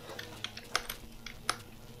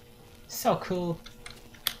 So cool.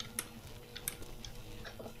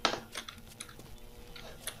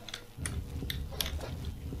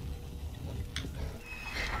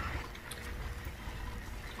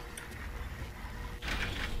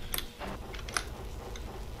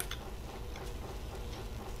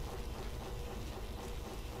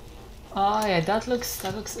 Oh yeah, that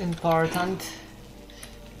looks important.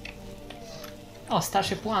 Oh,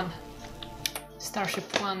 Starship 1.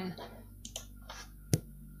 Starship 1.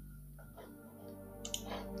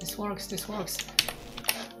 This works, this works.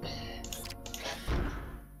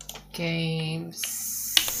 Game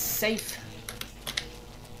safe.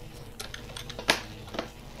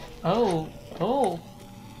 Oh, oh.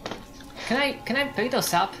 Can I pick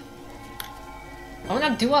those up? I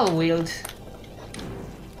wanna dual wield.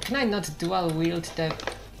 Can I not dual wield the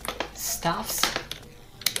staffs?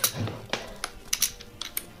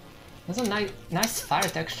 That's a nice fire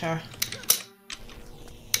texture.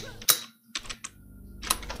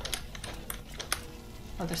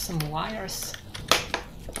 Oh, there's some wires.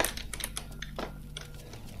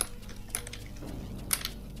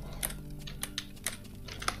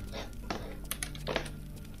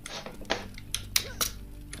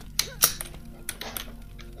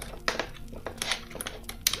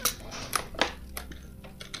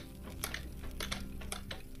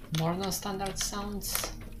 More non-standard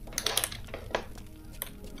sounds.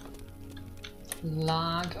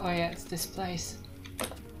 Lag. Oh yeah, it's this place.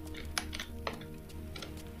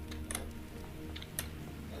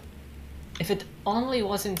 If it only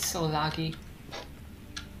wasn't so laggy,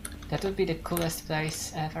 that would be the coolest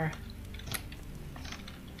place ever.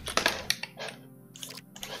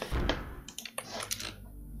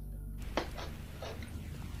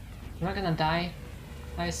 Am I gonna die,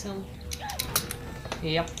 I assume?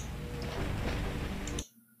 Yep.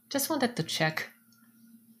 Just wanted to check.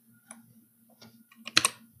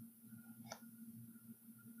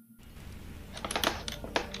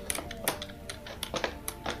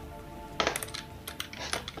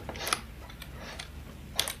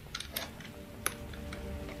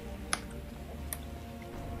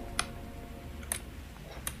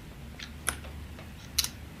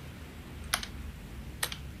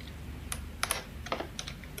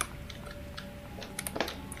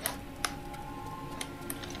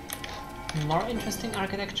 More interesting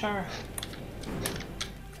architecture.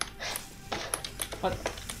 What?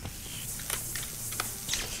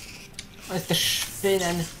 Oh, it's the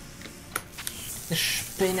spinnen. The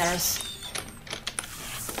spinners.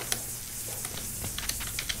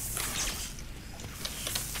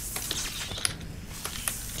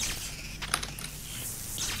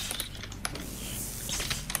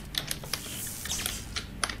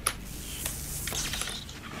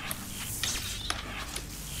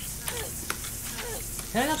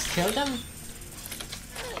 Can I not kill them?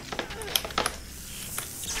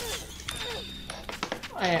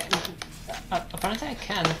 Oh, yeah. Apparently I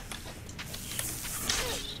can.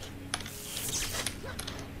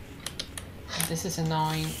 This is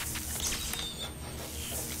annoying.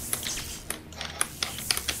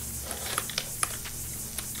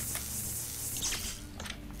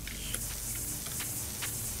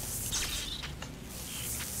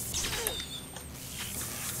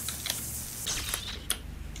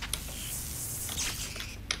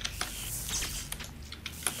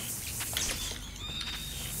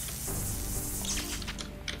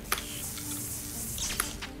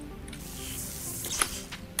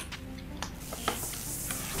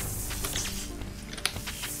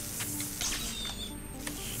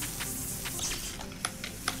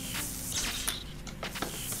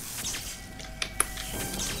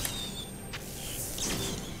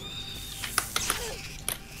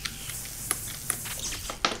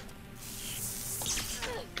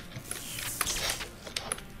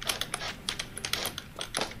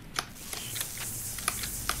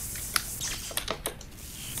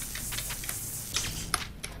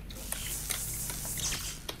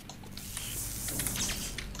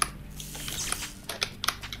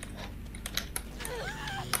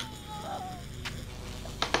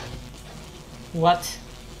 What?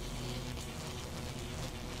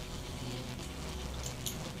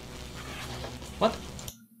 What?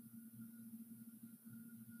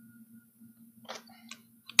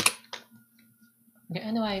 Okay,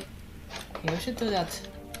 anyway, yeah, we should do that.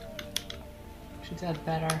 We should do that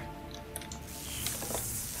better.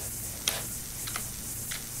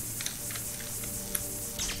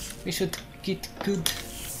 We should get good.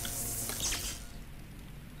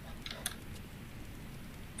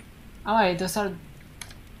 Oh wait, those are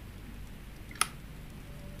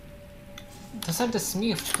the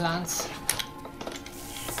Smith plants,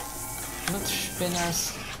 not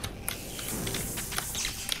spinners.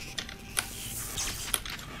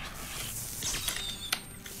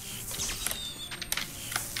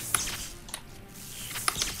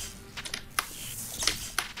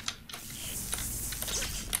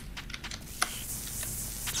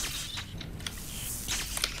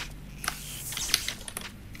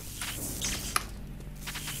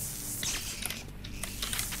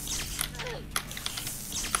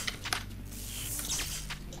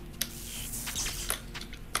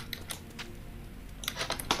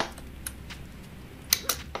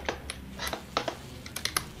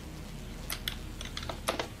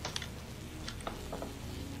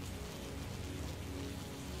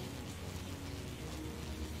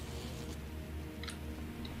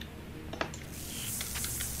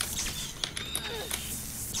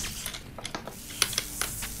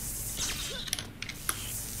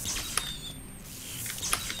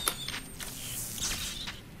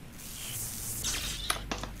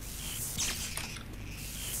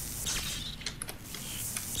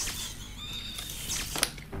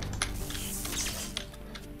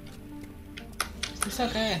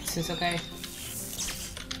 okay, it's okay.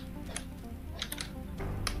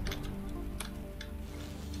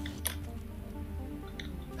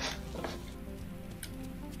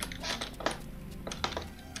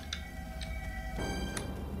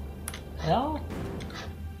 Hello?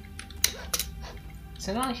 Is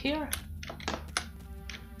anyone here?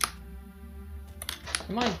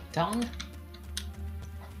 Am I done?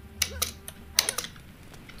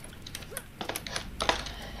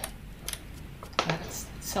 That's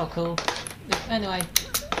so cool. Anyway.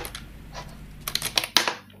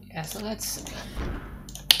 Yeah, so let's...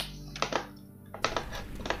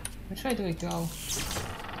 Which way do we go?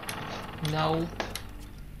 No.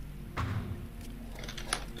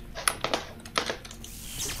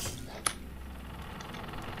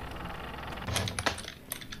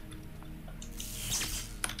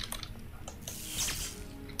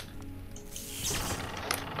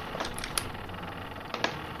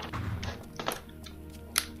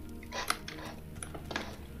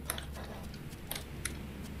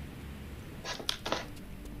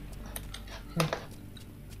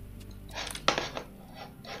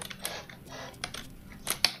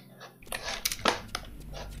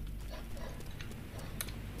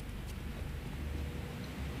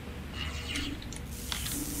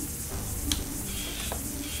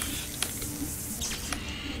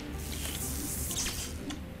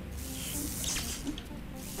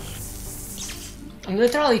 I'm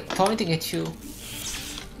literally pointing at you.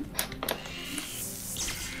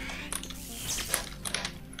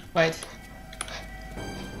 Wait.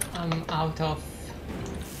 I'm out of...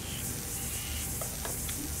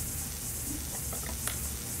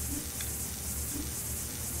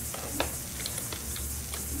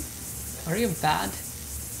 Are you bad?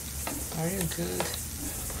 Are you good?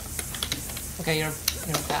 Okay, you're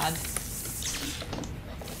bad.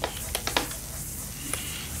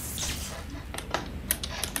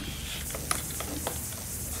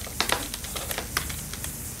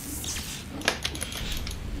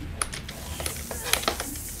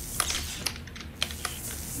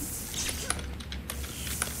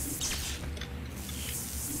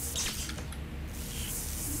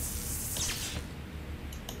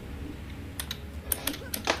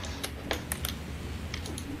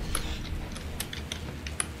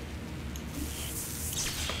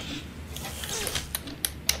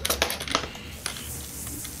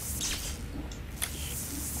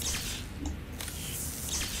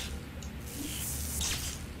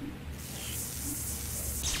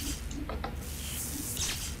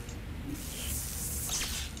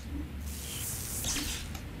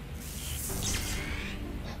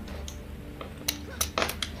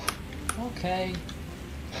 Okay.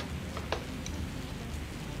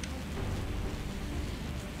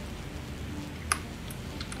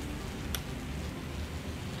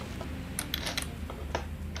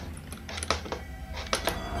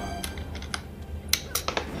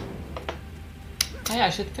 Oh yeah, I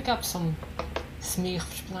should pick up some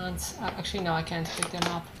smearch plants. Actually, no, I can't pick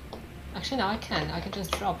them up. Actually, no, I can. I can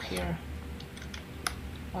just drop here.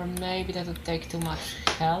 Or maybe that would take too much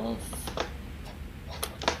health.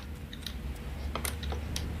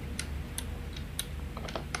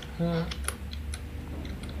 Huh.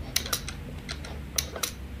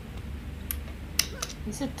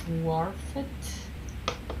 Is it worth it?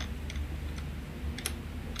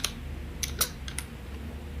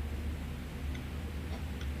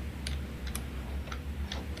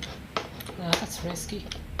 No, that's risky.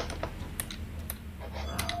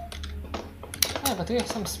 Yeah, but we have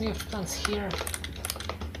some smear plants here.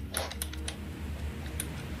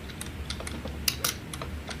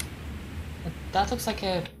 But that looks like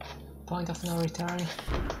a point of no return.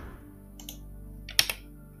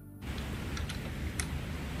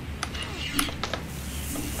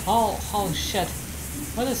 Oh shit.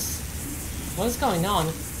 What is going on?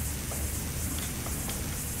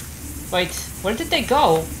 Wait, where did they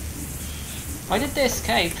go? Why did they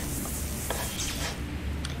escape?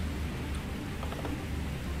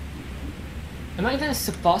 Am I even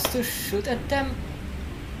supposed to shoot at them?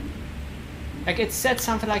 Like, it said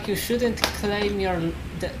something like you shouldn't claim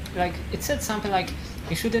it said something like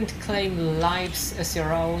you shouldn't claim lives as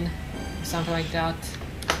your own, or something like that.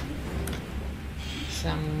 So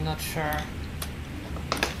I'm not sure.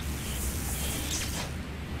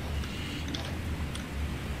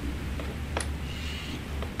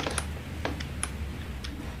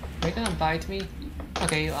 Are you gonna bite me?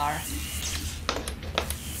 Okay, you are.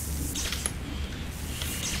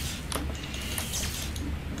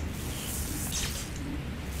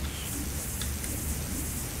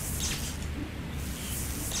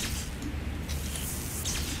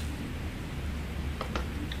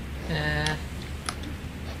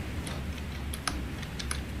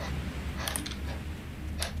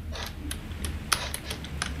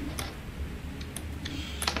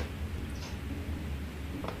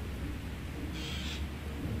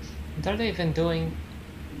 What are they even doing?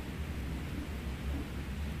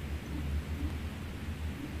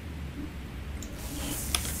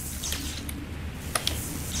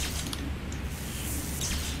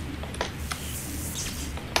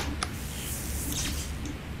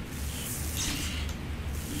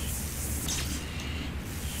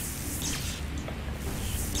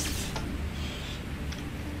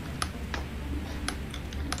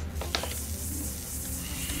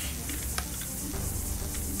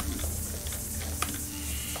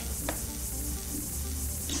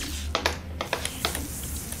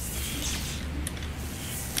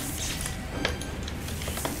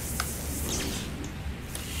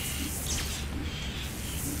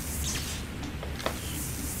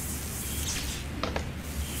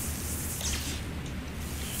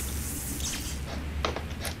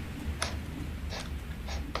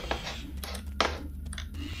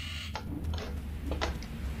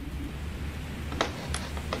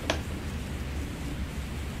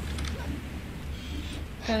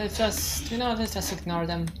 Okay, let's just, let's just ignore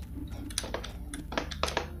them.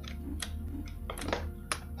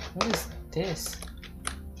 What is this?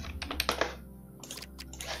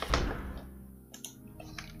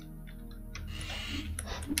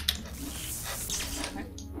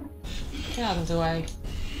 Get out of the way.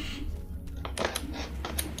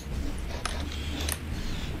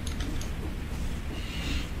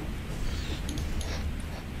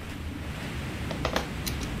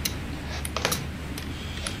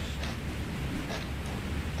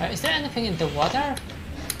 Is there anything in the water?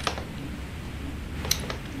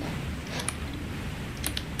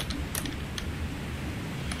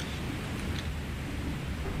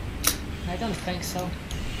 I don't think so.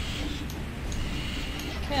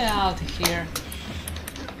 Get out of here.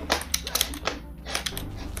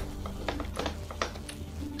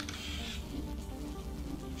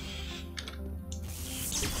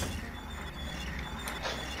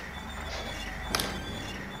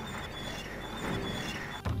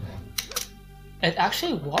 It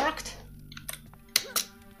actually worked?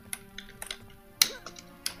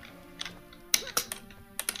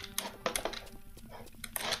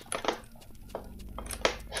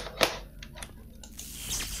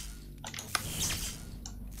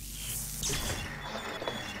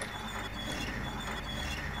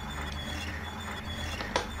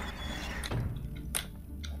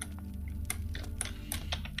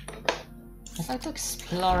 I'd like to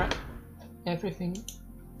explore everything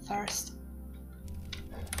first.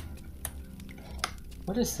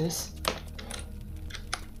 What is this?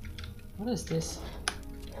 What is this?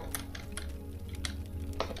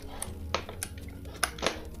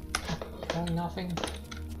 Oh, nothing.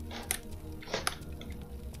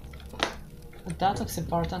 But that looks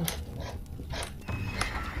important.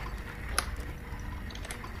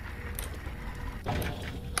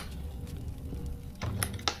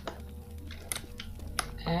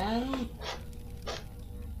 And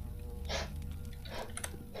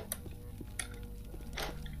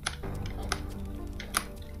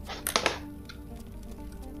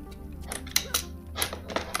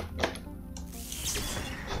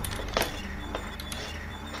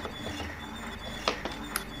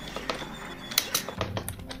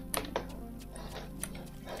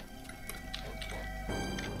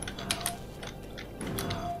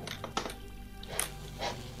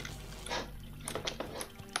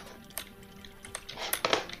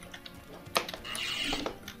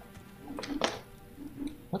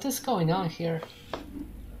what is going on here?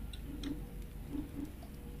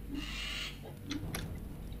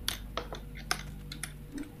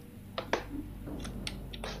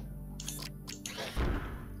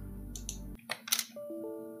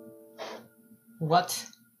 What?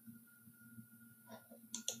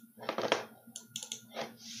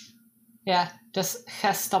 Yeah, just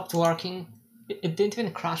has stopped working. It didn't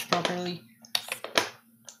even crash properly.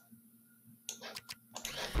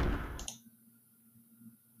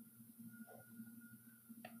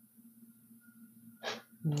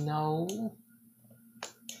 No.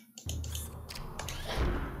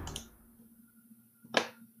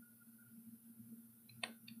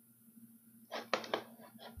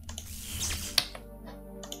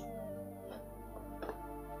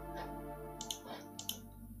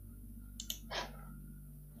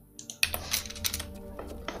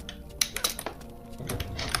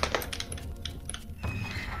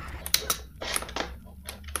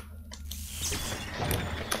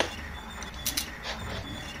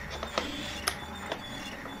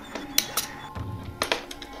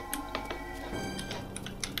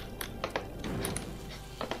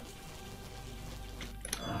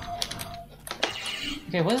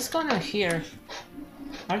 Okay, what is going on here?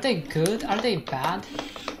 Are they good? Are they bad?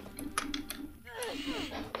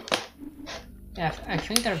 Yeah, I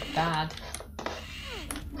think they're bad.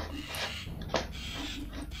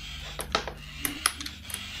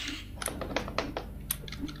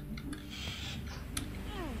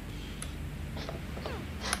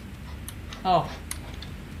 Oh.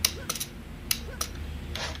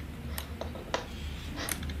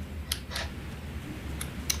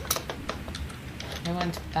 I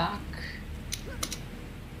went back.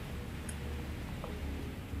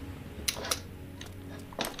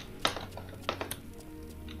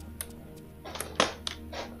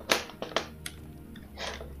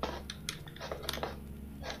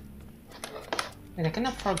 And I kind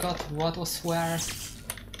of forgot what was where.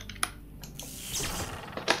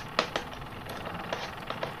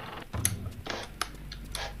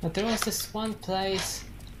 But there was this one place.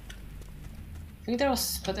 I think there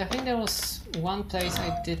was one place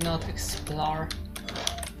I did not explore.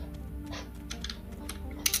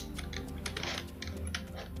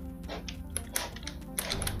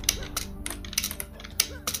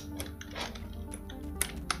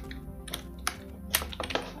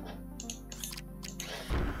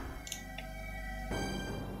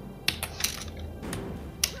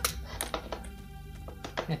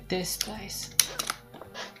 At this place.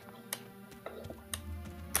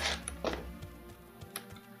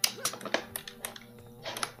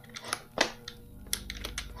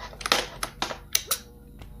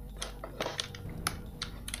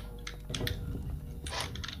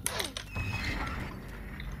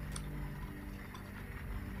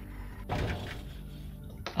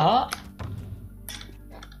 Oh!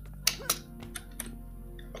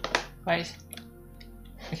 Wait.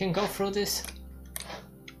 I can go through this.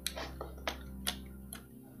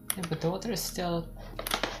 Yeah, but the water is still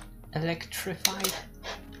electrified.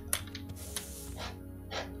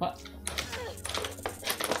 What?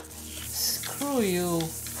 Screw you.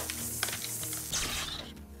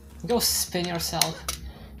 Go spin yourself.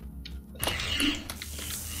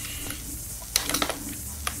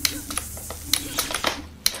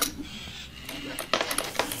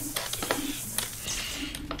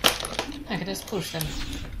 I can just push them.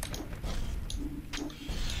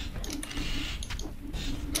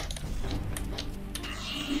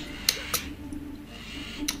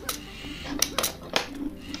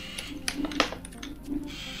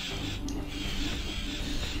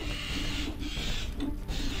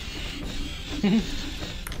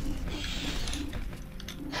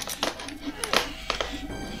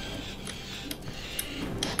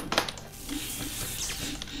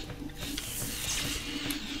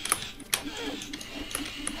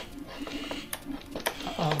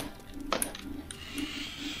 Uh-oh.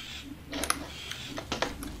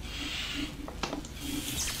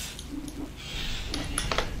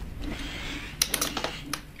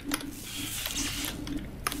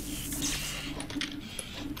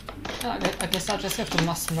 I guess I'll just have to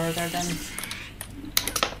mass murder them.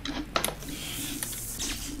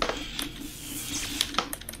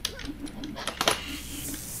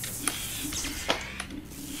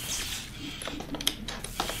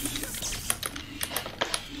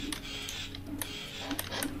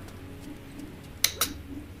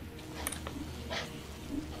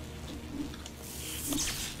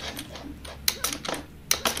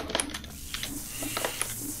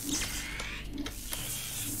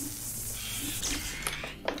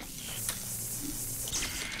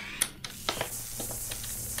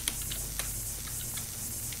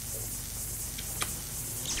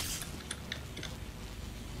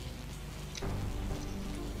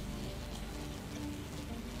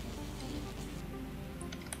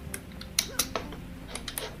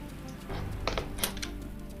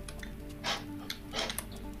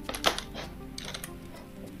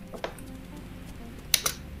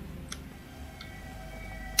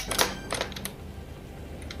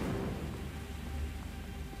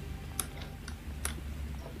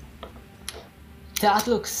 That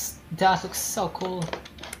looks so cool.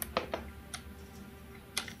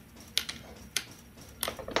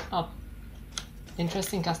 Oh,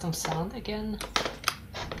 interesting custom sound again.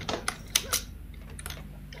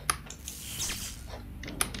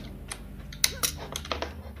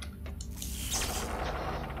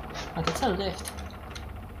 Oh, that's a lift.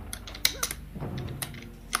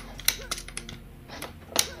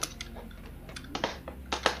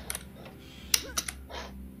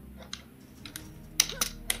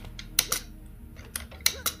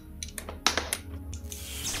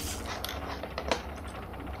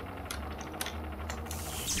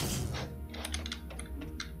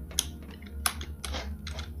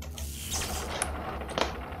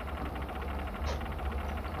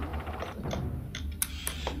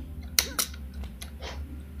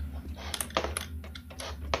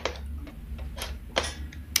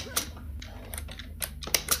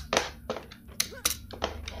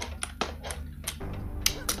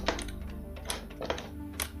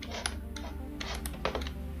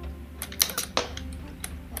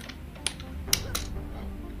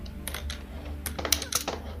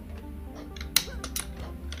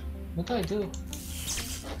 What do I do?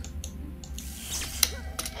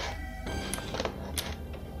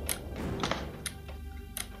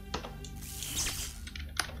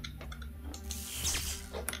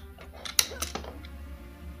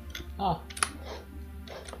 Oh.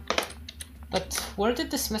 But where did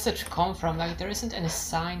this message come from? Like, there isn't any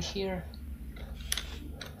sign here.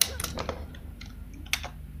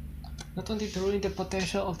 Not only to ruin the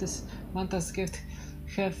potential of this Manta's gift,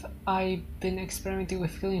 have I been experimenting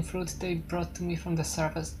with healing fruit they brought to me from the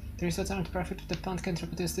surface. The results aren't perfect, the plant can't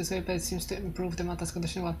reproduce this way, but it seems to improve the Manta's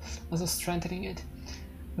condition while also strengthening it.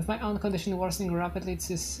 With my own condition worsening rapidly,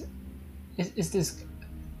 is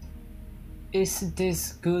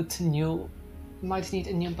this good new? Might need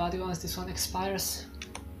a new body once this one expires.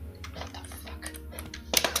 What the fuck?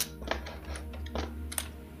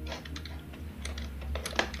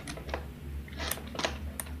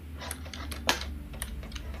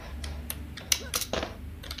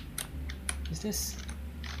 Is this?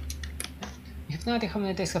 You have no idea how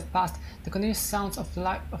many days have passed. The continuous sounds of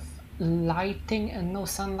lighting and no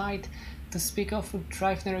sunlight to speak of would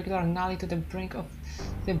drive the regular Nali to the brink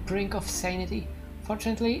of sanity.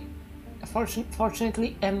 Fortunately,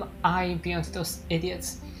 am I beyond those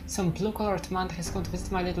idiots. Some blue-collared man has come to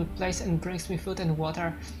visit my little place and brings me food and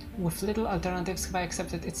water. With little alternatives, have I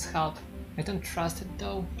accepted its help. I don't trust it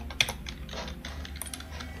though.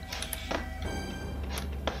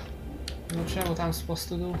 I'm not sure what I'm supposed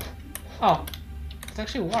to do. Oh, it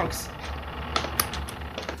actually works.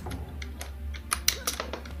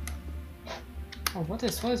 Oh, what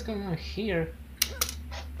is going on here?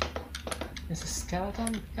 There's a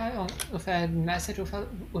skeleton guy with a message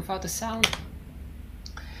without a sound.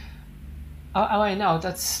 Oh, I know,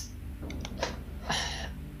 that's...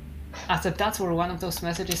 that's where one of those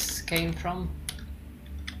messages came from.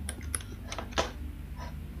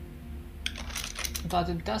 But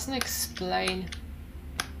it doesn't explain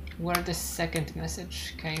where the second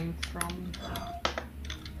message came from.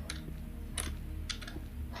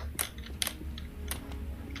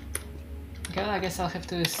 Okay, I guess I'll have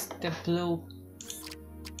to use the blue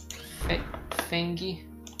thingy.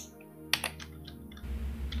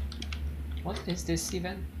 What is this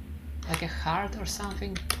even? Like a heart or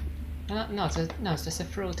something? No, it's just a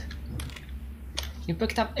fruit. You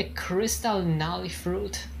picked up a crystal Nali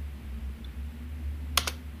fruit.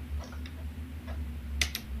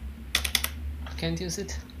 Can't use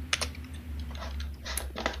it.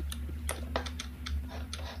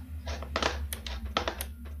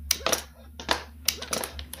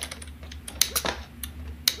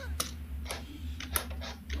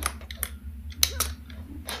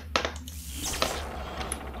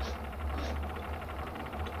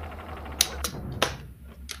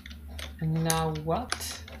 And now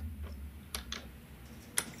what?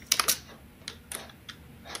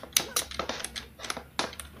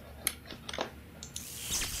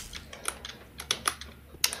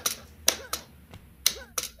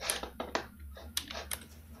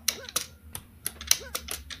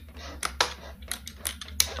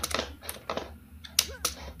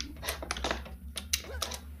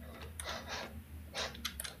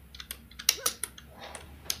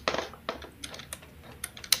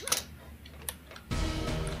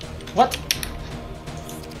 What?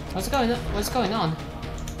 What's going on? What's going on?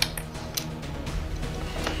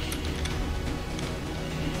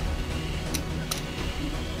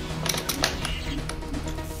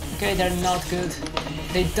 Okay, they're not good.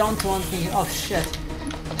 They don't want me. Oh shit.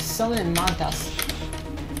 Solid and Mantas.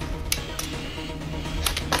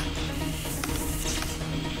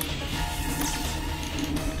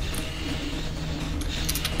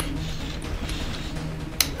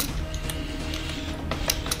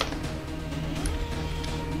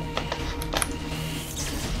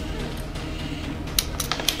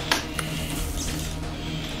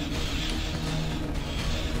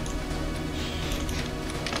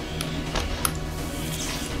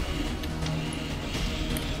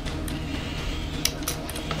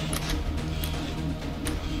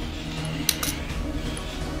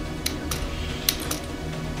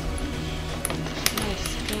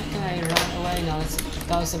 No,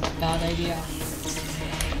 that was a bad idea.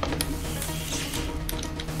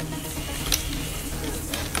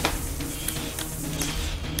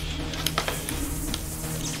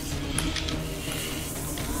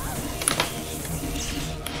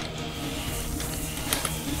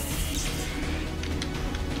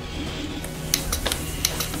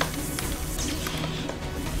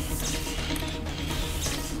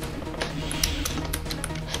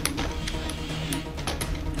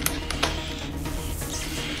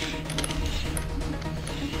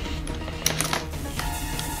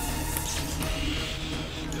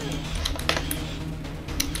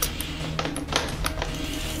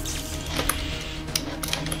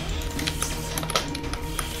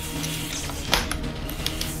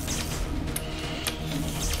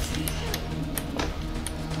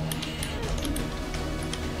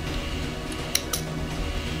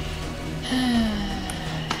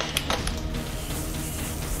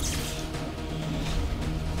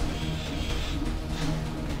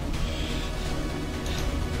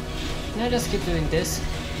 Can I just keep doing this?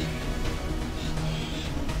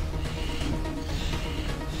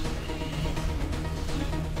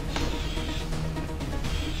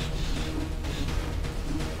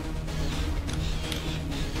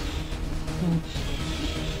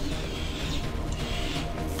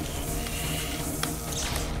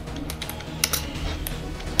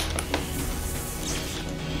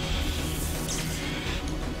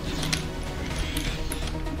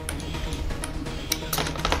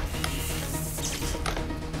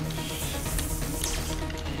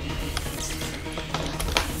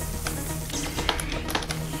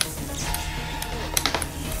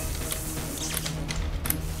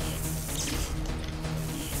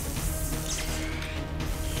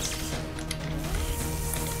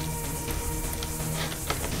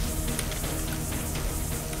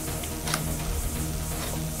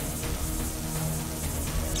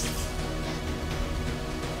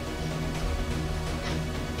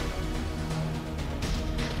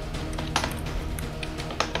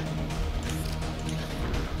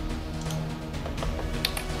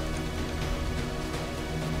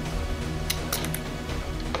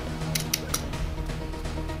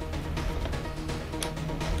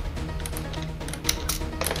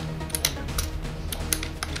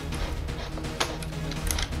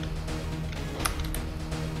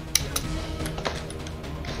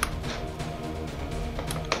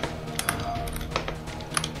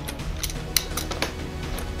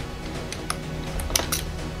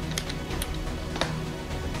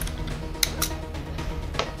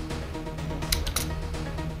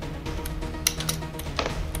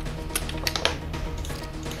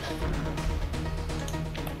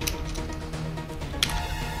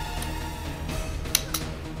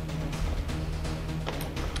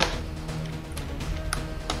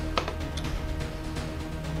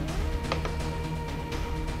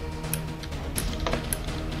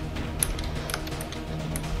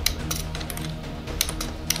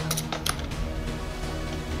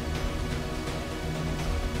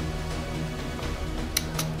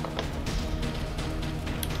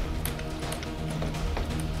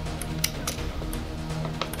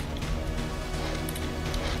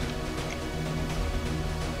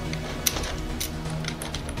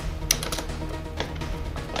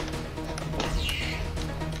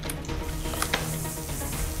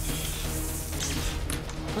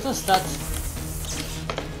 What was that?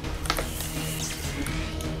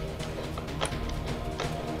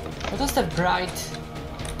 What was the bright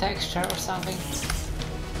texture or something?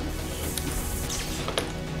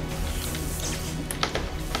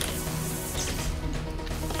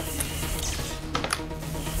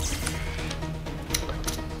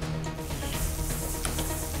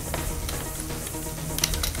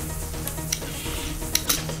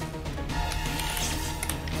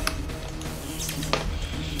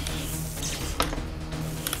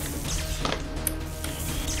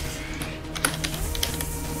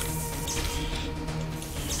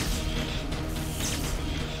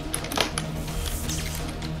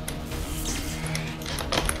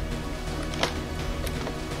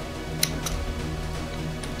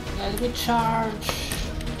 Let me charge.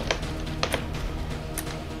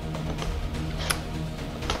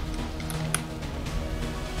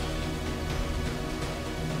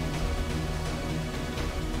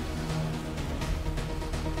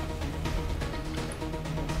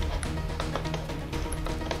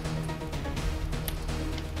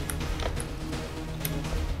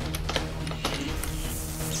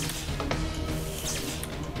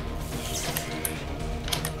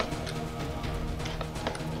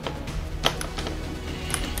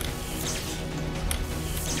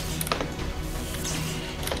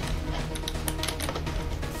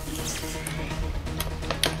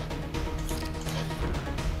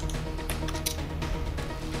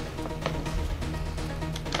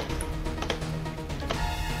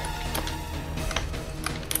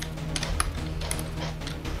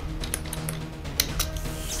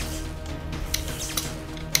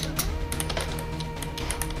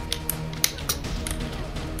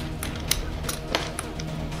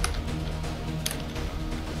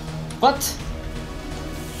 What?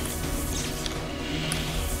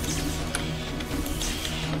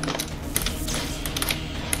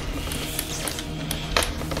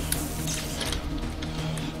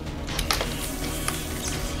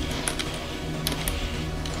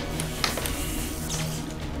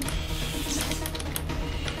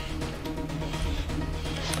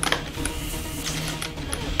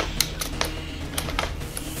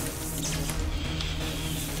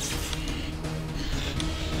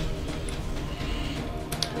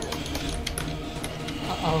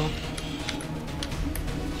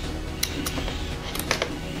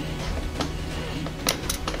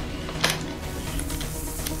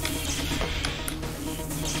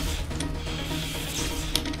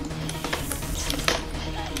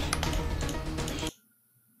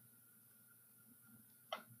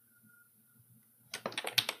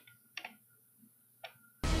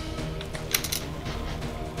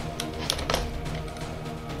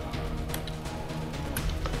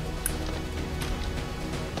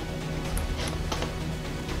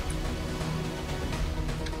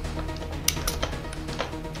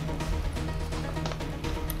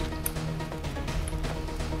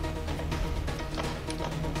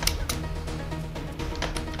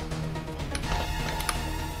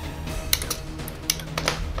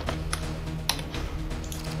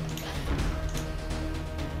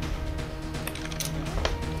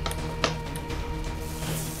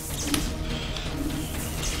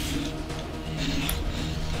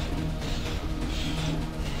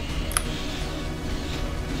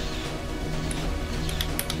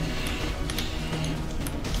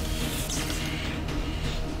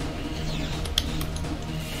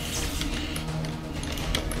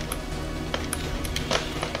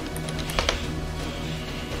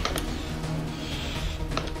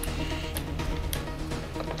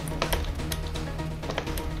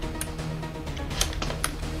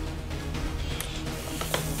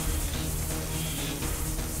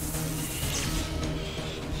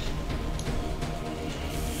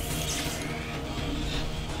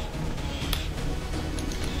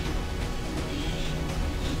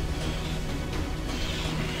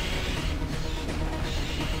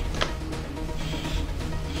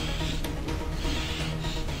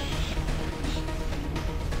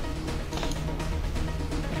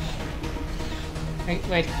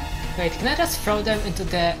 Wait, can I just throw them into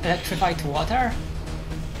the electrified water?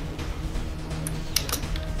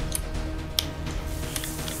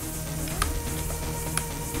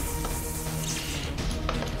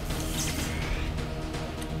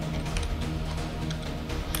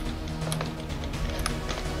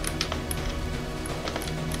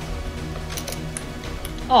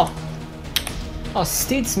 Oh! Oh,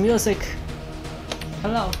 Steed's music!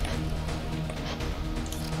 Hello!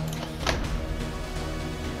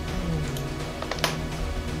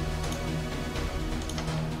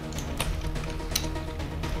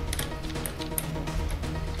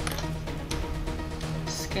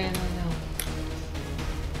 Scan now.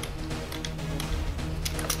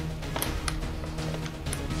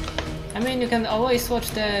 I mean, you can always watch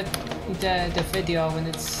the video when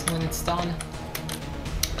it's done.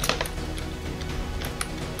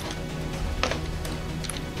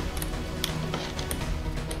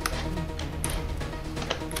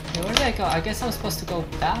 Okay, where did I go? I guess I'm supposed to go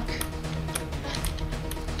back.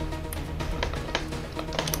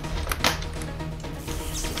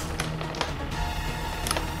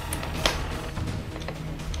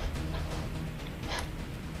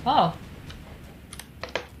 Oh.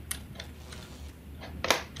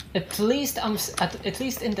 At least at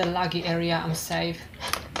least in the laggy area I'm safe.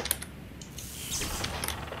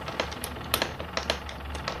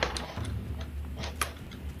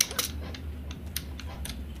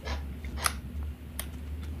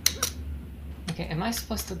 Okay, am I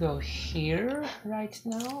supposed to go here right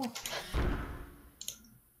now?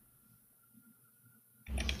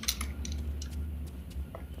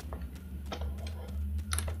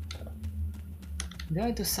 Do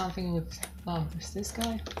I do something with... Oh, there's this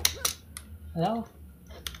guy. Hello?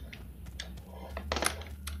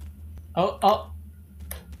 Oh, oh!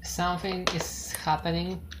 Something is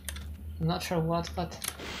happening. I'm not sure what, but...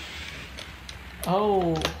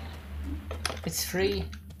 Oh! It's free.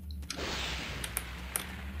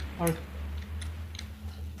 Or...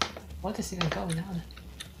 What is even going on?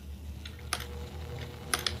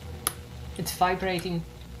 It's vibrating.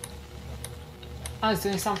 Oh, it's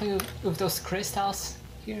doing something with those crystals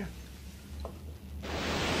here.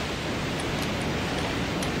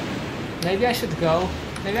 Maybe I should go.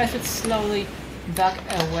 Maybe I should slowly back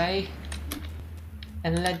away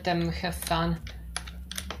and let them have fun.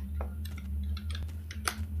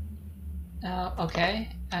 Okay,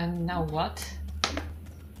 and now what?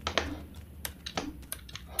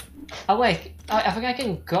 Oh wait, I think I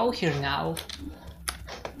can go here now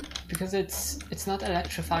because it's not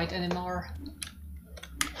electrified anymore.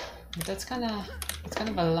 But that's kind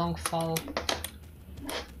of a long fall.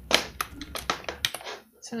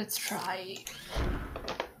 So let's try.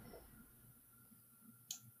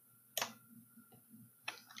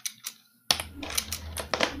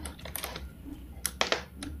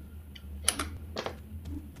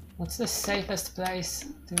 What's the safest place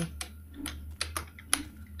to...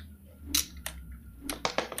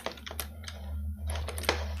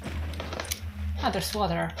 Ah, there's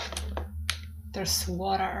water. There's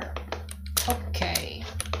water. Okay.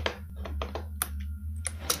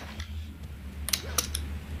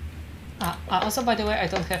 Also, by the way, I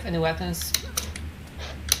don't have any weapons.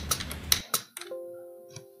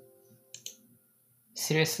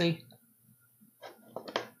 Seriously?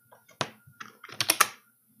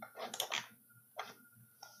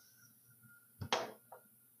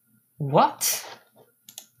 What?